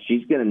 years. Like,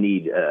 she's going to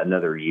need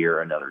another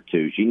year, another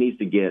two. She needs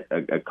to get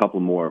a couple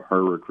more of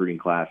her recruiting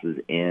classes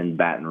in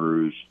Baton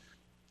Rouge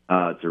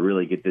to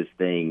really get this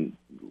thing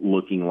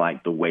looking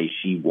like the way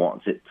she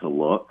wants it to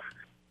look,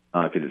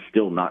 because it's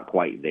still not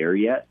quite there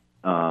yet.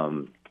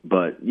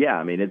 But yeah,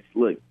 I mean,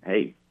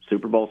 hey,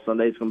 Super Bowl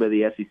Sunday is going to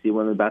be the SEC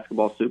Women's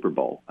Basketball Super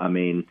Bowl. I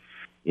mean,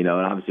 and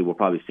obviously we'll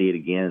probably see it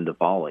again the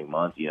following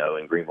month,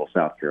 in Greenville,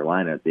 South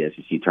Carolina at the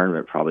SEC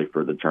tournament, probably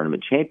for the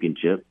tournament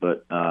championship.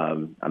 But,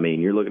 I mean,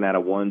 you're looking at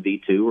a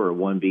 1v2 or a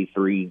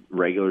 1v3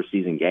 regular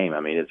season game.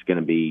 I mean, it's going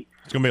to be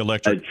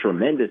electric. A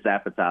tremendous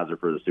appetizer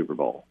for the Super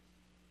Bowl.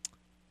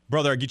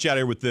 Brother, I'll get you out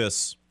of here with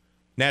this.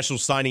 National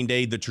Signing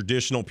Day, the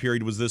traditional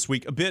period was this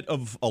week. A bit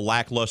of a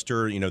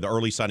lackluster, the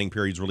early signing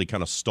period's really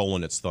kind of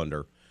stolen its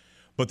thunder.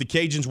 But the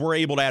Cajuns were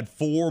able to add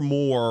 4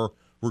 more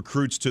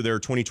recruits to their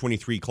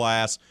 2023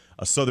 class.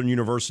 A Southern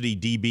University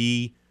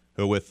DB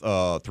who with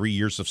 3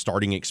 years of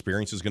starting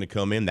experience is going to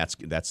come in.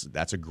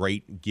 That's a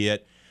great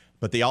get.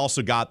 But they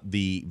also got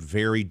the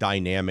very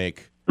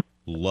dynamic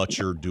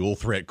Lutcher dual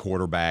threat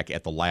quarterback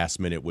at the last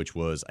minute, which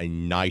was a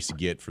nice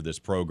get for this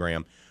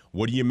program.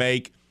 What do you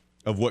make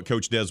of what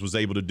Coach Des was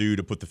able to do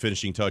to put the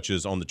finishing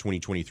touches on the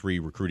 2023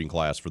 recruiting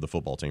class for the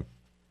football team?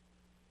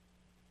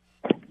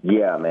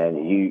 Yeah, man,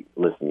 you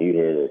hit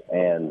it.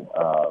 And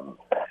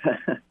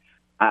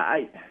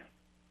I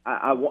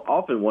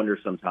often wonder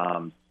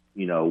sometimes,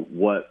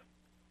 what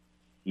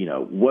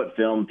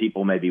film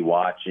people may be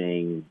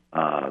watching,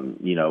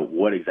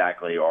 what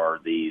exactly are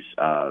these,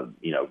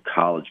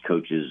 college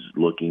coaches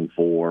looking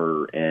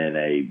for in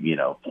a,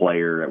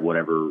 player at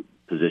whatever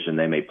position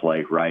they may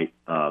play, right?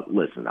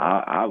 Listen,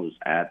 I was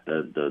at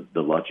the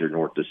Lutcher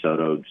North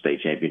DeSoto state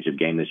championship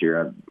game this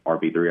year,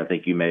 RB3. I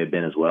think you may have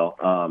been as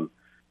well.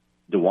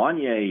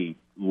 Dewanye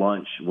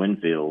Lunch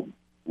Winfield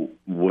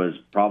was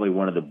probably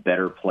one of the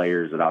better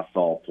players that I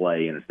saw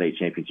play in a state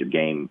championship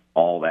game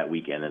all that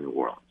weekend in New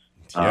Orleans.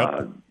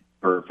 Yep.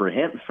 For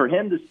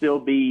him to still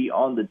be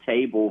on the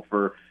table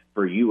for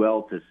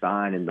UL to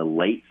sign in the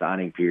late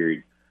signing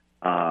period,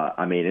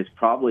 I mean, it's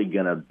probably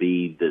going to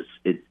be this.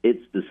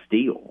 It's the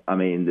steal. I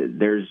mean,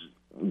 there's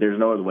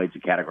no other way to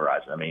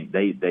categorize it. I mean,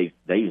 it's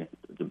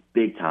a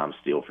big time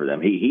steal for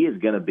them. He's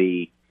going to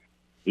be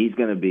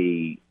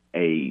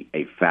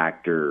a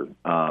factor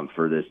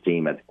for this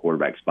team at the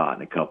quarterback spot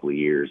in a couple of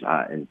years.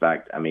 In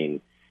fact, I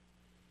mean,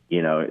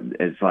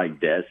 it's like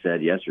Des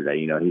said yesterday,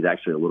 he's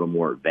actually a little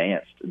more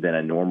advanced than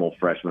a normal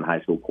freshman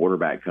high school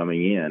quarterback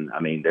coming in.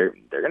 I mean, they're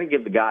going to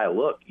give the guy a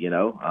look,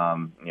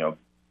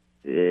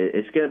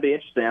 it's going to be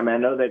interesting. I mean, I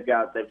know they've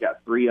got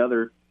 3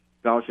 other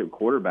scholarship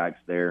quarterbacks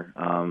there.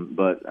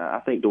 But I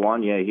think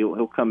Dewanye,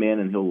 he'll come in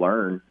and he'll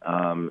learn,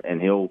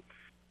 and he'll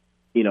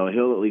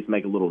at least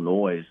make a little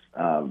noise.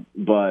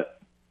 But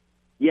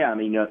yeah, I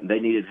mean, they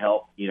needed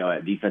help,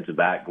 at defensive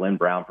back. Glenn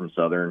Brown from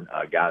Southern,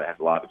 a guy that has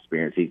a lot of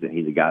experience. He's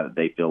a guy that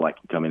they feel like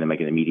can come in and make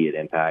an immediate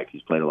impact.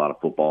 He's played a lot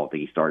of football. I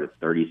think he started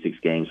 36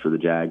 games for the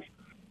Jags.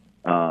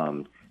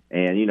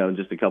 And,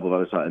 just a couple of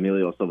others.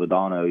 Emilio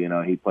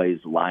Silvedano, he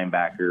plays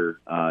linebacker.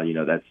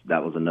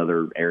 That was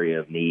another area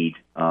of need.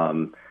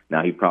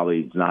 Now, he probably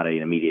is not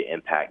an immediate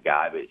impact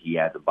guy, but he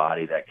has a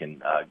body that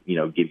can,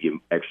 give you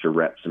extra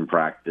reps in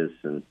practice.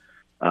 And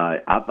I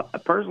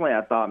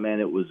thought, man,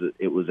 it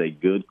was a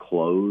good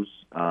close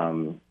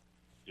to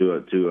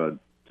a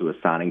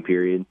signing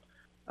period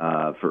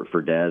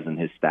for Dez and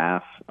his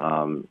staff.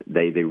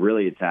 They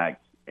really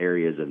attacked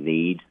areas of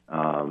need,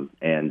 I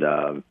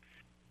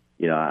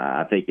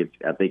think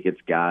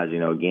it's guys.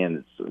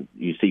 Again,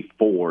 you see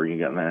 4. You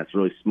got, man, that's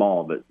really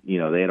small, but they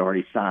had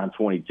already signed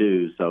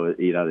 22, so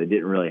they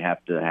didn't really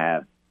have to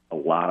have a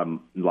lot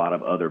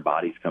of other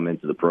bodies come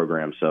into the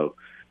program. So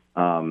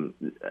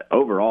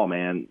overall,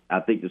 man,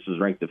 I think this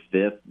was ranked the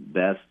 5th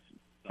best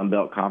Sun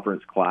Belt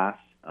Conference class.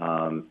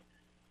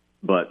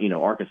 But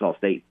Arkansas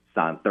State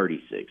signed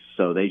 36,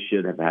 so they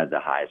should have had the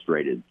highest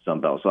rated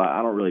Sun Belt. So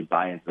I don't really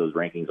buy into those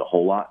rankings a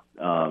whole lot.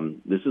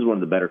 This is one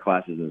of the better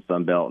classes in the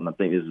Sun Belt, and I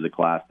think this is a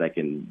class that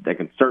can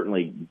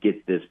certainly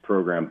get this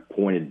program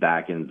pointed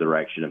back in the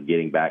direction of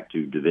getting back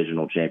to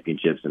divisional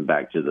championships and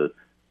back to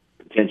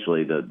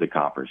potentially the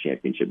conference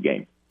championship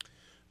game.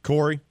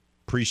 Corey,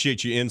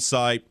 appreciate your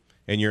insight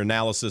and your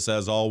analysis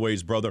as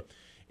always, brother.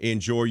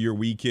 Enjoy your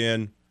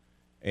weekend,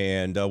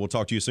 and we'll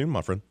talk to you soon,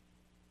 my friend.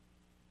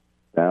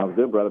 Sounds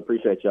good, brother.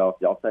 Appreciate y'all.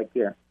 Y'all take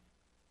care.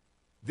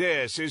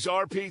 This is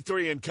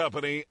RP3 and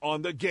Company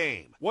on the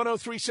Game.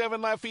 103.7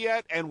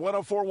 Lafayette and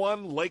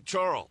 104.1 Lake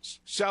Charles,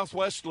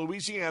 Southwest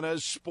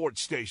Louisiana's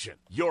sports station.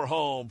 Your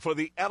home for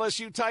the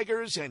LSU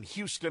Tigers and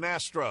Houston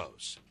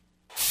Astros.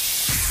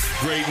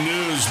 Great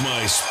news,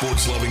 my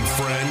sports-loving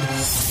friend.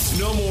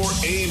 No more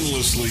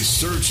aimlessly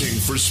searching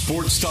for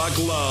sports talk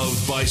love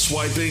by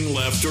swiping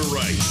left or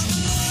right.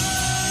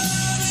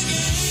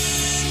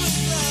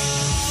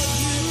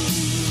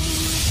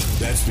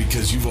 That's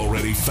because you've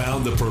already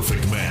found the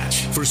perfect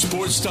match for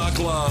sports talk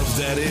love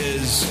that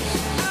is.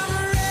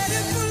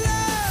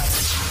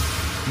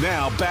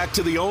 Now back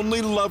to the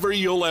only lover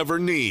you'll ever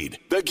need.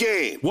 The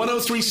Game.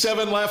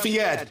 103.7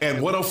 Lafayette and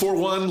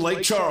 104.1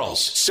 Lake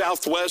Charles,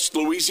 Southwest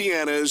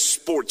Louisiana's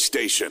sports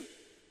station.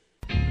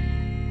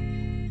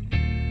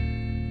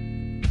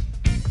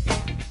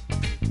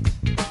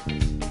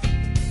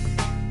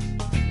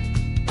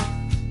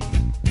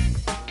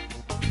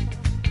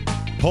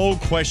 Poll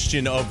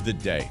question of the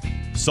day.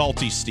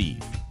 Salty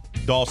Steve.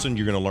 Dawson,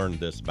 you're going to learn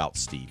this about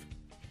Steve.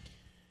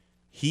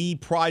 He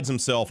prides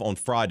himself on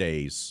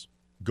Fridays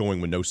going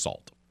with no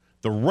salt.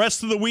 The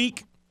rest of the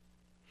week,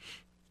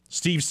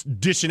 Steve's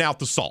dishing out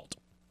the salt.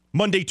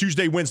 Monday,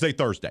 Tuesday, Wednesday,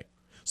 Thursday.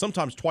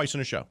 Sometimes twice in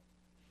a show.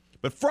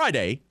 But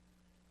Friday,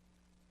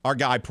 our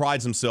guy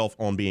prides himself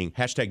on being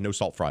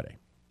 #NoSaltFriday.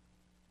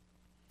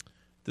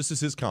 This is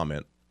his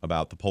comment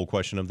about the poll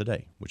question of the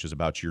day, which is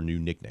about your new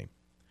nickname.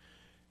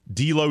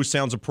 D-Lo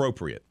sounds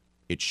appropriate.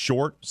 It's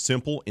short,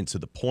 simple, and to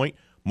the point,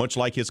 much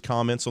like his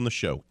comments on the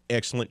show.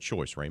 Excellent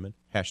choice, Raymond.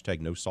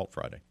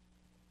 #NoSaltFriday.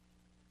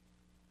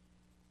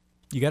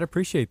 You got to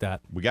appreciate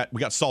that. We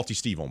got Salty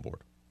Steve on board.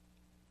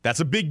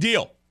 That's a big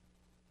deal.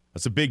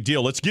 That's a big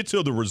deal. Let's get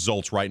to the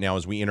results right now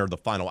as we enter the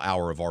final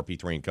hour of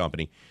RP3 and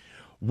Company.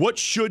 What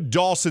should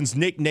Dawson's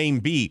nickname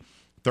be?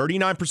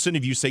 39%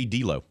 of you say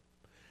D-Lo.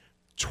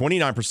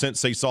 29%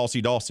 say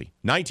Saucy Dawsy.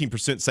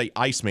 19% say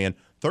Iceman.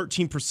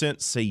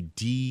 13% say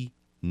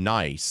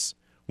D-Nice.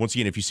 Once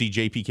again, if you see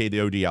JPK the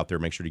OD out there,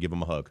 make sure to give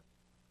him a hug.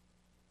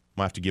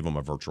 Might have to give him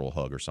a virtual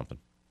hug or something.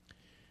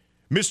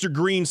 Mr.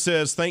 Green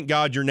says, thank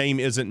God your name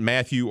isn't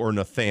Matthew or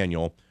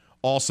Nathaniel.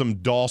 Awesome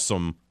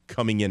Dawson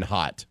coming in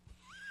hot.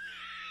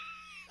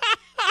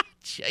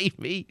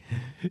 Jamie.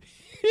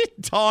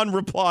 Don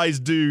replies,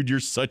 dude, you're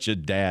such a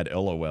dad,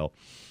 LOL.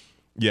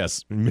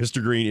 Yes,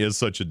 Mr. Green is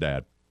such a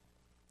dad.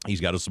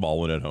 He's got a small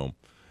one at home.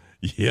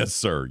 Yes,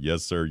 sir.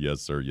 Yes, sir.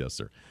 Yes, sir. Yes,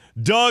 sir.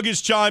 Doug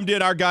has chimed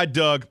in. Our guy,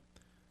 Doug.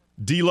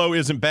 D-Lo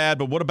isn't bad,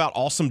 but what about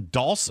Awesome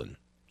Dawson?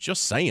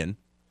 Just saying.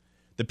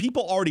 The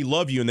people already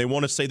love you, and they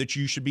want to say that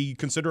you should be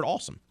considered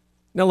awesome.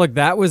 Now, look,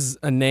 that was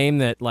a name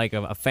that, like,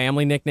 a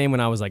family nickname when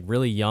I was, like,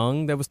 really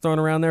young that was thrown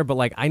around there. But,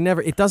 like,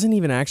 it doesn't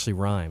even actually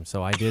rhyme.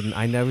 So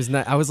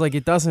I was like,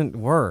 it doesn't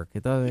work.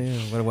 It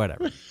doesn't,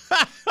 whatever.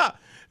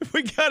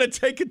 We got to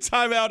take a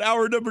timeout.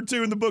 Hour number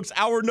 2 in the books.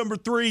 Hour number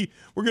 3,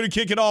 we're going to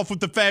kick it off with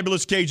the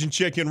fabulous Cajun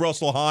Chicken,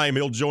 Russell Heim.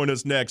 He'll join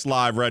us next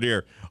live right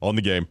here on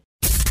The Game.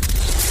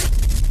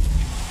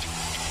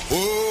 Oh,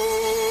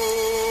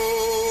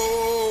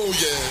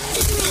 yeah.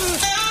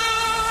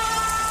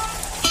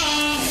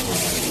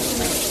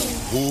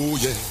 Oh,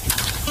 yeah.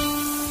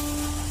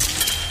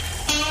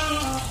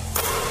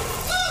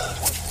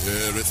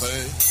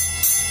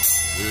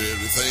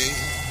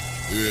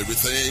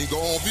 Everything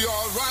gonna be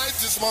all right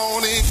this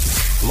morning.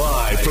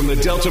 Live from the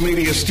Delta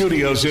Media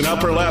Studios in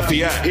Upper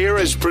Lafayette, here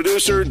is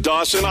producer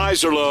Dawson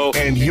Iserlo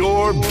and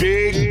your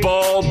big,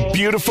 bald,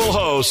 beautiful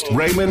host,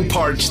 Raymond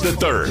Parts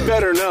III,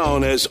 better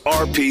known as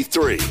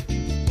RP3.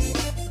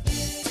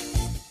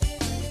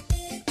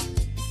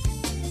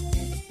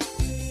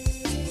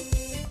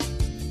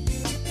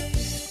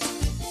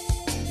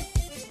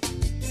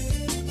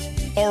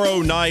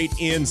 Tomorrow night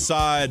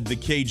inside the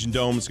Cajun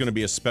Dome is going to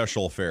be a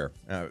special affair.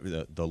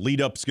 The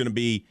lead-up is going to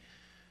be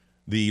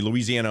the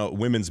Louisiana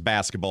women's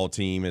basketball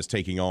team is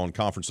taking on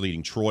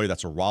conference-leading Troy.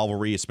 That's a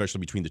rivalry, especially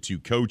between the two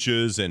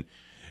coaches. And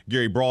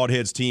Gary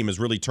Broadhead's team has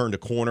really turned a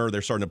corner.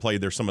 They're starting to play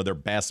some of their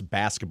best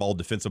basketball,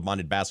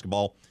 defensive-minded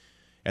basketball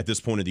at this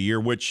point of the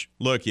year, which,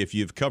 look, if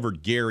you've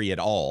covered Gary at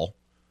all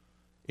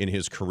in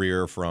his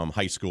career from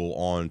high school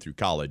on through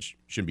college,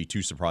 shouldn't be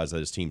too surprised that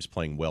his team's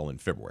playing well in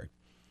February.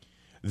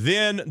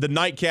 Then the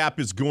nightcap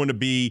is going to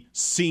be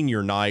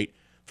senior night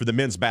for the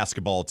men's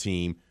basketball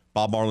team.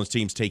 Bob Marlin's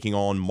team's taking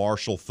on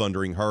Marshall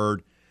Thundering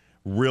Herd.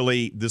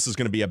 Really, this is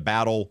going to be a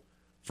battle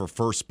for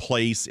first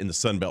place in the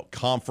Sun Belt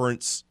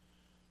Conference.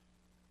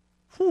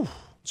 Whew.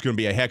 It's going to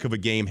be a heck of a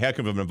game, heck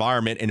of an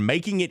environment, and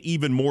making it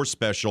even more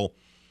special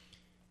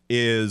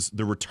is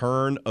the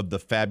return of the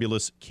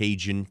fabulous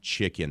Cajun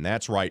Chicken.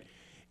 That's right.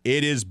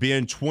 It has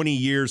been 20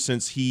 years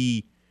since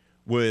he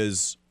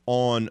was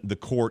on the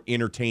court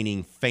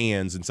entertaining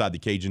fans inside the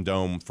Cajun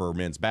Dome for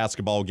men's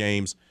basketball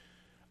games.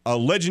 A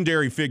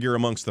legendary figure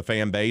amongst the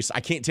fan base. I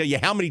can't tell you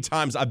how many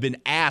times I've been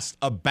asked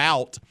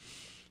about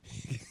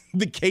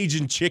the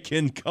Cajun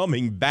Chicken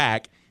coming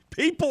back.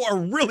 People are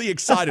really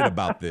excited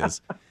about this.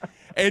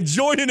 And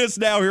joining us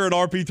now here at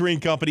RP3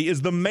 and Company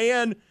is the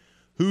man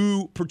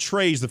who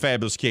portrays the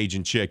fabulous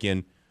Cajun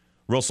Chicken.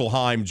 Russell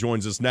Heim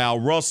joins us now.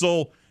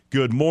 Russell,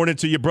 good morning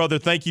to you, brother.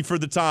 Thank you for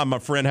the time, my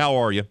friend. How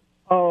are you?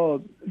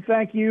 Oh,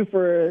 thank you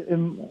for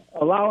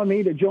allowing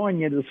me to join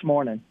you this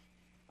morning.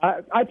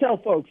 I tell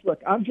folks,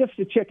 look, I'm just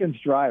the chicken's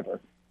driver.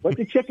 What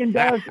the chicken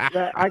does,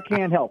 I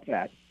can't help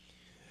that.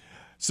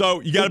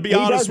 So you got to be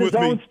honest with me.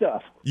 He does his own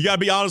stuff. You got to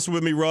be honest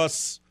with me,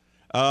 Russ.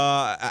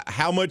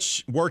 How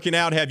much working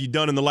out have you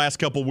done in the last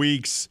couple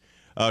weeks?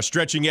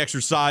 Stretching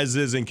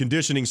exercises and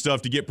conditioning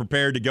stuff to get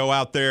prepared to go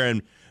out there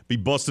and be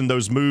busting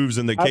those moves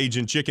in the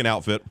Cajun Chicken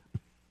outfit.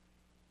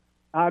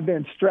 I've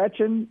been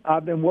stretching.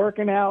 I've been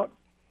working out.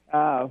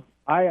 I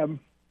am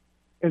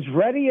as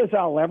ready as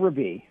I'll ever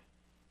be.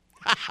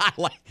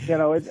 You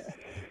know,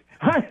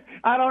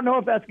 I don't know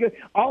if that's good.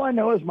 All I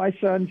know is my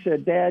son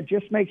said, "Dad,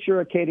 just make sure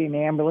a Katie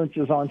ambulance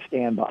is on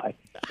standby."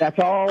 That's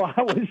all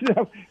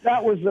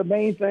that was the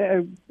main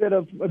bit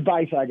of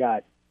advice I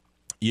got.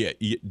 Yeah.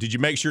 Did you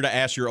make sure to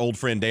ask your old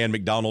friend Dan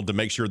McDonald to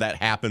make sure that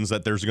happens,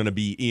 that there's going to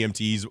be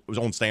EMTs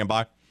on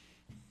standby?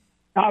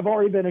 I've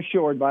already been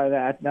assured by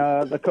that.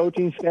 The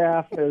coaching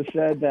staff has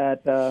said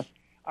that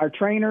our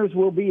trainers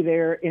will be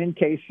there in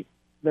case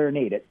they're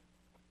needed,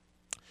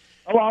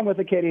 along with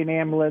the Katie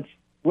ambulance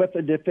with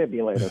the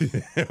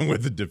defibrillator.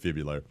 With the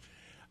defibrillator.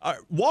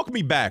 Walk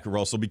me back,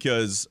 Russell,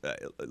 because,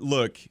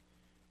 look,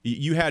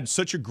 you had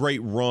such a great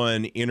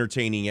run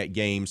entertaining at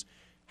games.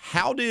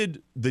 How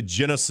did the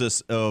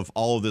genesis of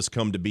all of this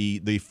come to be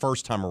the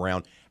first time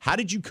around? How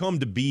did you come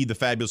to be the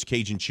fabulous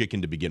Cajun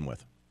Chicken to begin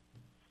with?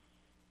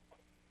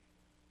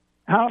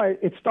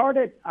 It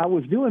started, I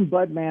was doing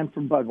Budman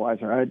from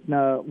Budweiser.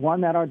 I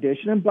won that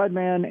audition, and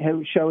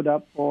Budman showed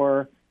up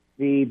for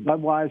the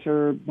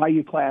Budweiser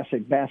Bayou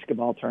Classic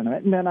basketball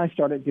tournament, and then I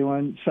started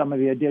doing some of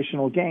the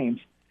additional games.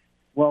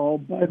 Well,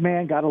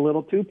 Budman got a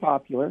little too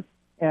popular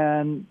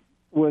and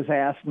was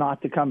asked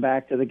not to come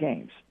back to the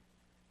games.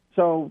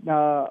 So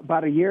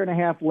about a year and a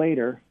half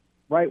later,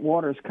 Wright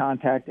Waters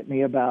contacted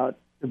me about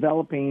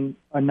developing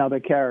another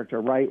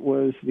character. Wright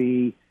was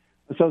the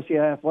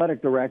associate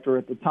athletic director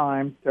at the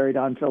time. Terry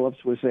Don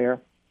Phillips was there.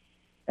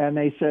 And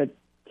they said,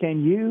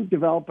 "Can you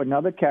develop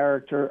another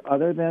character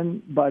other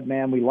than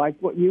Budman? We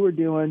liked what you were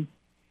doing.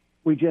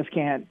 You just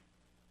can't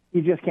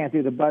do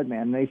the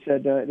Budman." And they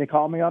said, they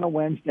called me on a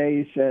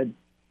Wednesday. He said,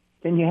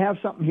 "Can you have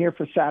something here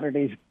for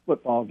Saturday's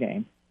football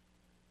game?"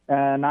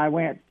 And I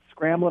went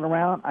scrambling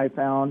around. I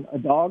found a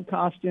dog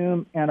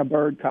costume and a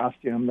bird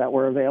costume that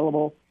were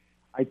available.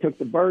 I took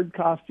the bird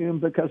costume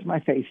because my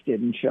face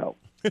didn't show.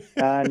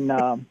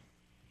 And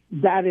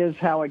that is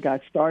how it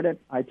got started.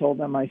 I told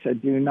them, I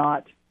said, "Do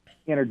not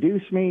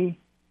introduce me.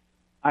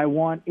 I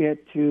want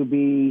it to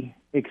be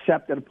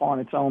accepted upon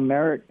its own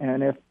merit,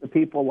 and if the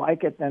people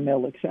like it, then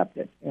they'll accept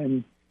it."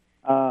 And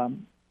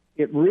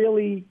it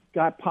really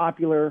got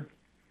popular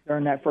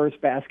during that first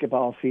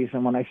basketball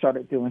season when I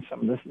started doing some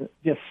of this,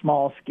 just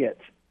small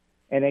skits.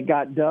 And it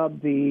got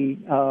dubbed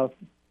the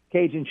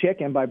Cajun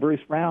Chicken by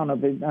Bruce Brown of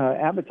the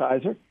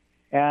Advertiser,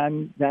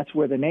 and that's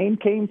where the name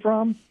came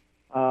from.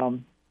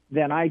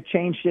 Then I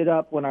changed it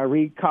up when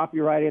I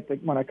copyrighted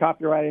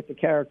the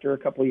character a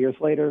couple of years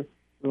later.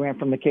 We went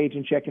from the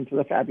Cajun Chicken to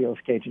the fabulous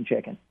Cajun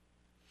Chicken.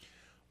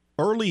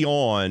 Early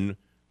on,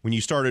 when you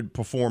started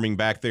performing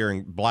back there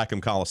in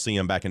Blackham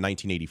Coliseum back in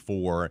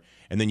 1984,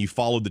 and then you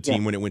followed the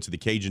team when it went to the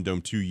Cajun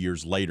Dome 2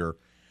 years later,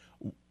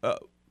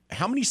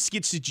 how many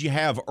skits did you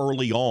have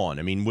early on?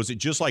 I mean, was it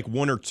just like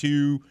one or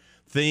two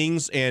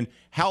things? And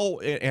how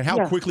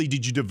quickly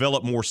did you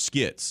develop more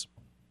skits?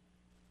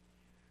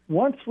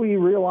 Once we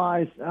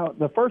realized,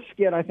 the first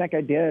skit I think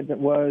I did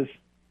was,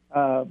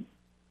 I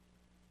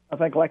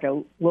think like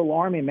a little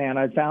army man.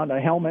 I found a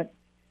helmet,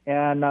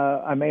 and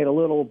I made a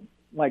little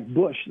like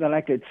bush that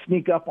I could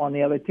sneak up on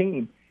the other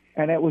team.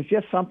 And it was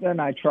just something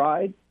I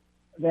tried.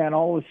 Then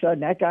all of a sudden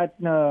that got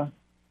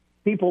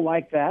people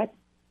like that.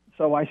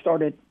 So I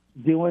started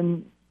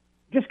doing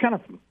just kind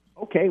of,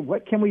 okay,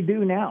 what can we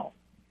do now?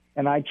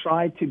 And I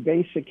tried to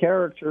base the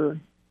character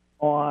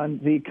on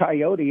the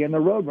Coyote and the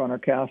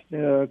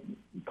Roadrunner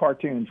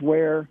cartoons,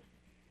 where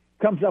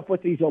comes up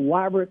with these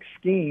elaborate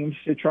schemes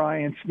to try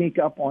and sneak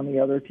up on the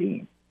other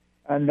team.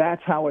 And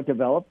that's how it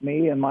developed.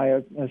 Me and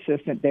my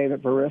assistant,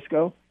 David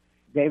Verisco.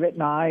 David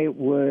and I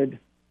would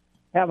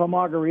have a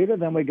margarita,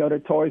 then we go to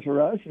Toys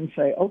R Us and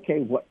say, okay,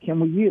 what can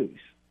we use?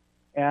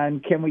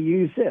 And can we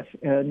use this?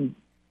 And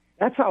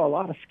that's how a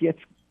lot of skits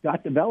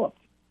got developed.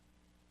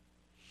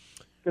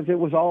 Because it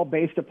was all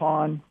based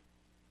upon,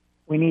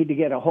 we need to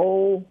get a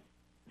whole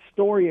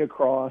story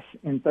across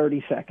in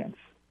 30 seconds.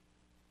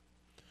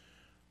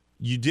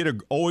 You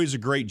did always a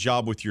great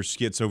job with your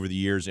skits over the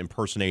years,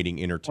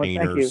 impersonating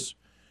entertainers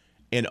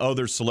and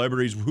other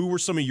celebrities. Who were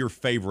some of your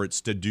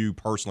favorites to do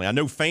personally? I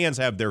know fans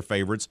have their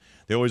favorites.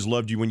 They always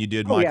loved you when you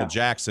did Michael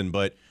Jackson,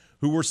 but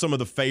who were some of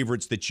the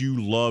favorites that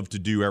you loved to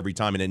do every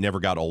time and it never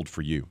got old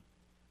for you?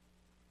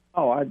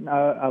 Oh,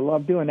 I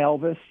love doing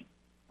Elvis.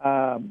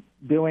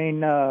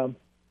 Doing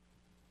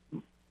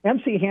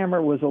MC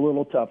Hammer was a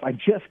little tough. I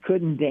just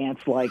couldn't dance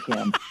like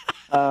him.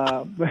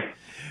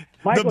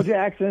 Michael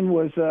Jackson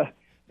was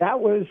that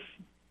was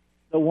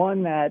the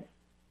one that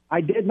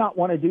I did not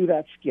want to do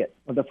that skit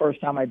the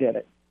first time I did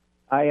it.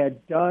 I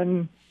had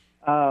done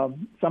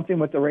something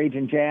with the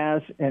Ragin'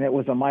 Jazz, and it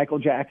was a Michael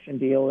Jackson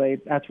deal.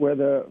 That's where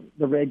the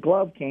red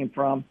glove came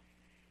from.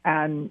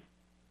 And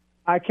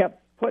I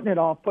kept putting it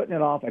off.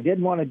 I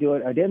didn't want to do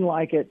it. I didn't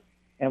like it.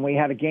 And we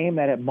had a game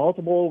that had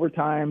multiple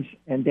overtimes,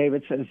 and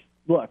David says,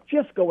 look,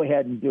 just go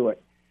ahead and do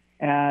it.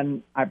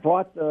 And I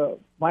brought the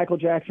Michael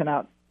Jackson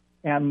out,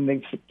 and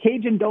the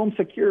Cajun Dome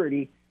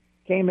security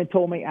came and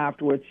told me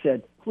afterwards,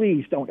 said,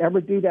 please don't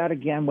ever do that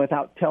again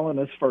without telling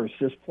us first.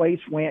 This place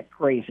went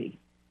crazy.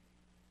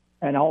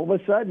 And all of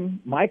a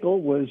sudden,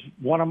 Michael was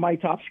one of my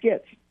top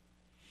skits.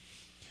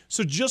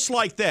 So just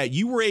like that,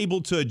 you were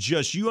able to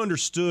adjust. You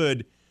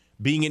understood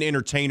being an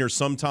entertainer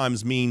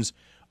sometimes means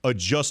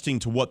adjusting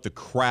to what the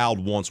crowd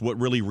wants, what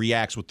really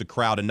reacts with the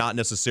crowd, and not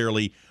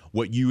necessarily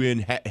what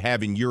you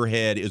have in your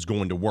head is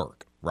going to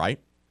work, right?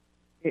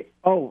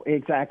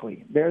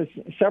 Exactly. There's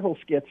several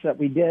skits that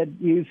we did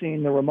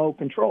using the remote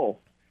control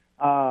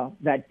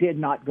that did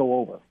not go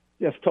over.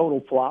 Just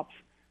total flops.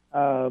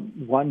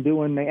 One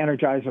doing the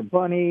Energizer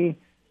Bunny.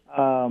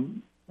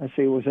 Let's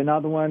see, it was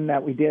another one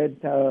that we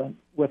did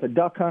with a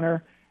duck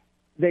hunter.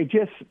 They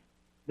just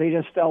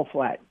fell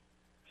flat,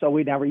 so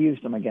we never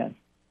used them again.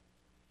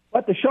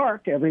 But the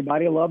shark,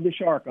 everybody loved the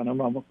shark on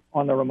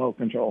the remote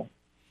control.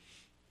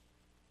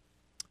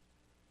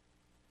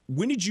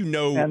 When did you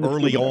know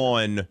early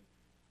on,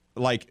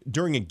 like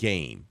during a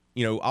game?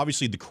 You know,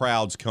 obviously the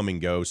crowds come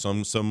and go.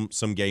 Some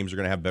games are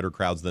going to have better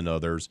crowds than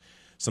others.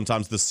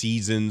 Sometimes the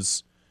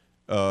seasons,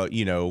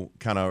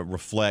 kind of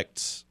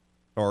reflect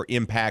or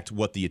impact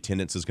what the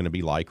attendance is going to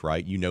be like,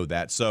 right? You know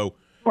that. So,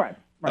 right.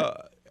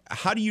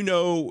 How do you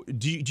know?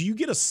 Do you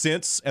get a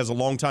sense as a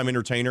longtime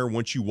entertainer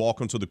once you walk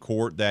onto the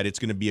court that it's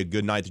going to be a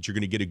good night, that you're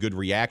going to get a good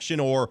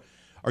reaction, or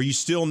are you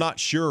still not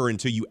sure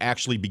until you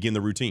actually begin the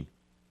routine?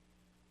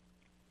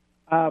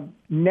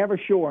 Never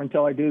sure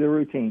until I do the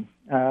routine.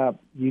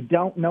 You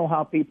don't know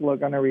how people are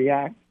going to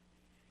react.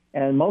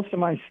 And most of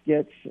my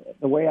skits,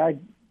 the way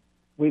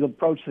we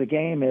approach the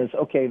game is,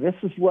 okay, this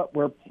is what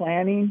we're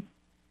planning,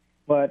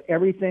 but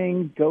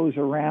everything goes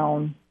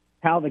around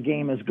how the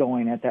game is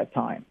going at that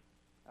time.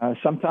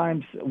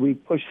 Sometimes we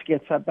push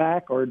skits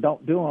back or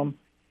don't do them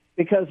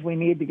because we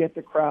need to get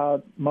the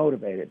crowd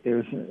motivated.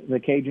 The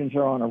Cajuns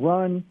are on a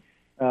run.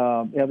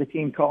 The other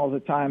team calls a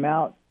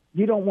timeout.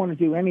 You don't want to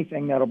do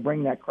anything that'll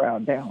bring that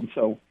crowd down.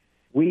 So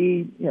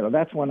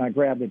that's when I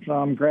grab the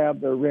drum,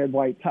 grab the red,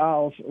 white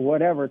towels, or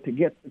whatever to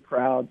get the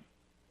crowd,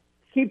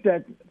 keep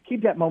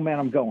that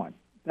momentum going.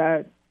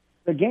 That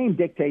the game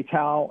dictates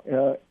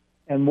how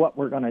and what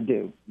we're going to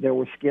do. There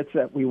were skits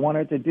that we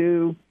wanted to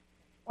do.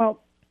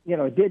 Well,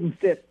 it didn't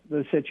fit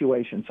the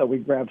situation, so we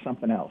grabbed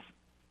something else.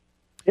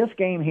 This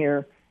game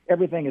here,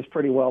 everything is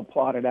pretty well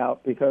plotted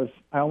out because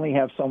I only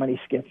have so many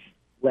skits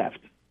left.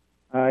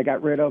 I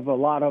got rid of a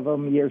lot of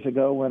them years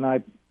ago when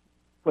I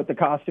put the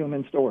costume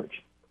in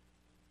storage.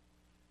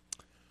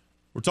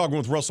 We're talking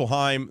with Russell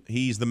Heim.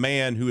 He's the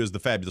man who is the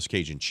Fabulous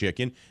Cajun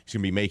Chicken. He's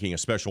going to be making a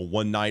special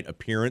one-night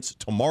appearance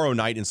tomorrow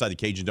night inside the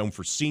Cajun Dome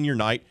for senior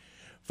night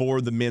for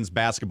the men's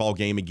basketball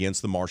game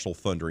against the Marshall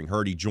Thundering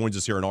Herd. He joins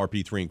us here on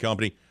RP3 and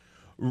Company.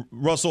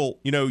 Russell,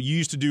 you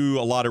used to do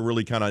a lot of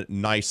really kind of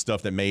nice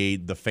stuff that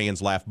made the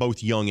fans laugh,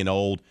 both young and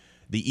old.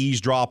 The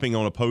eavesdropping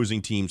on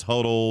opposing teams'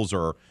 huddles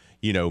or,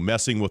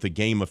 messing with a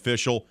game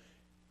official.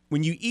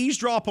 When you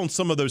eavesdrop on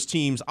some of those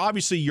teams,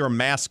 obviously you're a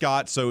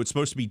mascot, so it's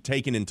supposed to be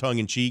taken in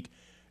tongue-in-cheek.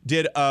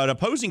 Did an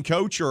opposing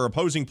coach or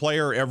opposing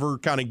player ever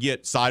kind of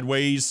get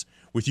sideways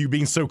with you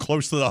being so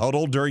close to the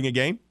huddle during a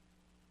game?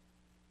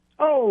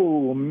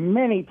 Oh,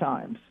 many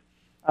times.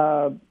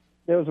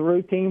 There was a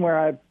routine where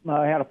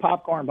I had a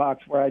popcorn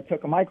box where I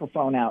took a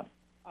microphone out.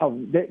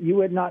 You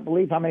would not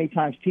believe how many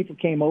times people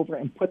came over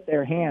and put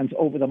their hands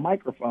over the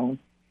microphone,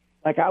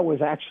 like I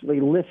was actually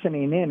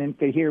listening in and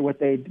could hear what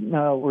they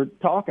were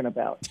talking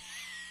about.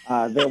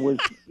 There was,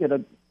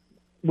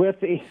 with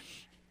the,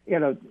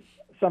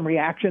 some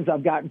reactions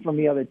I've gotten from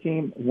the other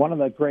team. One of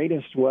the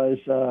greatest was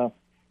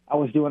I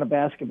was doing a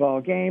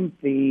basketball game.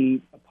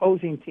 The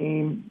opposing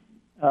team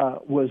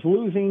was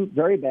losing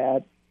very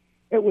bad.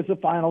 It was the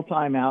final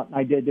timeout, and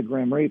I did the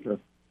Grim Reaper.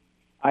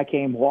 I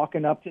came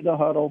walking up to the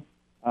huddle.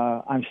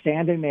 I'm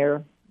standing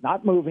there,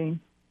 not moving.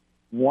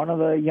 One of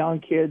the young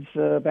kids,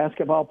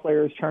 basketball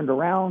players, turned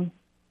around,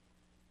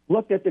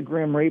 looked at the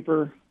Grim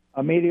Reaper,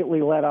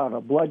 immediately let out a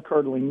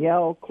blood-curdling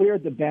yell,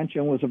 cleared the bench,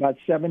 and was about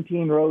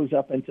 17 rows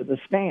up into the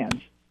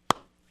stands.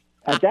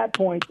 At that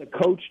point, the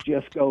coach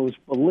just goes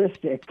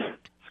ballistic,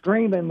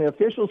 screaming. The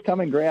officials come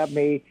and grab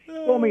me,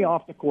 pull me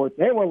off the court.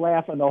 They were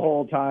laughing the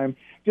whole time,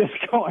 just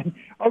going,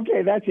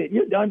 okay, that's it.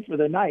 You're done for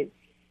the night.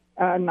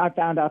 And I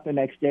found out the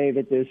next day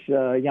that this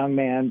young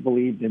man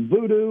believed in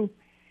voodoo,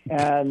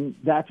 and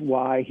that's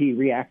why he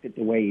reacted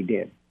the way he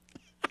did.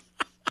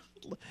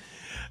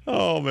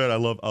 Oh, man, I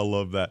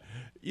love that.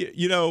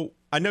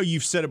 I know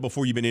you've said it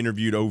before. You've been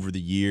interviewed over the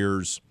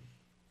years.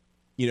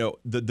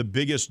 The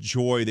biggest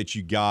joy that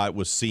you got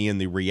was seeing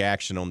the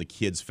reaction on the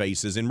kids'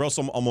 faces. And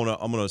Russell, I'm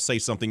gonna say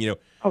something.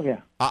 Oh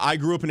yeah. I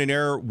grew up in an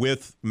era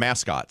with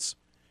mascots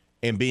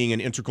and being an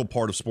integral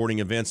part of sporting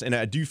events, and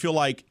I do feel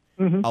like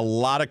a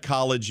lot of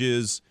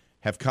colleges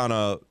have kind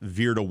of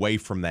veered away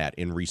from that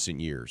in recent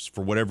years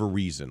for whatever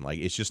reason. Like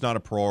it's just not a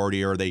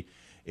priority, or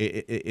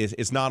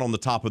it's not on the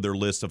top of their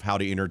list of how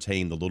to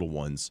entertain the little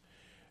ones.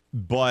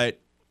 But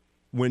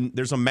when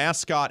there's a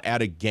mascot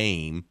at a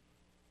game,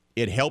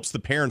 it helps the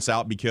parents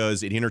out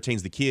because it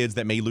entertains the kids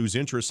that may lose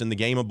interest in the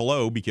game of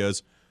below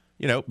because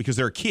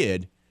they're a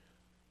kid.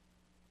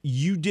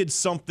 You did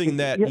something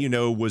that,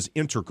 was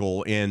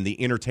integral in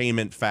the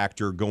entertainment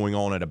factor going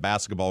on at a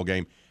basketball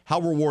game. How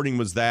rewarding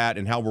was that,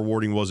 and how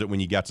rewarding was it when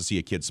you got to see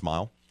a kid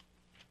smile?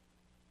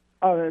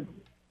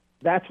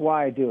 That's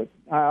why I do it.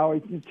 I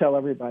always tell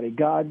everybody,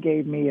 God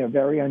gave me a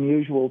very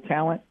unusual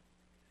talent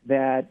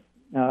that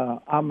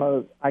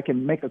I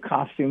can make a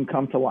costume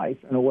come to life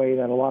in a way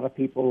that a lot of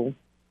people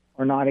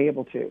are not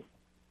able to.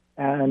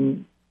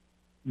 And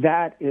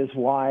that is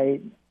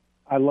why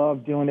I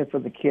love doing it for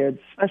the kids,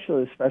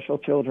 especially the special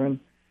children,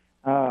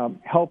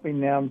 helping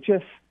them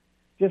just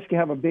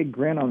have a big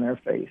grin on their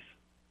face.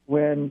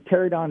 When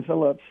Terry Don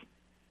Phillips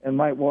and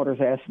Mike Waters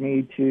asked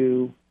me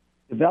to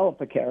develop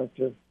a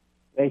character,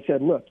 they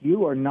said, look,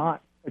 you are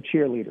not a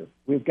cheerleader.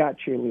 We've got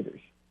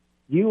cheerleaders.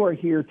 You are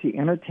here to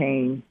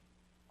entertain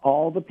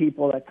all the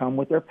people that come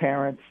with their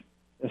parents,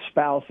 their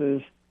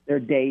spouses, their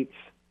dates.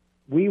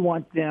 We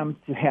want them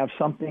to have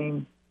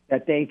something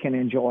that they can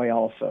enjoy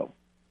also.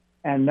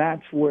 And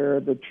that's where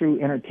the true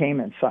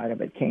entertainment side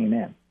of it came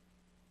in.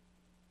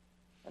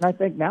 And I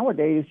think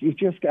nowadays you've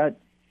just got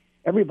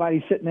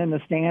everybody sitting in the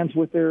stands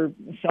with their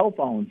cell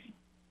phones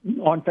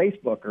on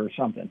Facebook or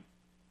something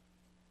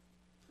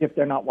if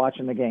they're not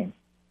watching the game.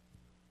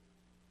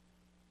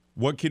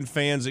 What can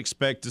fans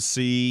expect to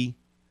see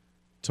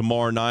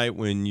tomorrow night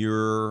when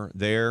you're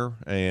there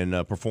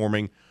and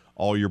performing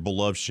all your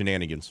beloved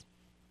shenanigans?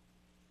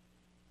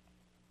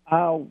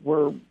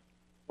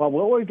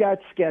 What we've got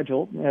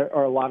scheduled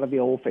are a lot of the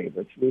old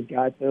favorites. We've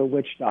got the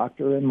Witch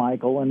Doctor and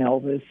Michael and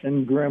Elvis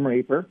and Grim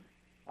Reaper,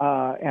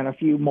 and a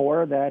few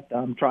more that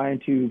I'm trying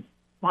to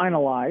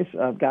finalize.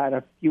 I've got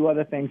a few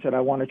other things that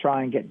I want to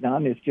try and get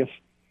done. It's just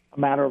a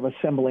matter of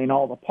assembling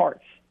all the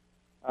parts.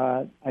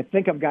 I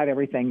think I've got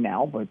everything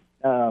now, but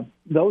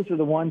those are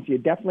the ones you're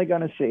definitely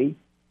going to see.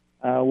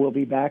 We'll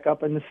be back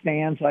up in the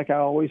stands like I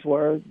always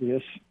were,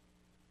 just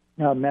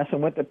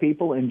messing with the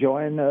people,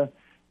 enjoying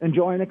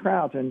the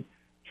crowds, and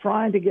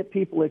trying to get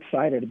people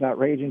excited about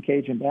Ragin'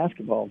 Cajun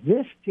basketball.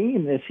 This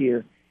team this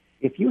year,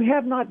 if you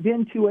have not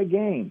been to a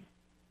game,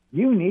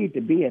 you need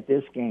to be at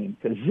this game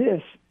because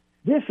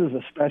this is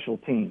a special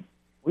team.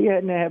 We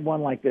hadn't had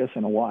one like this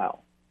in a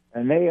while,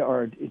 and they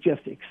are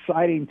just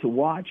exciting to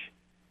watch.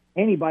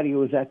 Anybody who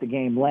was at the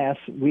game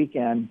last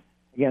weekend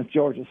against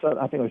Georgia Southern,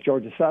 I think it was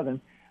Georgia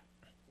Southern,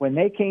 when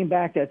they came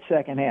back that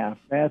second half,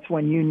 that's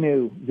when you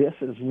knew this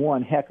is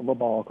one heck of a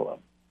ball club.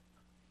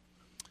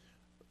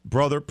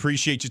 Brother,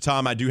 appreciate your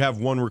time. I do have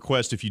one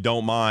request, if you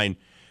don't mind.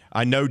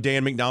 I know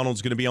Dan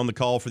McDonald's going to be on the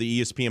call for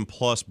the ESPN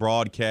Plus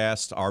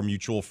broadcast, our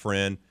mutual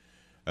friend,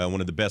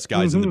 one of the best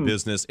guys in the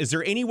business. Is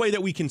there any way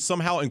that we can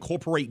somehow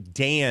incorporate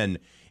Dan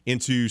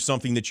into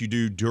something that you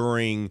do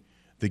during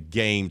the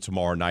game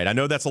tomorrow night? I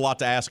know that's a lot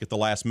to ask at the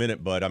last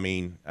minute, but, I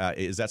mean,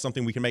 is that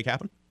something we can make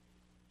happen?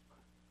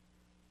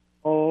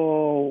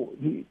 Oh,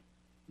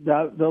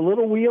 the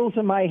little wheels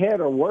in my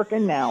head are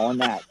working now on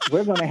that.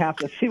 We're going to have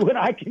to see what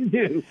I can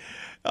do.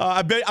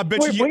 I bet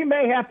we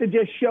may have to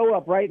just show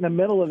up right in the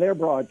middle of their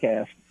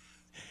broadcast.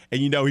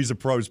 And he's a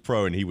pro's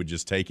pro, and he would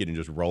just take it and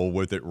just roll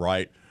with it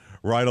right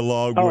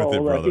along with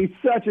it, brother. He's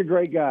such a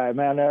great guy,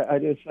 man. I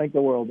just think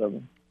the world of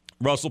him.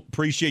 Russell,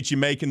 appreciate you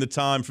making the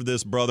time for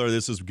this, brother.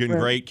 This has been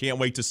great. Can't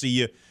wait to see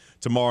you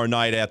tomorrow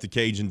night at the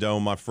Cajun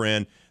Dome, my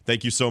friend.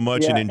 Thank you so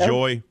much, Yeah, and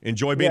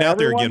enjoy being out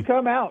there everyone again.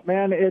 Come out,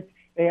 man.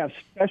 They have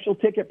special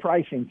ticket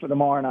pricing for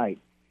tomorrow night.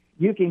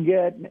 You can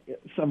get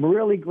some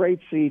really great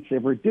seats.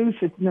 They've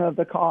reduced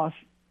the cost.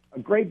 A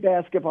great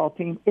basketball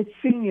team. It's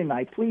senior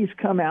night. Please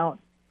come out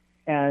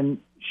and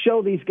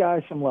show these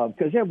guys some love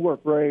because they've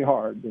worked very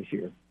hard this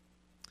year.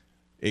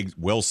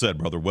 Well said,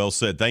 brother. Well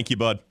said. Thank you,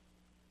 bud.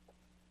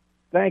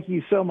 Thank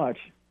you so much.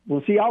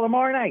 We'll see y'all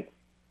tomorrow night.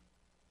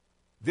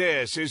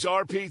 This is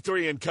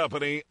RP3 and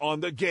Company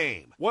on the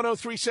Game.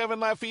 103.7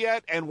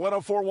 Lafayette and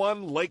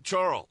 104.1 Lake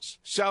Charles,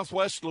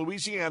 Southwest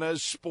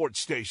Louisiana's sports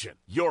station.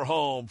 Your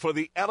home for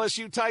the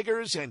LSU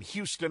Tigers and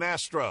Houston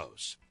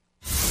Astros.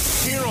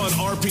 Here on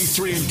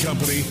RP3 and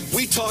Company,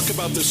 we talk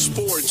about the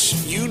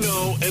sports you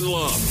know and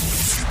love.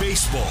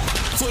 Baseball,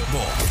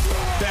 football,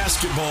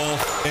 basketball,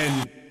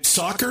 and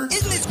soccer.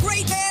 Isn't this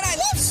great, man? I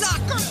love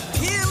soccer.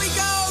 Here we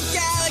go,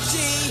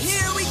 Galaxy.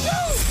 Here we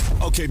go.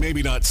 Okay,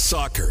 maybe not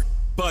soccer,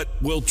 but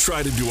we'll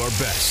try to do our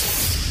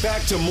best.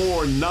 Back to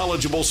more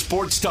knowledgeable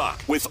sports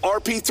talk with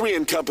RP3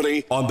 and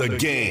Company on the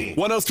Game.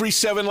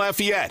 103.7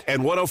 Lafayette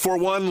and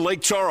 104.1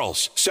 Lake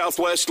Charles,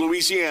 Southwest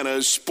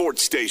Louisiana's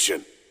sports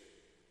station.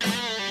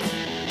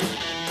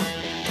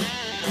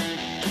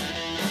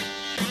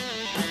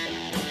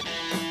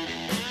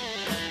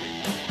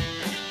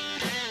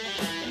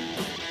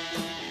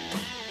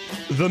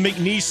 The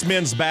McNeese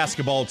men's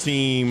basketball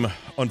team,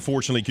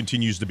 unfortunately,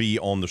 continues to be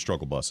on the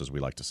struggle bus, as we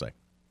like to say.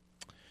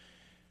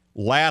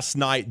 Last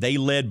night, they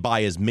led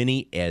by as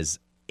many as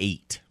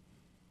 8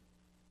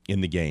 in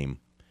the game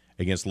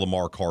against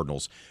Lamar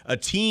Cardinals, a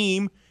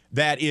team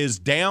that is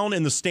down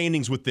in the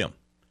standings with them.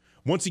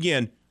 Once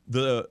again,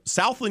 the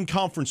Southland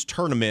Conference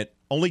tournament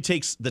only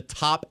takes the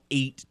top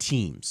 8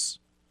 teams.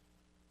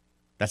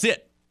 That's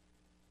it.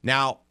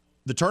 Now,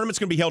 the tournament's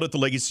going to be held at the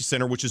Legacy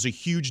Center, which is a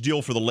huge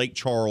deal for the Lake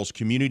Charles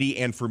community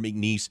and for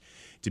McNeese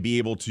to be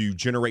able to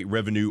generate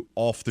revenue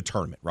off the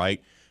tournament,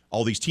 right?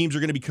 All these teams are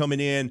going to be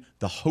coming in,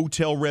 the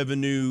hotel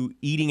revenue,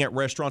 eating at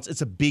restaurants.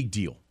 It's a big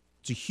deal.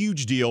 It's a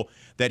huge deal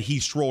that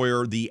Heath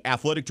Schroyer, the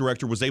athletic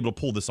director, was able to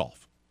pull this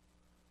off.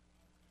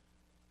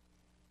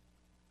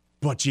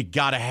 But you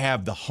got to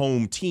have the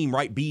home team,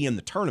 right, be in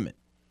the tournament.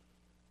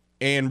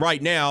 And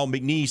right now,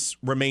 McNeese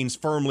remains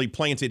firmly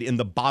planted in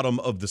the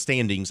bottom of the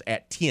standings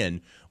at 10,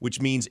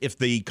 which means if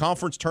the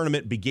conference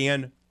tournament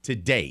began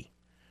today,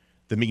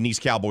 the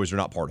McNeese Cowboys are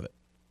not part of it.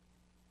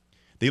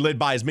 They led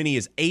by as many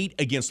as 8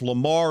 against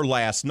Lamar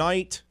last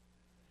night,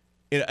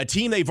 a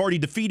team they've already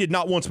defeated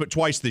not once but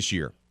twice this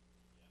year.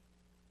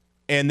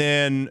 And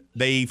then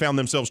they found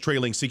themselves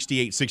trailing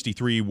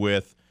 68-63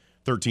 with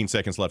 13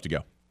 seconds left to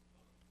go.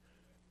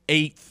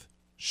 8th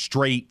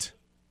straight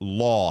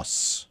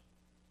loss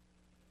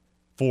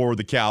for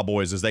the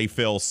Cowboys as they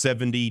fell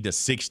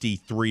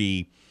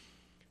 70-63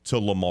 to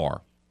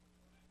Lamar.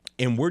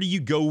 And where do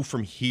you go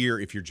from here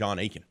if you're John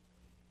Aiken?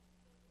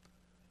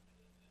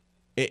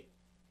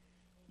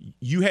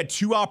 You had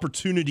 2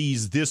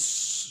 opportunities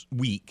this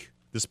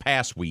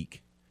past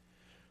week,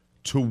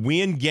 to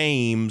win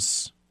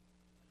games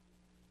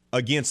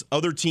against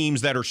other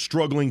teams that are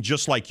struggling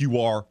just like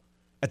you are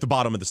at the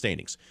bottom of the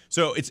standings.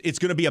 So it's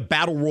going to be a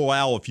battle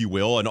royale, if you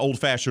will, an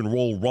old-fashioned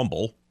Royal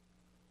Rumble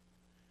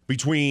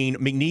between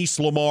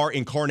McNeese, Lamar,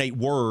 Incarnate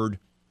Word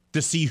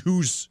to see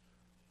who's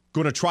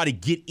going to try to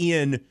get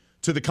in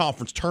to the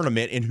conference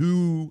tournament and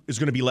who is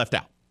going to be left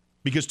out.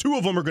 Because 2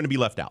 of them are going to be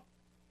left out.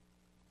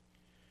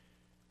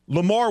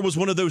 Lamar was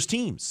one of those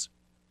teams.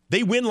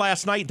 They win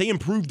last night. They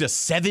improved to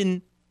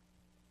 7-16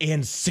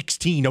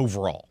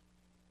 overall.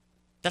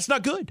 That's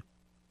not good.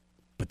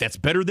 But that's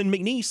better than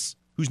McNeese,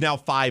 who's now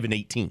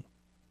 5-18.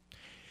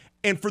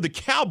 And for the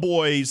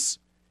Cowboys,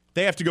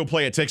 they have to go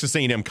play at Texas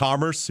A&M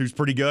Commerce, who's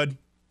pretty good,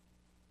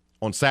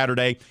 on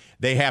Saturday.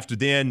 They have to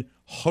then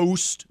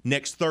host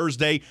next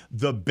Thursday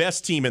the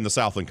best team in the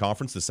Southland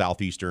Conference, the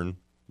Southeastern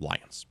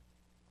Lions.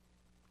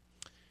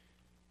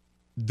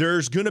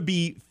 There's going to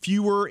be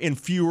fewer and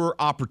fewer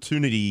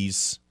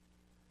opportunities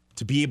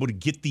to be able to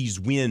get these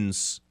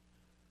wins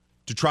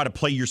to try to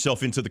play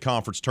yourself into the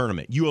conference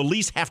tournament. You at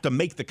least have to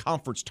make the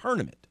conference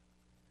tournament.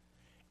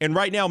 And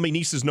right now,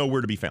 McNeese is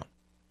nowhere to be found.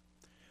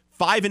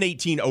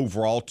 5-18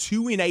 overall,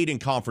 2-8 in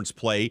conference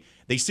play.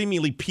 They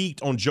seemingly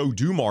peaked on Joe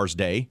Dumar's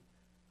day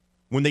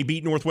when they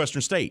beat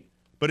Northwestern State.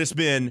 But it's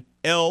been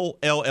L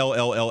ever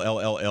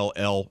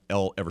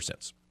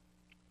since.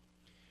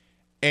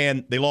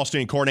 And they lost to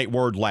Incarnate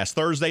Word last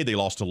Thursday. They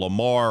lost to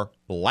Lamar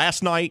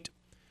last night.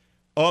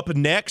 Up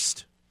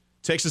next,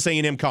 Texas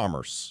A&M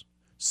Commerce,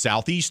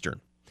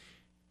 Southeastern.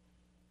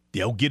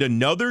 They'll get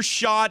another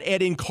shot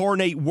at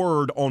Incarnate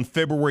Word on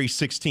February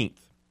 16th.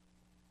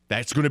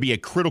 That's going to be a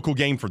critical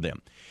game for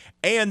them.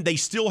 And they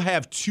still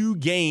have 2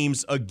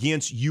 games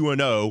against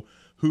UNO,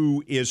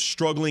 who is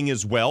struggling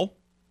as well.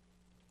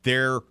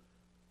 They're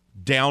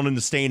down in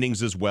the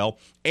standings as well.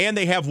 And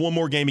they have 1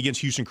 more game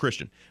against Houston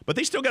Christian. But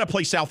they still got to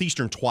play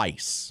Southeastern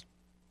twice.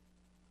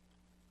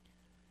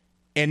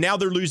 And now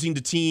they're losing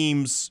to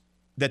teams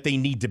that they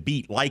need to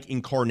beat, like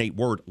Incarnate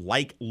Word,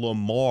 like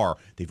Lamar.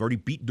 They've already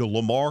beaten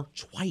Lamar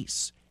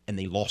twice, and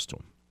they lost to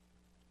them.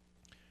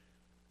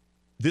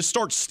 this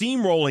starts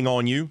steamrolling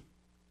on you,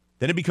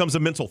 then it becomes a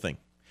mental thing.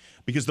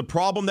 Because the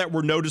problem that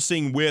we're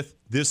noticing with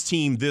this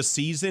team this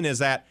season is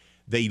that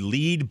they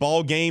lead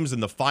ball games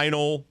in the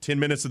final 10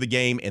 minutes of the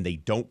game and they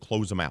don't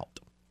close them out.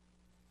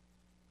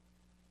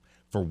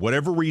 For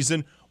whatever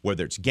reason,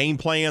 whether it's game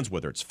plans,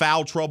 whether it's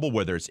foul trouble,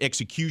 whether it's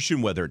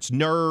execution, whether it's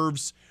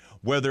nerves,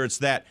 whether it's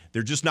that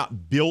they're just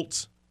not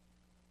built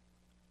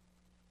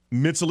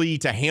mentally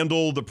to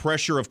handle the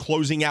pressure of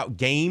closing out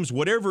games,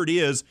 whatever it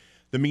is,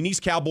 the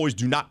McNeese Cowboys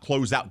do not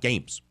close out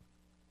games.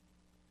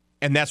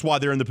 And that's why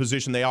they're in the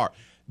position they are.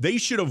 They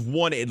should have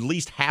won at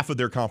least half of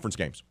their conference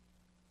games.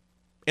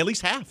 At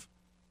least half.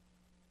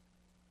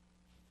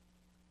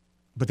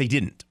 But they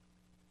didn't.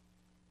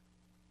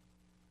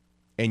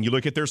 And you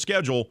look at their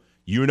schedule,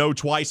 UNO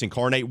twice,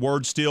 Incarnate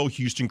Word still,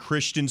 Houston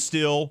Christian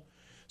still.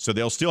 So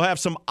they'll still have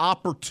some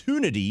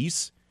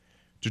opportunities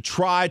to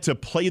try to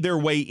play their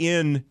way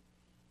in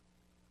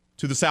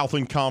to the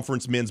Southland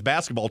Conference men's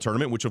basketball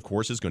tournament, which, of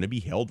course, is going to be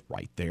held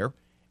right there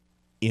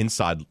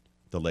inside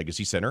the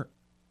Legacy Center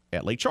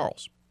at Lake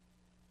Charles.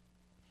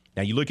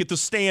 Now, you look at the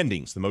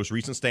standings, the most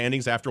recent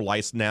standings after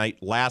last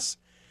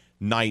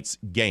night's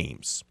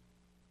games.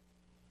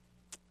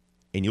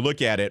 And you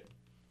look at it,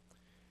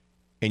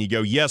 and you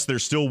go, yes,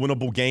 there's still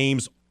winnable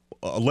games,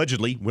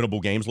 allegedly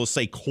winnable games, let's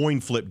say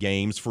coin flip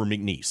games for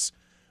McNeese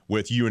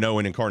with UNO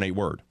and Incarnate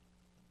Word.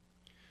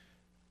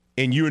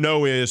 And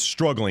UNO is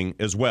struggling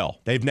as well.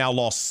 They've now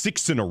lost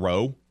 6 in a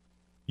row.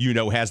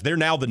 UNO has. They're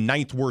now the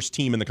 9th worst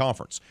team in the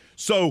conference.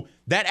 So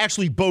that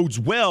actually bodes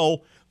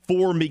well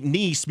for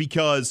McNeese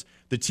because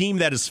the team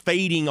that is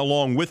fading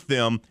along with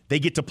them, they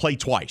get to play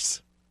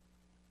twice.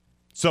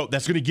 So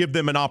that's going to give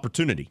them an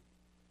opportunity.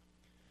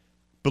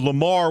 But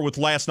Lamar, with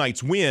last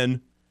night's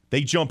win,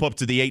 they jump up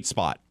to the 8th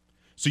spot.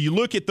 So you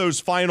look at those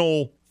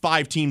final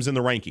 5 teams in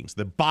the rankings,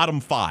 the bottom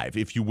 5,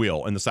 if you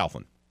will, in the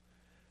Southland.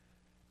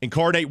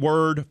 Incarnate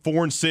Word,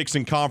 4-6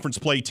 in conference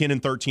play,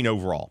 10-13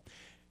 overall.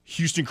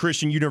 Houston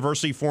Christian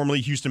University, formerly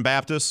Houston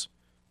Baptist.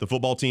 The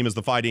football team is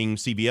the Fighting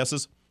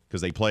CVSs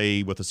because they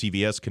play with a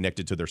CVS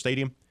connected to their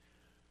stadium.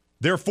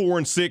 They're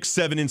 4-6,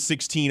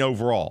 7-16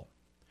 overall.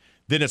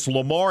 Then it's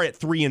Lamar at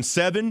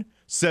 3-7,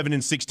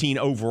 7-16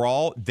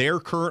 overall. They're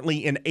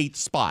currently in 8th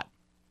spot.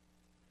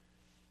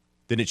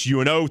 Then it's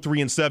UNO,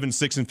 3-7,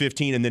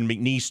 6-15, and then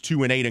McNeese,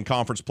 2-8 in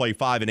conference play,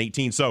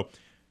 5-18. So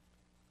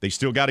they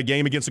still got a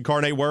game against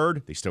Incarnate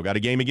Word. They still got a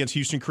game against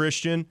Houston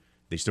Christian.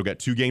 They still got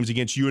 2 games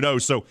against UNO.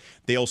 So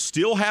they'll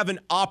still have an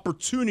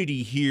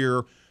opportunity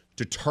here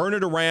to turn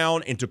it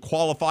around and to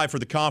qualify for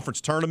the conference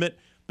tournament,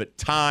 but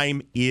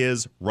time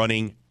is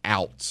running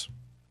out.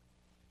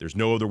 There's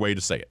no other way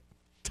to say it.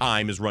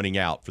 Time is running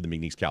out for the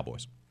McNeese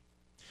Cowboys.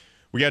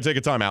 We got to take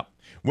a timeout.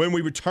 When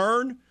we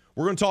return,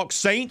 we're going to talk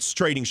Saints,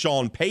 trading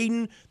Sean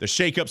Payton, the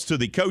shakeups to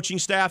the coaching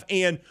staff,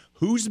 and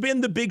who's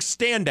been the big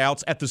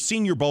standouts at the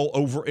Senior Bowl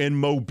over in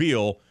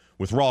Mobile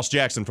with Ross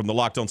Jackson from the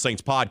Locked On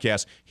Saints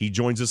podcast. He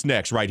joins us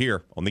next right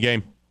here on The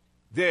Game.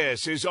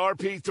 This is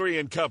RP3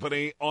 and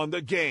Company on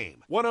The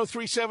Game.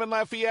 103.7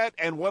 Lafayette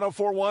and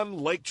 104.1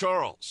 Lake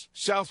Charles,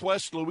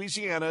 Southwest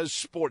Louisiana's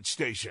sports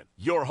station.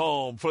 Your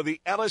home for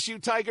the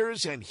LSU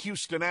Tigers and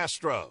Houston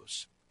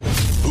Astros.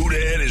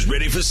 Houdan is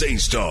ready for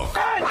Saints talk.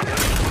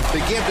 They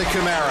give to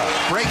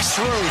Kamara. Breaks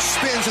through.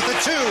 Spins at the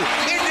 2.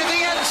 Into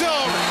the end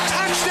zone.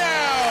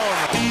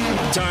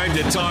 Touchdown! Time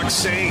to talk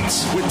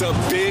Saints with the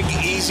Big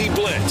Easy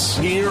Blitz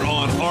here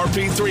on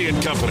RP3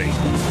 and Company.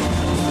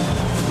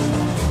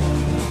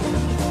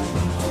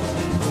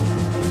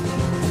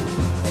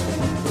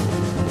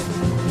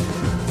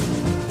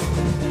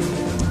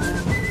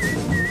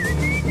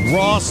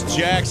 Ross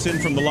Jackson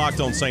from the Locked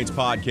On Saints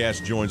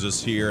podcast joins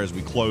us here as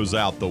we close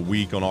out the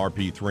week on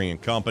RP3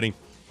 and Company.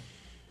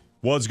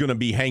 Was going to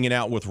be hanging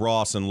out with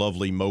Ross in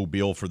lovely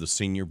Mobile for the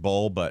Senior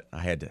Bowl, but I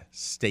had to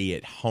stay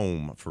at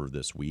home for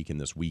this week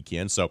and this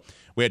weekend, so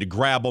we had to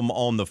grab him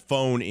on the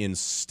phone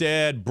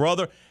instead.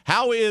 Brother,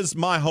 how is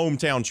my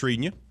hometown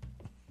treating you?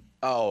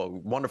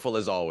 Oh, wonderful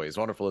as always.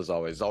 Wonderful as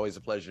always. It's always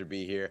a pleasure to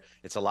be here.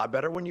 It's a lot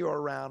better when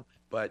you're around.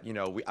 But, you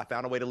know, I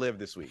found a way to live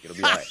this week. It'll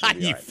be all right.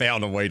 You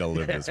found a way to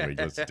live this week.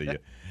 Listen to you.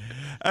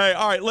 Hey,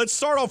 all right, let's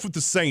start off with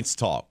the Saints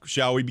talk,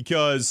 shall we?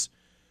 Because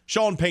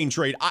Sean Payton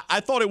trade,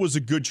 I thought it was a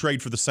good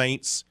trade for the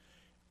Saints.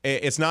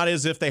 It's not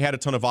as if they had a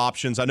ton of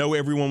options. I know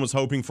everyone was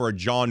hoping for a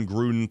John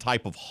Gruden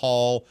type of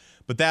haul,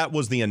 but that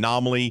was the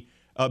anomaly.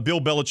 Bill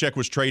Belichick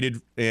was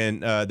traded,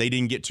 and they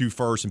didn't get 2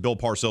 firsts, and Bill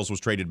Parcells was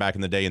traded back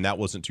in the day, and that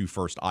wasn't 2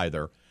 firsts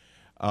either.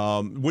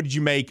 What did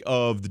you make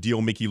of the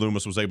deal Mickey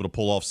Loomis was able to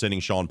pull off sending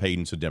Sean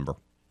Payton to Denver?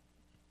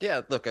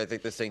 Yeah, look, I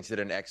think the Saints did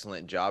an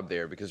excellent job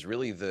there because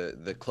really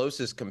the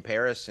closest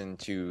comparison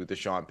to the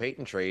Sean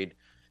Payton trade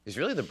is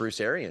really the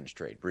Bruce Arians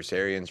trade. Bruce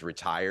Arians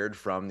retired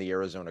from the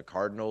Arizona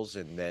Cardinals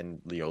and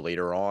then, you know,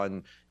 later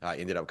on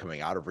ended up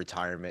coming out of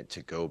retirement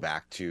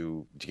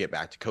to get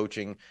back to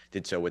coaching.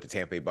 Did so with the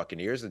Tampa Bay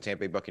Buccaneers. The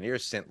Tampa Bay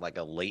Buccaneers sent like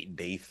a late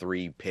day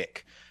 3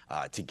 pick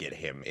to get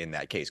him in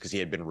that case, because he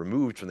had been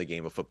removed from the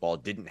game of football,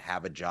 didn't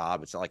have a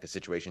job. It's not like a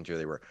situation where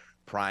they were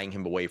prying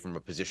him away from a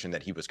position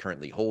that he was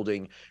currently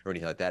holding or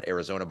anything like that.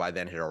 Arizona by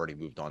then had already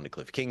moved on to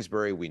Cliff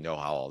Kingsbury. We know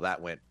how all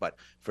that went. But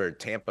for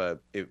Tampa,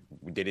 they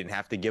didn't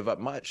have to give up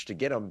much to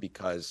get him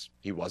because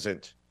he was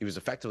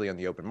effectively on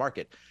the open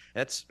market.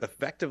 And that's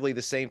effectively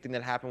the same thing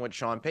that happened with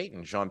Sean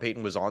Payton. Sean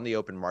Payton was on the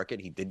open market.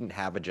 He didn't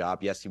have a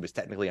job. Yes, he was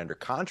technically under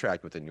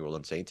contract with the New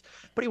Orleans Saints,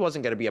 but he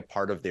wasn't going to be a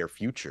part of their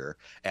future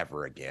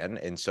ever again.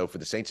 And so for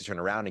the Saints to turn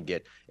around and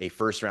get a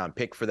first-round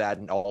pick for that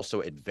and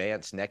also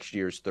advance next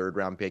year's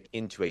third-round pick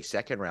into a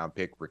second-round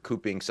pick,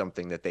 recouping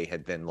something that they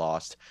had then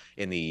lost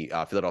in the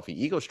Philadelphia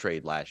Eagles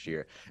trade last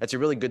year, that's a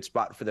really good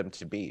spot for them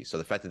to be. So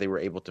the fact that they were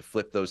able to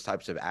flip those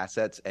types of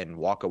assets and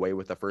walk away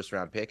with a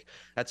first-round pick,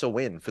 that's a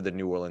win for the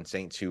New Orleans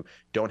Saints, who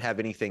don't have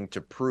anything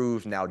to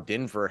prove. Now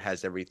Denver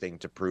has everything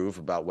to prove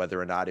about whether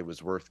or not it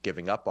was worth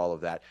giving up all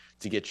of that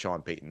to get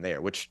Sean Payton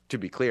there, which, to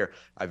be clear,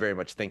 I very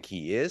much think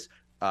he is.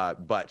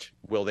 But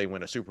will they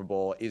win a Super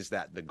Bowl? Is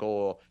that the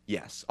goal?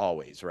 Yes,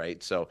 always,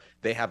 right? So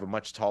they have a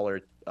much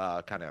taller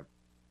kind of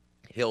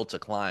hill to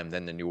climb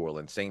than the New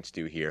Orleans Saints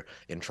do here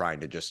in trying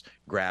to just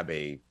grab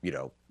a,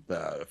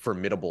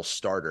 formidable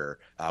starter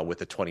with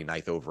the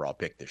 29th overall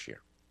pick this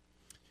year.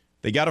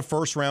 They got a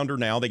first rounder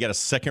now. They got a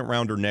second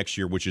rounder next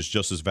year, which is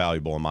just as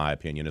valuable in my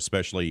opinion,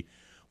 especially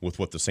with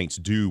what the Saints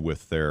do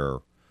with their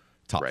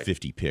top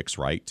 50 picks,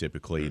 right?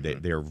 Typically,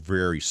 they're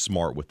very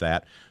smart with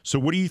that. So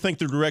what do you think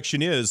the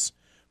direction is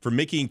for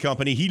Mickey and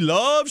company? He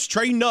loves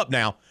trading up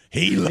now.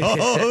 He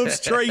loves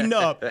trading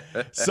up.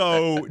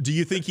 So do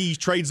you think he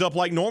trades up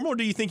like normal, or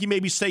do you think he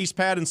maybe stays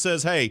pat and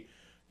says, hey,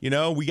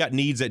 we got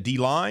needs at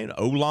D-line,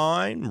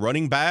 O-line,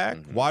 running back,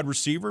 wide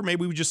receiver.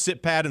 Maybe we just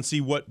sit pat and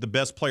see what the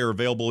best player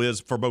available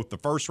is for both the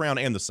first round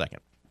and the second.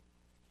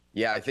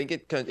 Yeah, I think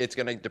it's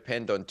going to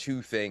depend on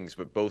two things,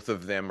 but both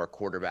of them are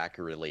quarterback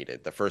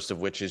related. The first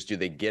of which is, do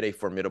they get a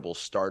formidable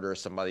starter,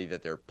 somebody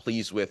that they're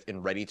pleased with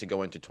and ready to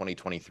go into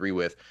 2023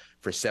 with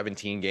for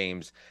 17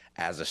 games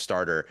as a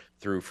starter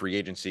through free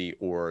agency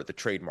or the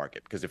trade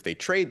market? Because if they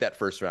trade that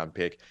first round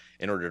pick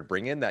in order to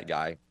bring in that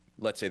guy,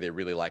 let's say they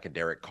really like a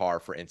Derek Carr,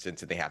 for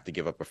instance, and they have to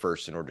give up a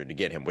first in order to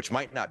get him, which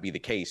might not be the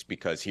case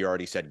because he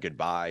already said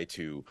goodbye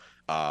to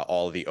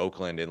all of the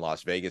Oakland and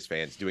Las Vegas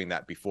fans, doing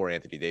that before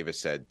Anthony Davis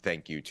said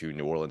thank you to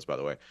New Orleans, by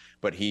the way.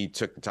 But he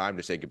took the time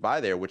to say goodbye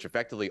there, which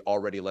effectively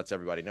already lets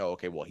everybody know,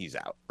 okay, well, he's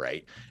out,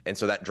 right? And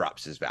so that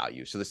drops his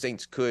value. So the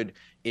Saints could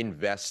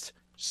invest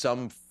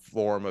some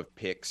form of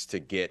picks to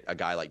get a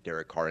guy like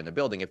Derek Carr in the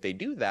building. If they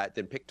do that,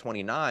 then pick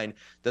 29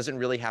 doesn't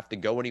really have to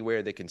go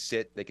anywhere. They can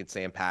sit, they can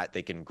stand pat,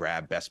 they can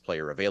grab best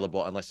player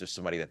available unless there's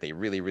somebody that they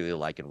really, really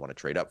like and want to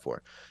trade up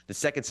for. The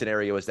second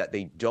scenario is that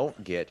they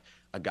don't get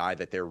a guy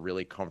that they're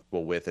really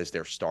comfortable with as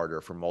their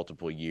starter for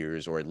multiple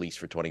years, or at least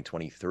for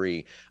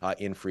 2023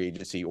 in free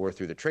agency or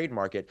through the trade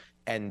market,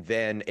 and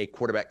then a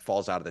quarterback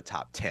falls out of the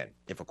top 10.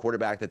 If a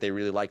quarterback that they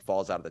really like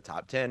falls out of the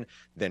top 10,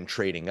 then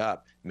trading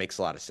up makes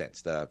a lot of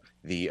sense. The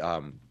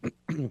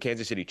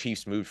Kansas City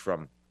Chiefs moved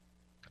from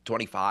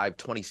 25,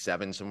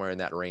 27, somewhere in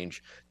that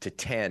range, to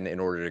 10 in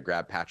order to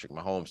grab Patrick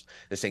Mahomes.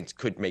 The Saints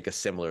could make a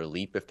similar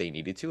leap if they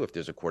needed to, if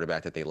there's a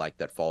quarterback that they like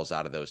that falls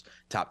out of those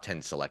top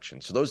 10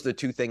 selections. So those are the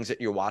two things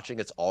that you're watching.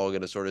 It's all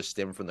going to sort of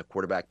stem from the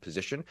quarterback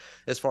position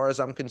as far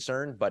as I'm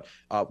concerned, but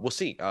we'll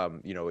see.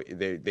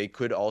 They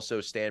could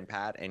also stand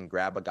pat and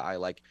grab a guy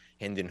like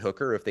Hendon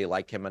Hooker if they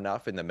like him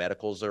enough and the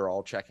medicals are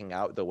all checking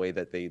out the way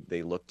that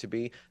they look to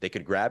be. They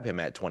could grab him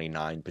at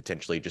 29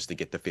 potentially just to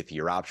get the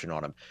fifth-year option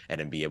on him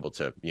and then be able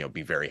to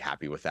be very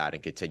happy with that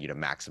and continue to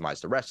maximize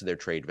the rest of their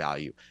trade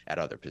value at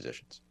other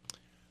positions.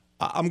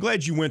 I'm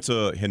glad you went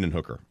to Hendon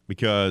Hooker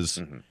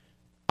because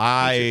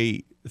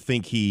I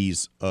think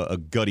he's a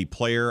gutty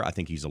player. I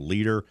think he's a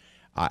leader.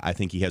 I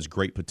think he has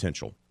great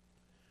potential.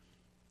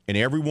 And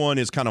everyone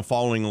is kind of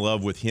falling in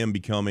love with him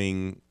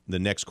becoming the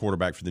next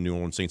quarterback for the New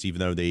Orleans Saints, even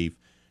though they've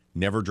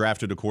never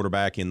drafted a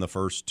quarterback in the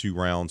first two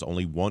rounds.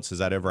 Only once has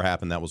that ever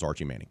happened. That was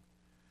Archie Manning.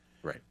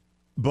 Right.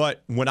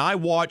 But when I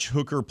watch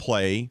Hooker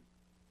play,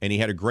 and he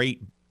had a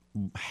great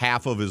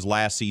half of his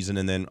last season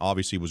and then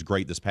obviously was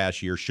great this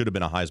past year, should have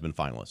been a Heisman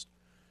finalist.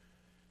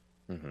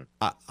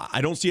 I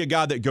don't see a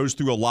guy that goes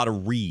through a lot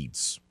of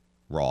reads,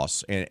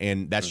 Ross,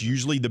 and that's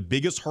usually the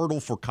biggest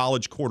hurdle for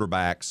college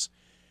quarterbacks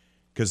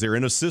because they're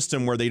in a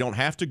system where they don't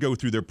have to go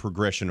through their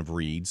progression of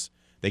reads.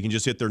 They can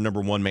just hit their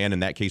number one man, in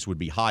that case would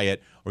be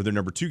Hyatt, or their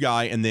number two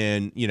guy, and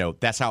then,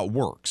 that's how it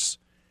works.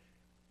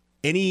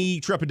 Any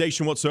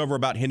trepidation whatsoever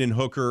about Hendon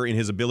Hooker and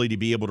his ability to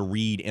be able to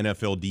read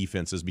NFL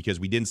defenses, because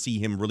we didn't see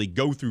him really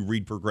go through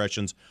read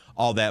progressions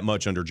all that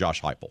much under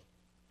Josh Heupel?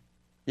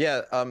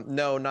 Yeah,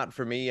 no, not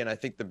for me. And I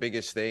think the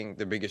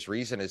biggest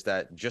reason is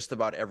that just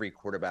about every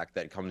quarterback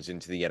that comes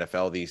into the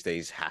NFL these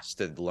days has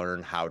to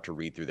learn how to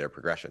read through their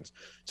progressions.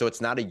 So it's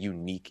not a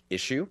unique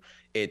issue.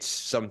 It's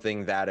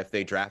something that if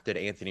they drafted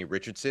Anthony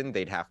Richardson,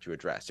 they'd have to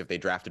address. If they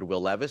drafted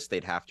Will Levis,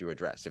 they'd have to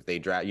address. If they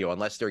draft,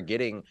 unless they're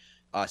getting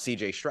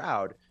CJ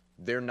Stroud,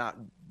 they're not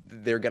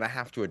they're going to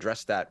have to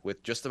address that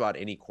with just about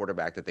any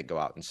quarterback that they go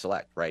out and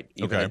select, right?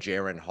 Even a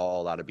Jaron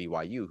Hall out of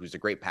BYU, who's a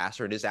great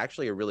passer and is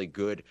actually a really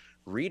good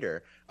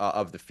reader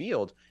of the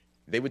field.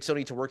 They would still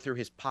need to work through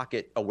his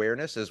pocket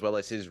awareness as well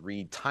as his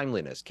read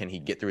timeliness. Can he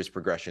get through his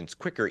progressions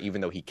quicker,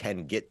 even though he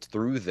can get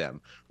through them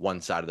one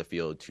side of the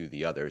field to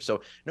the other?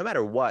 So no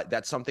matter what,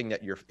 that's something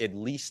that you're at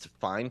least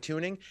fine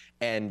tuning.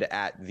 And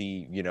at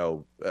the,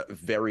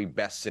 very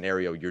best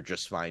scenario, you're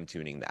just fine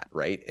tuning that,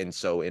 right? And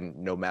so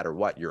no matter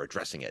what, you're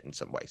addressing it in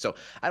some way. So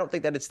I don't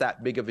think that it's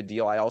that big of a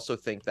deal. I also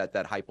think that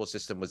Heupel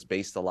system was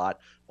based a lot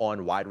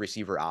on wide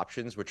receiver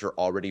options, which are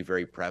already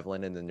very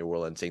prevalent in the New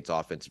Orleans Saints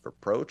offensive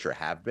approach, or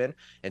have been.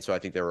 And so I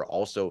think there are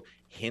also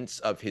hints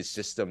of his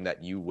system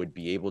that you would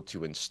be able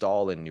to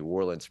install in New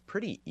Orleans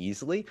pretty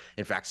easily.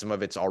 In fact, some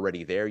of it's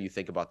already there. You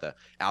think about the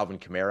Alvin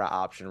Kamara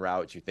option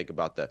routes. You think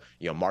about the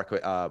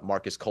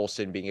Marcus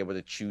Colson being able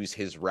to choose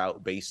his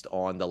route based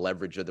on the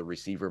leverage of the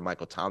receiver.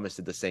 Michael Thomas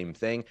did the same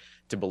thing.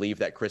 To believe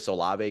that Chris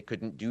Olave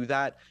couldn't do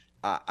that,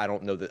 I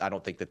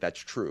don't think that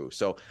that's true.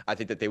 So I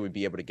think that they would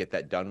be able to get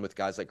that done with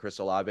guys like Chris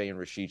Olave and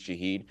Rashid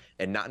Shaheed,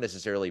 and not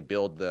necessarily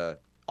build the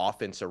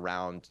offense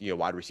around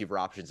wide receiver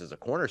options as a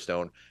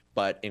cornerstone,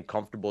 but in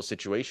comfortable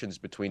situations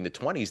between the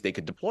 20s, they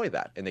could deploy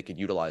that and they could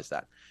utilize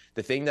that.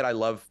 The thing that I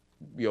love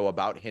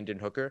about Hendon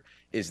Hooker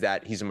is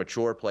that he's a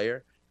mature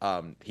player.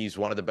 He's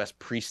one of the best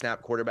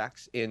pre-snap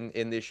quarterbacks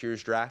in this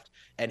year's draft,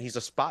 and he's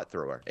a spot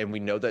thrower. And we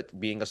know that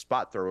being a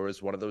spot thrower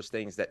is one of those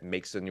things that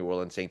makes the New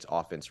Orleans Saints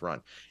offense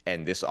run.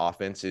 And this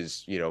offense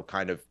is,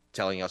 kind of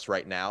telling us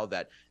right now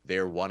that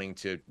they're wanting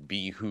to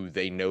be who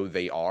they know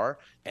they are.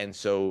 And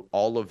so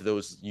all of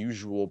those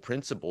usual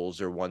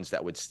principles are ones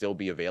that would still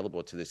be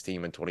available to this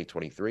team in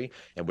 2023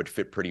 and would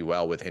fit pretty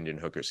well with Hendon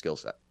Hooker's skill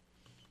set.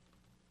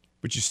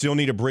 But you still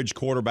need a bridge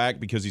quarterback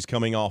because he's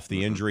coming off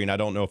the injury, and I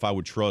don't know if I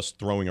would trust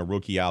throwing a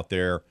rookie out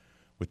there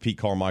with Pete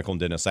Carmichael and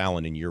Dennis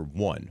Allen in year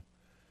one.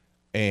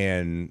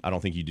 And I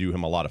don't think you do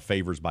him a lot of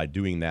favors by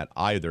doing that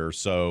either.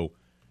 So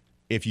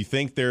if you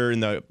think they're in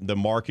the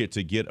market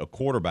to get a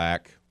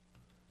quarterback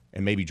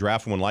and maybe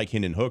draft one like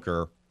Hendon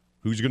Hooker,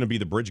 who's going to be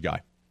the bridge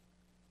guy?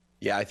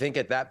 Yeah, I think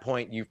at that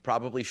point, you've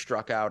probably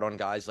struck out on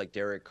guys like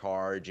Derek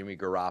Carr, Jimmy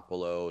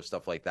Garoppolo,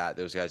 stuff like that.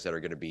 Those guys that are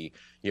going to be,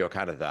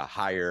 kind of the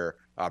higher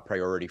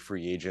priority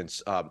free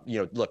agents.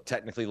 Look,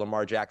 technically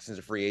Lamar Jackson's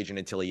a free agent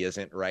until he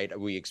isn't, right?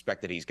 We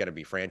expect that he's going to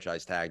be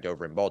franchise tagged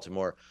over in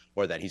Baltimore,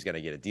 or that he's going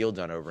to get a deal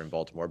done over in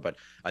Baltimore. But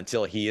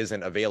until he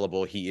isn't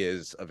available, he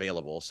is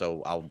available.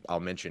 So I'll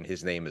mention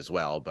his name as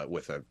well, but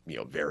with a,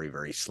 very,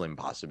 very slim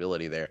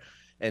possibility there.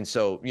 And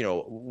so,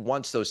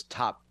 once those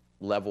top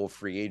level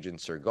free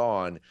agents are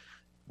gone,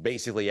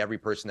 basically every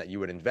person that you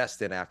would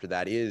invest in after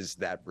that is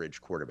that bridge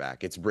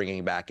quarterback. It's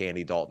bringing back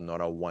Andy Dalton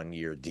on a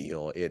 1-year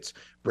deal. It's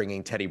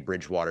bringing Teddy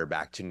Bridgewater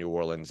back to New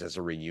Orleans as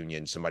a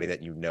reunion, somebody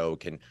that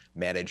can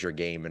manage your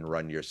game and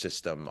run your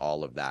system,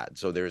 all of that.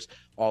 So there's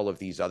all of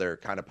these other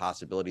kind of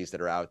possibilities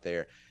that are out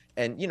there.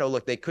 And,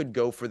 look, they could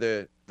go for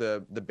the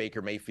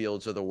Baker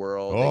Mayfields of the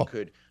world. Oh. They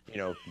could,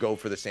 go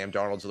for the Sam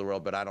Darnolds of the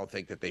world, but I don't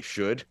think that they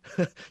should.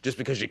 Just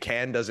because you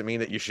can doesn't mean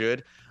that you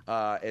should.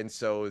 And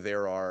so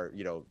there are,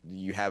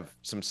 you have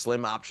some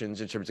slim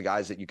options in terms of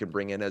guys that you can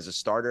bring in as a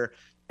starter.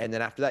 And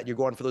then after that, you're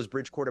going for those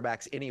bridge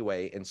quarterbacks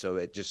anyway. And so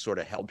it just sort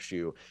of helps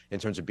you in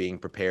terms of being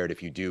prepared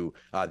if you do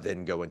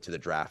then go into the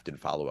draft and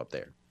follow up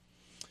there.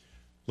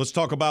 Let's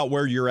talk about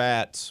where you're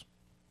at.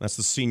 That's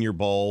the Senior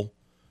Bowl.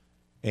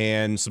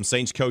 And some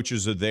Saints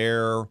coaches are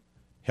there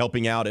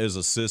helping out as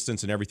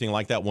assistants and everything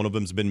like that. One of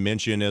them's been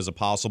mentioned as a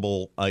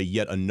possible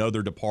yet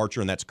another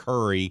departure, and that's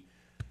Curry.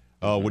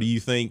 What do you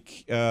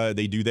think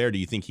they do there? Do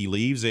you think he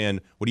leaves?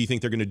 And what do you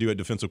think they're going to do at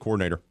defensive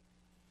coordinator?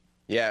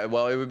 Yeah,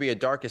 well, it would be a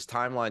darkest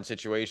timeline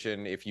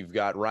situation if you've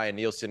got Ryan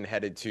Nielsen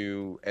headed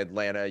to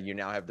Atlanta. You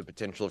now have the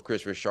potential of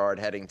Chris Richard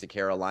heading to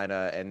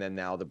Carolina, and then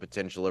now the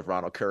potential of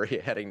Ronald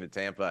Curry heading to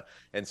Tampa.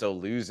 And so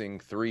losing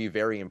 3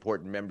 very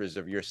important members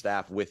of your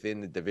staff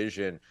within the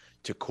division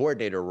to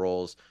coordinator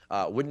roles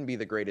wouldn't be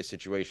the greatest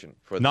situation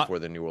for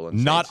the New Orleans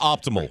Saints. Not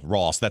optimal,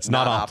 Ross. That's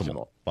not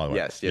optimal. By the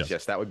way.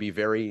 Yes. That would be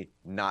very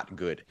not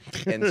good.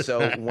 And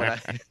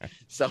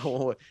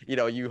so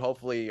you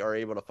hopefully are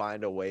able to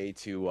find a way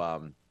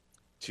to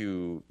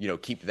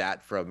keep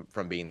that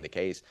from being the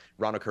case.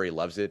 Ronald Curry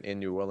loves it in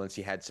New Orleans.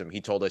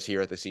 He told us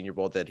here at the Senior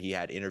Bowl that he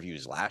had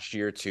interviews last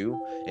year too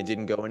and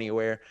didn't go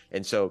anywhere.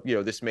 And so,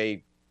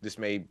 this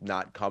may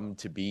not come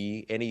to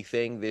be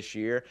anything this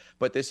year,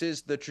 but this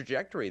is the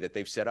trajectory that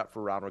they've set up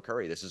for Ronald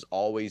Curry. This has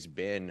always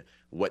been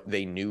what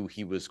they knew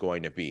he was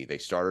going to be. They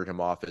started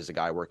him off as a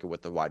guy working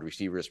with the wide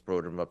receivers,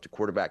 promoted him up to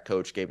quarterback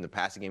coach, gave him the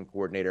passing game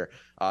coordinator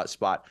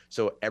spot.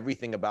 So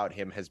everything about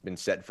him has been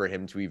set for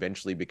him to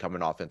eventually become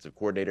an offensive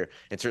coordinator.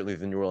 And certainly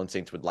the New Orleans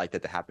Saints would like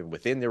that to happen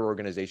within their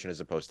organization as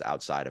opposed to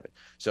outside of it.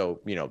 So,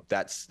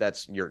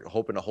 that's you're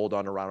hoping to hold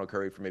on to Ronald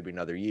Curry for maybe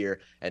another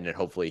year. And then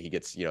hopefully he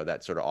gets,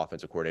 that sort of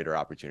offensive coordinator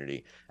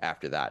opportunity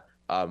after that.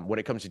 When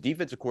it comes to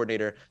defensive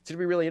coordinator, it's going to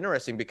be really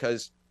interesting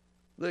because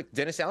look,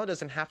 Dennis Allen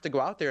doesn't have to go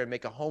out there and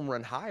make a home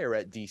run hire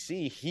at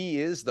DC. He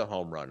is the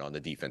home run on the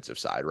defensive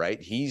side, right?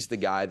 He's the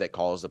guy that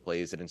calls the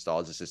plays, that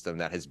installs a system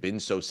that has been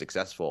so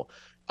successful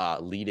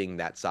leading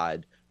that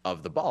side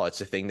of the ball. It's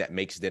the thing that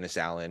makes Dennis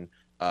Allen,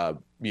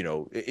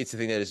 it's the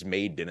thing that has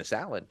made Dennis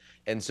Allen.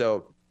 And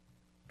so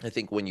I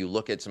think when you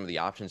look at some of the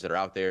options that are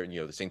out there,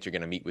 the Saints are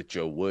going to meet with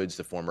Joe Woods,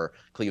 the former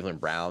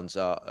Cleveland Browns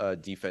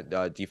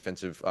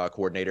defensive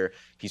coordinator.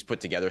 He's put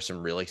together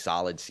some really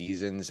solid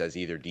seasons as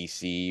either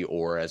DC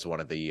or as one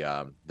of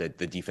the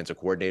defensive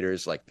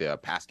coordinators, like the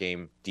pass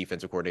game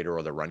defensive coordinator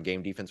or the run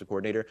game defensive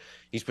coordinator.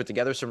 He's put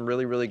together some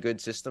really, really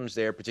good systems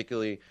there,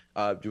 particularly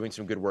doing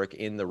some good work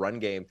in the run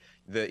game.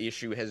 The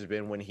issue has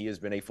been when he has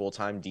been a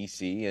full-time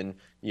DC and,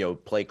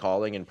 play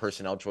calling and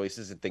personnel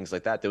choices and things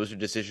like that. Those are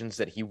decisions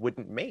that he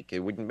wouldn't make. It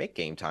wouldn't make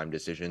game time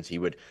decisions. He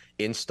would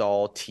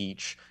install,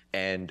 teach,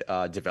 and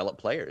develop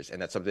players.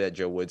 And that's something that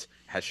Joe Woods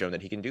has shown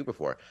that he can do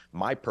before.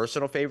 My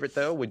personal favorite,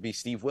 though, would be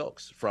Steve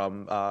Wilks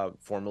from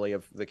formerly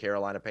of the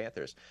Carolina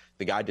Panthers.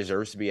 The guy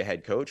deserves to be a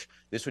head coach.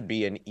 This would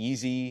be an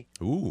easy,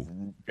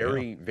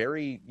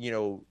 very,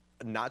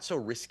 not so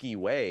risky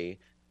way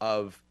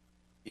of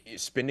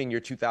spending your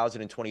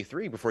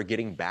 2023 before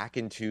getting back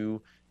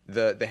into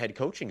the head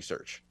coaching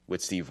search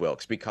with Steve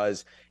Wilks.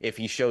 Because if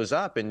he shows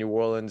up and New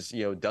Orleans,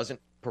 doesn't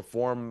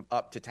perform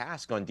up to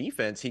task on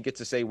defense, he gets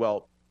to say,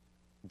 well,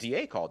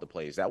 DA called the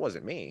plays. That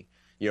wasn't me.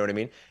 You know what I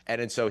mean?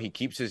 And so he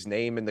keeps his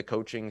name in the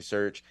coaching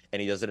search,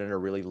 and he does it in a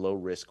really low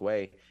risk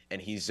way.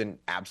 And he's an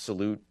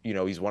absolute,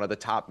 he's one of the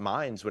top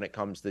minds when it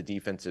comes to the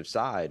defensive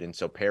side. And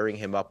so pairing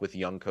him up with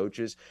young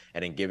coaches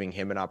and then giving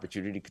him an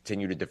opportunity to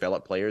continue to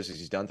develop players as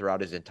he's done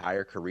throughout his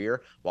entire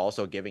career, while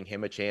also giving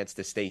him a chance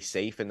to stay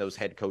safe in those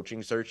head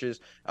coaching searches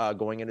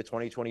going into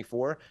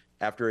 2024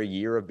 after a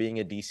year of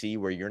being a DC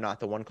where you're not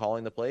the one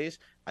calling the plays.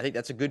 I think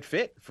that's a good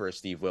fit for a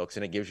Steve Wilks,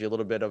 and it gives you a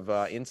little bit of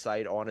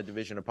insight on a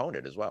division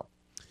opponent as well.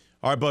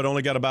 All right, bud,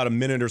 only got about a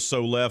minute or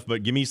so left,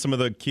 but give me some of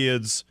the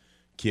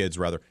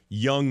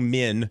young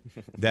men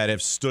that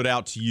have stood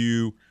out to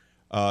you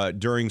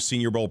during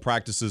Senior Bowl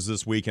practices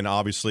this week. And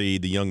obviously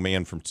the young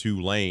man from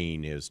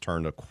Tulane has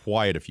turned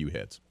quite a few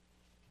heads.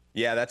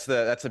 Yeah, that's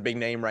a big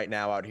name right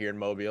now out here in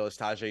Mobile. Is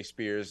Tajay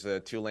Spears, the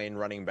Tulane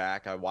running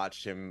back. I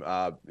watched him,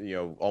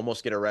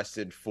 almost get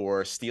arrested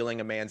for stealing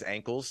a man's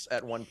ankles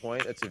at one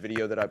point. It's a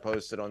video that I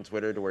posted on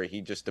Twitter to where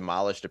he just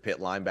demolished a Pitt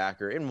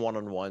linebacker in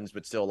one-on-ones,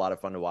 but still a lot of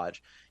fun to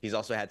watch. He's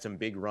also had some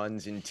big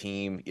runs in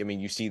team. I mean,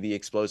 you see the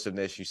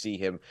explosiveness. You see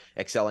him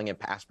excelling in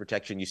pass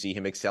protection. You see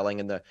him excelling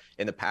in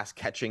the pass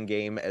catching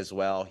game as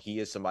well. He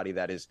is somebody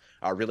that is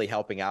really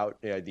helping out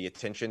the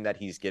attention that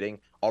he's getting.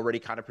 Already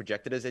kind of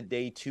projected as a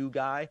day 2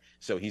 guy.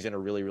 So he's in a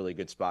really, really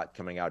good spot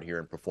coming out here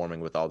and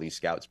performing with all these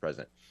scouts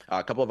present.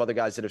 A couple of other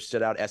guys that have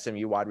stood out.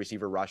 SMU wide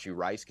receiver Rashee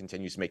Rice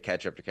continues to make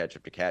catch after catch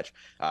after catch.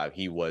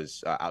 He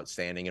was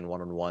outstanding in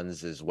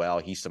one-on-ones as well.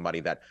 He's somebody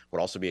that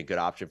would also be a good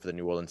option for the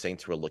New Orleans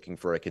Saints, who are looking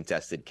for a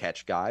contested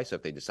catch guy. So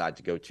if they decide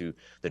to go to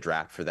the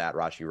draft for that,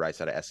 Rashee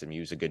Rice out of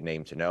SMU is a good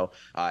name to know.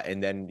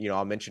 And then,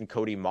 I'll mention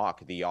Cody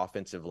Mock, the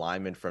offensive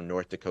lineman from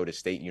North Dakota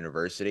State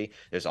University.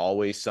 There's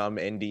always some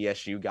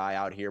NDSU guy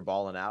out here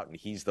balling out, and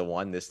he's the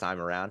one this time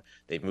around.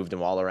 They've moved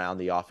him all around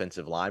the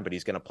offensive line, but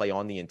he's going to play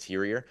on the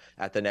interior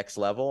at the next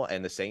level,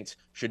 and the Saints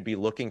should be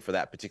looking for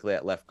that, particularly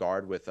at left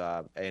guard with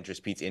Andrus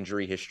Peat's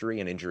injury history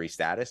and injury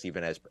status,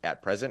 even as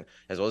at present,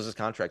 as well as his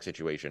contract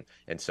situation.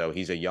 And so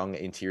he's a young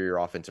interior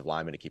offensive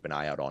lineman to keep an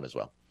eye out on as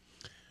well.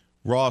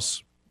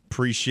 Ross,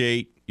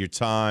 appreciate your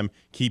time.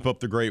 Keep up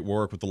the great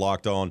work with the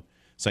Locked On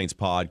Saints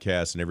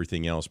podcast and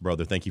everything else,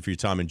 brother. Thank you for your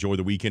time. Enjoy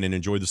the weekend and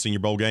enjoy the Senior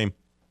Bowl game.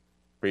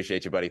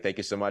 Appreciate you, buddy. Thank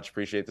you so much.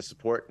 Appreciate the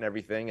support and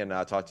everything, and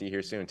I'll talk to you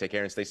here soon. Take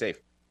care and stay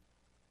safe.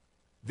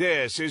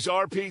 This is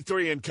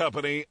RP3 and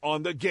Company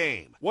on the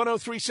Game.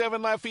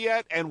 103.7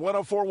 Lafayette and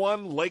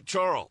 104.1 Lake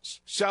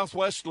Charles,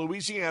 Southwest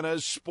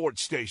Louisiana's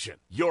sports station.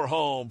 Your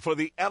home for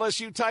the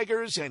LSU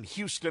Tigers and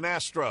Houston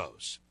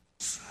Astros.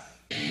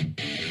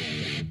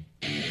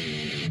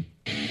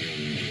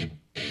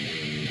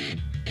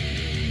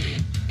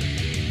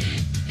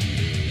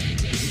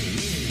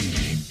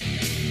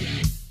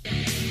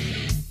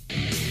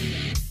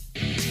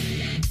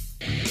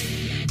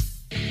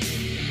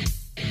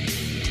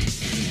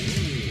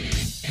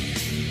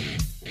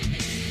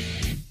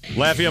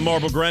 Lafayette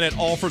Marble Granite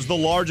offers the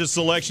largest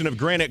selection of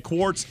granite,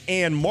 quartz,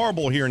 and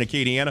marble here in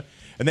Acadiana,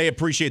 and they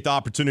appreciate the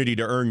opportunity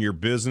to earn your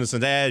business.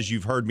 And as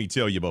you've heard me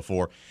tell you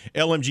before,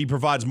 LMG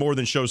provides more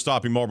than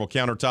show-stopping marble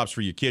countertops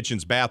for your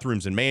kitchens,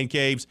 bathrooms, and man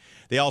caves.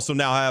 They also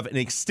now have an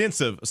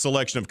extensive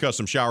selection of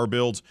custom shower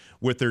builds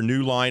with their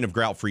new line of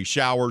grout-free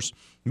showers.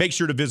 Make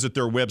sure to visit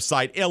their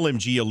website,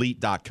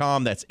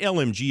 lmgelite.com. That's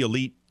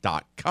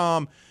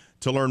lmgelite.com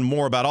to learn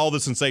more about all the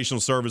sensational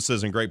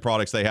services and great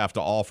products they have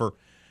to offer.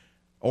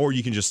 Or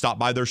you can just stop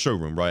by their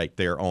showroom right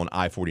there on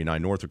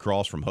I-49 North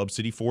across from Hub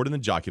City Ford in the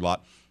Jockey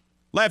Lot.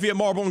 Lafayette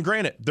Marble and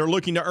Granite, they're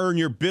looking to earn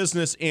your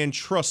business, and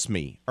trust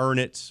me, earn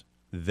it,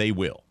 they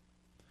will.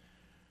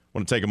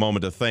 want to take a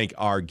moment to thank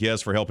our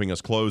guests for helping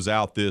us close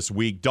out this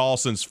week.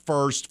 Dawson's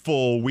first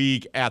full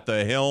week at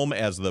the helm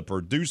as the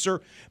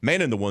producer,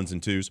 man in the ones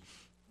and twos.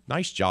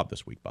 Nice job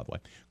this week, by the way.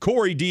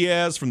 Corey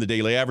Diaz from the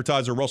Daily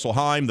Advertiser, Russell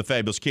Heim, the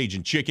Fabulous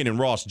Cajun Chicken, and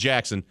Ross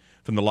Jackson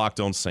from the Locked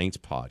On Saints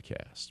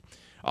podcast.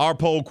 Our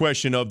poll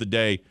question of the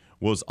day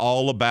was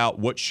all about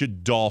what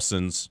should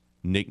Dawson's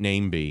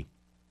nickname be.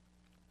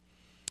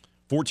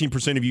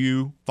 14% of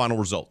you, final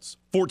results.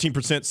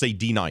 14% say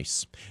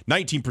D-Nice.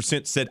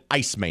 19% said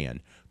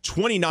Iceman.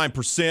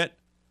 29%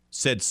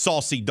 said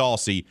Saucy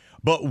Dawsy.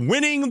 But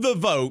winning the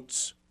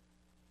votes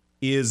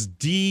is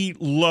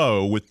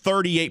D-Low with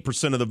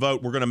 38% of the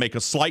vote. We're going to make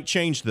a slight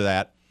change to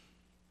that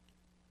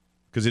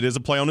because it is a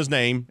play on his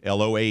name.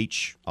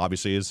 L-O-H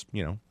obviously is,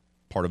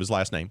 part of his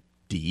last name.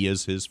 D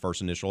is his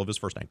first initial of his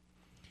first name.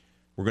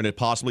 We're going to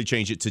possibly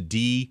change it to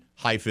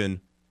D-Leaux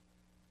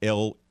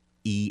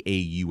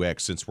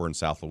since we're in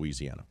South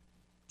Louisiana.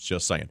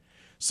 Just saying.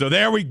 So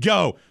there we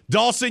go.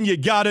 Dawson, you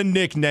got a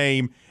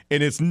nickname,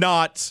 and it's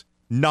not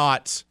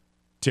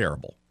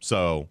terrible.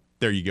 So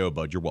there you go,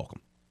 bud. You're welcome.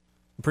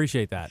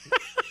 Appreciate that.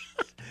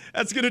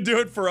 That's going to do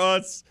it for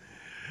us.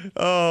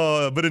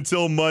 But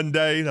until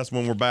Monday, that's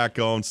when we're back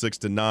on 6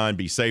 to 9.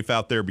 Be safe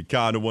out there. Be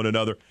kind to one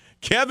another.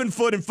 Kevin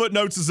Foote and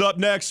Footnotes is up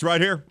next right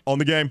here on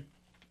The Game.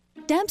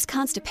 Deb's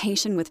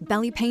constipation with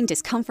belly pain,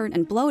 discomfort,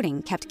 and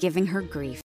bloating kept giving her grief.